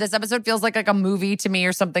episode. This episode feels like a movie to me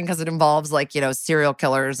or something because it involves like, serial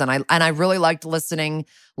killers. And I really liked learning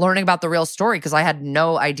about the real story because I had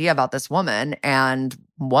no idea about this woman. And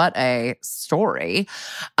what a story.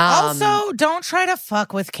 Also, don't try to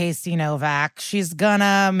fuck with Casey Novak. She's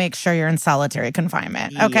gonna make sure you're in solitary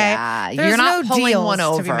confinement. Okay. Yeah, There's you're not no pulling deals one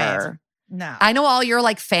to be made. over. No. I know all your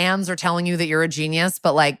like fans are telling you that you're a genius,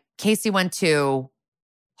 but like Casey went to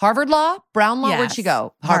Harvard Law, Brown Law. Where'd she Yes,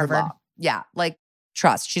 go? Harvard. Law. Yeah, like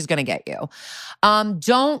trust, she's gonna get you.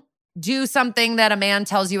 Don't do something that a man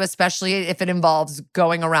tells you, especially if it involves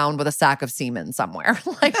going around with a sack of semen somewhere.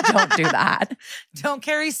 Like, don't do that. Don't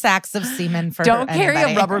carry sacks of semen for Don't carry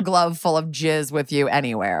anybody. a rubber glove full of jizz with you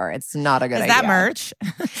anywhere. It's not a good Is idea. that merch?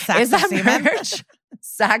 Sacks Is of that semen? merch?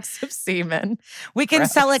 Sacks of semen. We can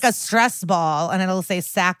sell like a stress ball and it'll say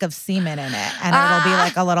sack of semen in it. And it'll be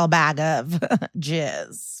like a little bag of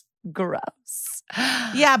jizz. Gross.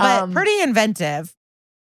 Yeah, but pretty inventive.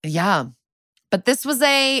 Yeah. But this was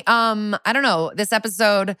I don't know, this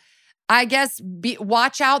episode, I guess,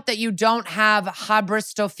 watch out that you don't have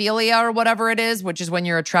hybristophilia or whatever it is, which is when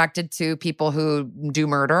you're attracted to people who do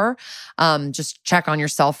murder. Just check on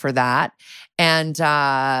yourself for that. And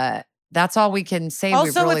that's all we can say.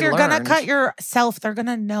 Also, we've really if you're learned. going to cut yourself, they're going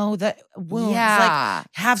to know the wounds. Yeah. Like,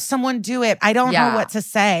 have someone do it. I don't know what to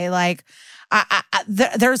say. Like,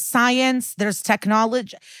 there's science, there's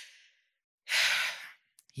technology.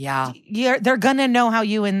 Yeah. They're going to know how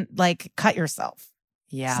you cut yourself.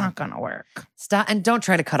 Yeah. It's not going to work. Stop, and don't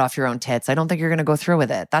try to cut off your own tits. I don't think you're going to go through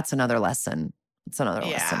with it. That's another lesson. It's another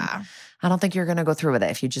lesson. I don't think you're going to go through with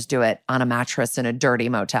it if you just do it on a mattress in a dirty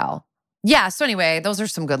motel. Yeah. So anyway, those are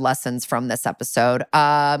some good lessons from this episode.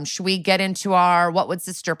 Should we get into our What Would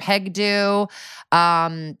Sister Peg Do?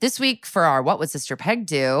 This week for our What Would Sister Peg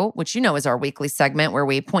Do, which is our weekly segment where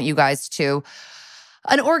we point you guys to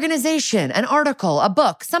an organization, an article, a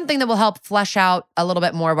book, something that will help flesh out a little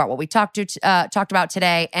bit more about what we talked about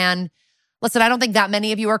today. And listen, I don't think that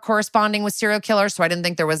many of you are corresponding with serial killers, so I didn't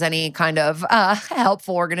think there was any kind of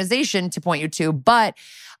helpful organization to point you to. But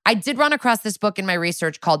I did run across this book in my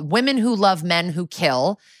research called Women Who Love Men Who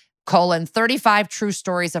Kill, 35 True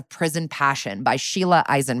Stories of Prison Passion by Sheila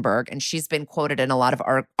Eisenberg. And she's been quoted in a lot of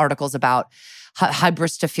articles about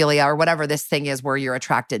hybristophilia or whatever this thing is where you're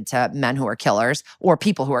attracted to men who are killers or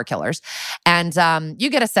people who are killers. And you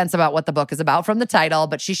get a sense about what the book is about from the title,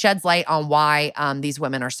 but she sheds light on why these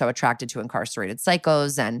women are so attracted to incarcerated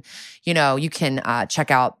psychos. And, you can check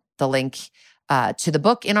out the link to the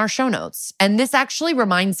book in our show notes. And this actually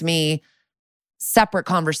reminds me, separate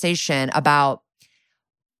conversation about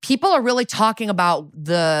people are really talking about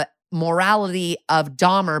the morality of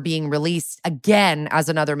Dahmer being released again as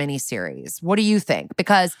another miniseries. What do you think?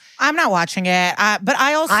 Because I'm not watching it, but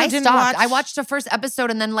I also didn't stopped. watch. I watched the first episode,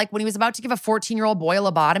 and then when he was about to give a 14-year-old boy a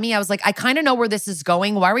lobotomy, I was like, I kind of know where this is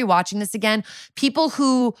going. Why are we watching this again? People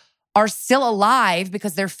who are still alive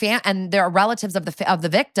because they're and they're relatives of the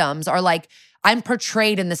victims are like, I'm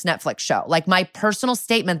portrayed in this Netflix show. Like, my personal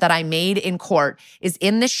statement that I made in court is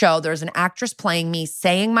in this show. There's an actress playing me,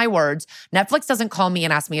 saying my words. Netflix doesn't call me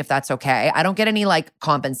and ask me if that's okay. I don't get any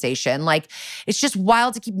compensation. It's just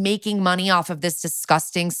wild to keep making money off of this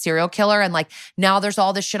disgusting serial killer. And now there's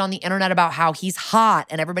all this shit on the internet about how he's hot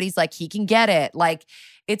and everybody's like, he can get it.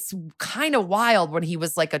 It's kind of wild when he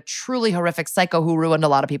was a truly horrific psycho who ruined a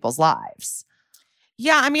lot of people's lives.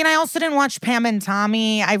 Yeah, I mean, I also didn't watch Pam and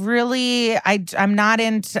Tommy. I'm not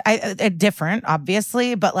into different,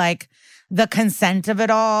 obviously, but the consent of it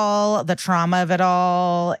all, the trauma of it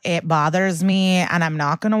all, it bothers me, and I'm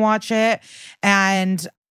not going to watch it. And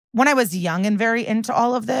when I was young and very into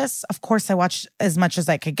all of this, of course, I watched as much as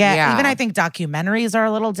I could get. Yeah. Even I think documentaries are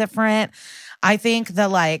a little different. I think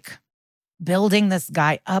the building this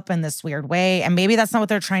guy up in this weird way, and maybe that's not what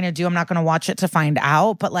they're trying to do. I'm not going to watch it to find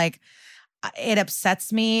out, but it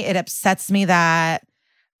upsets me. It upsets me that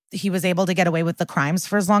he was able to get away with the crimes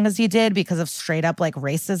for as long as he did because of straight up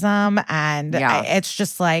racism. And it's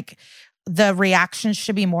just the reaction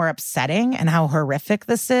should be more upsetting and how horrific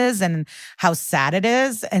this is and how sad it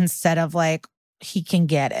is instead of he can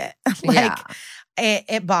get it.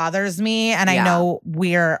 it bothers me. And I know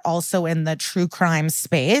we're also in the true crime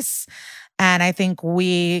space. And I think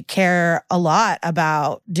we care a lot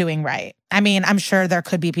about doing right. I mean, I'm sure there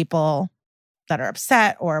could be people that are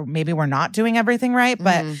upset, or maybe we're not doing everything right.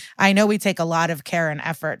 But I know we take a lot of care and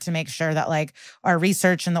effort to make sure that like our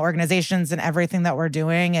research and the organizations and everything that we're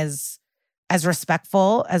doing is as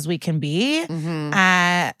respectful as we can be.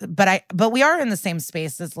 But we are in the same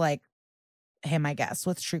space as like him, I guess,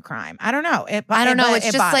 with true crime. I don't know. I don't know. It's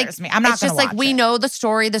it just bothers like, me. I'm not it's just like, we it. know the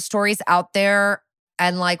story. The story's out there.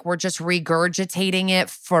 And like, we're just regurgitating it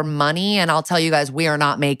for money. And I'll tell you guys, we are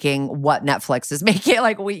not making what Netflix is making.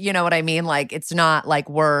 Like, you know what I mean? Like, it's not like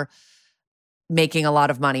we're making a lot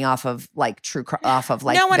of money off of like victims.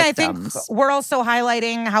 And I think we're also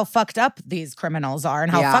highlighting how fucked up these criminals are and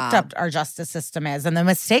how fucked up our justice system is and the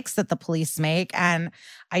mistakes that the police make. And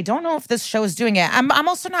I don't know if this show is doing it. I'm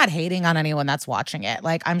also not hating on anyone that's watching it.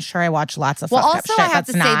 Like, I'm sure I watch lots of fucked up shit. I have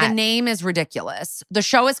to say the name is ridiculous. The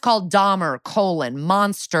show is called Dahmer,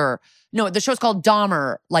 Monster. No, the show's called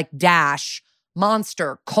Dahmer, like dash,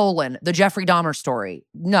 Monster, the Jeffrey Dahmer story.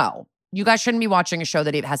 No. You guys shouldn't be watching a show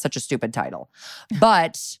that has such a stupid title.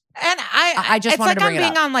 But and I just wanted to bring it up. It's like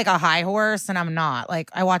I'm being on like a high horse, and I'm not.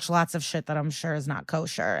 Like, I watch lots of shit that I'm sure is not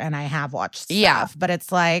kosher, and I have watched stuff. But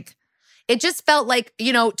it's like, it just felt like,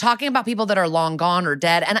 you know, talking about people that are long gone or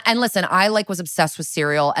dead. And listen, I like was obsessed with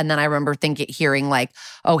Serial. And then I remember hearing like,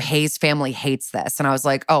 oh, Hayes' family hates this. And I was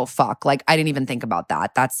like, oh, fuck. Like, I didn't even think about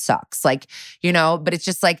that. That sucks. Like, you know, but it's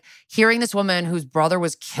just like hearing this woman whose brother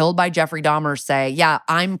was killed by Jeffrey Dahmer say, yeah,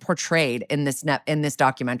 I'm portrayed in this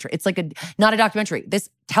documentary. It's like not a documentary, this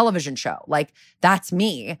television show. Like, that's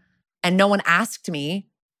me. And no one asked me.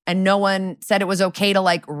 And no one said it was okay to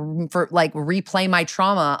replay my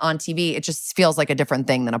trauma on TV. It just feels like a different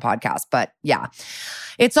thing than a podcast. But yeah,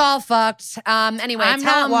 it's all fucked. Anyway, I'm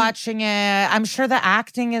not watching it. I'm sure the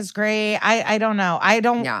acting is great. I don't know.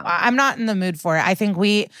 I'm not in the mood for it. I think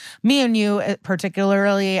me and you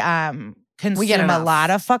particularly consume a lot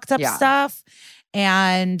of fucked up stuff.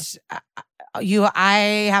 And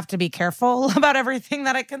I have to be careful about everything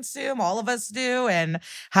that I consume. All of us do, and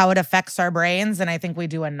how it affects our brains. And I think we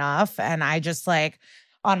do enough. And I just like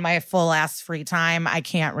on my full ass free time, I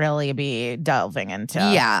can't really be delving into.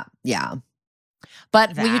 Yeah.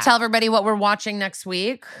 But will you tell everybody what we're watching next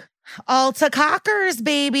week? Alta Cockers,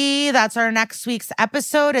 baby. That's our next week's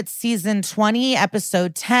episode. It's season 20,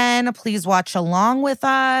 episode 10. Please watch along with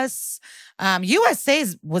us. USA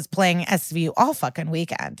was playing SVU all fucking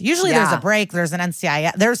weekend. Usually there's a break, there's an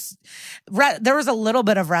NCIS. There was a little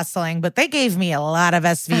bit of wrestling, but they gave me a lot of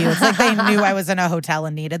SVU. It's like they knew I was in a hotel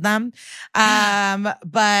and needed them. And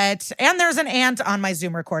there's an ant on my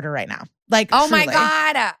Zoom recorder right now. Like, truly. Oh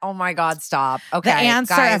my God, stop. Okay, the ants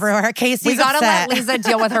are everywhere. Casey's we gotta upset. let Lisa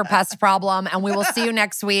deal with her pest problem, and we will see you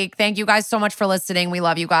next week. Thank you guys so much for listening. We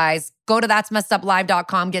love you guys. Go to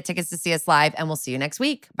that'smesseduplive.com, get tickets to see us live, and we'll see you next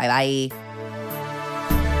week. Bye-bye.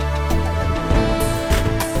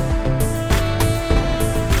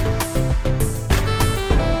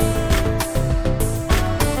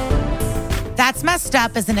 That's Messed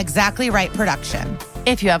Up is an Exactly Right production.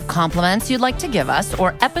 If you have compliments you'd like to give us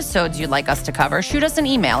or episodes you'd like us to cover, shoot us an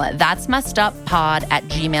email at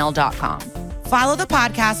that'smesseduppod@gmail.com. Follow the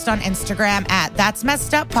podcast on Instagram at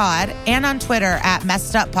that'smesseduppod and on Twitter at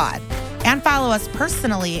messeduppod. And follow us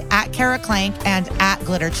personally at Carrot Clank and at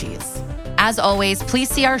Glitter Cheese. As always, please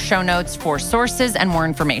see our show notes for sources and more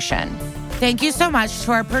information. Thank you so much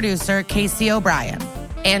to our producer, Casey O'Brien.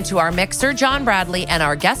 And to our mixer, John Bradley, and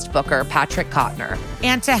our guest booker, Patrick Kottner.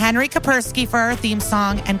 And to Henry Kapersky for our theme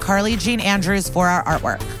song and Carly Jean Andrews for our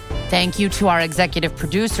artwork. Thank you to our executive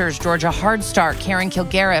producers, Georgia Hardstark, Karen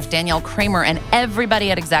Kilgariff, Danielle Kramer, and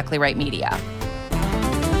everybody at Exactly Right Media.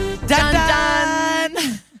 Dun, dun.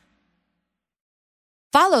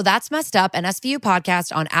 Follow That's Messed Up, an SVU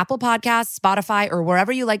podcast on Apple Podcasts, Spotify, or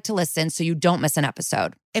wherever you like to listen so you don't miss an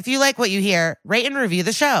episode. If you like what you hear, rate and review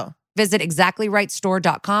the show. Visit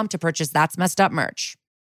exactlyrightstore.com to purchase That's Messed Up merch.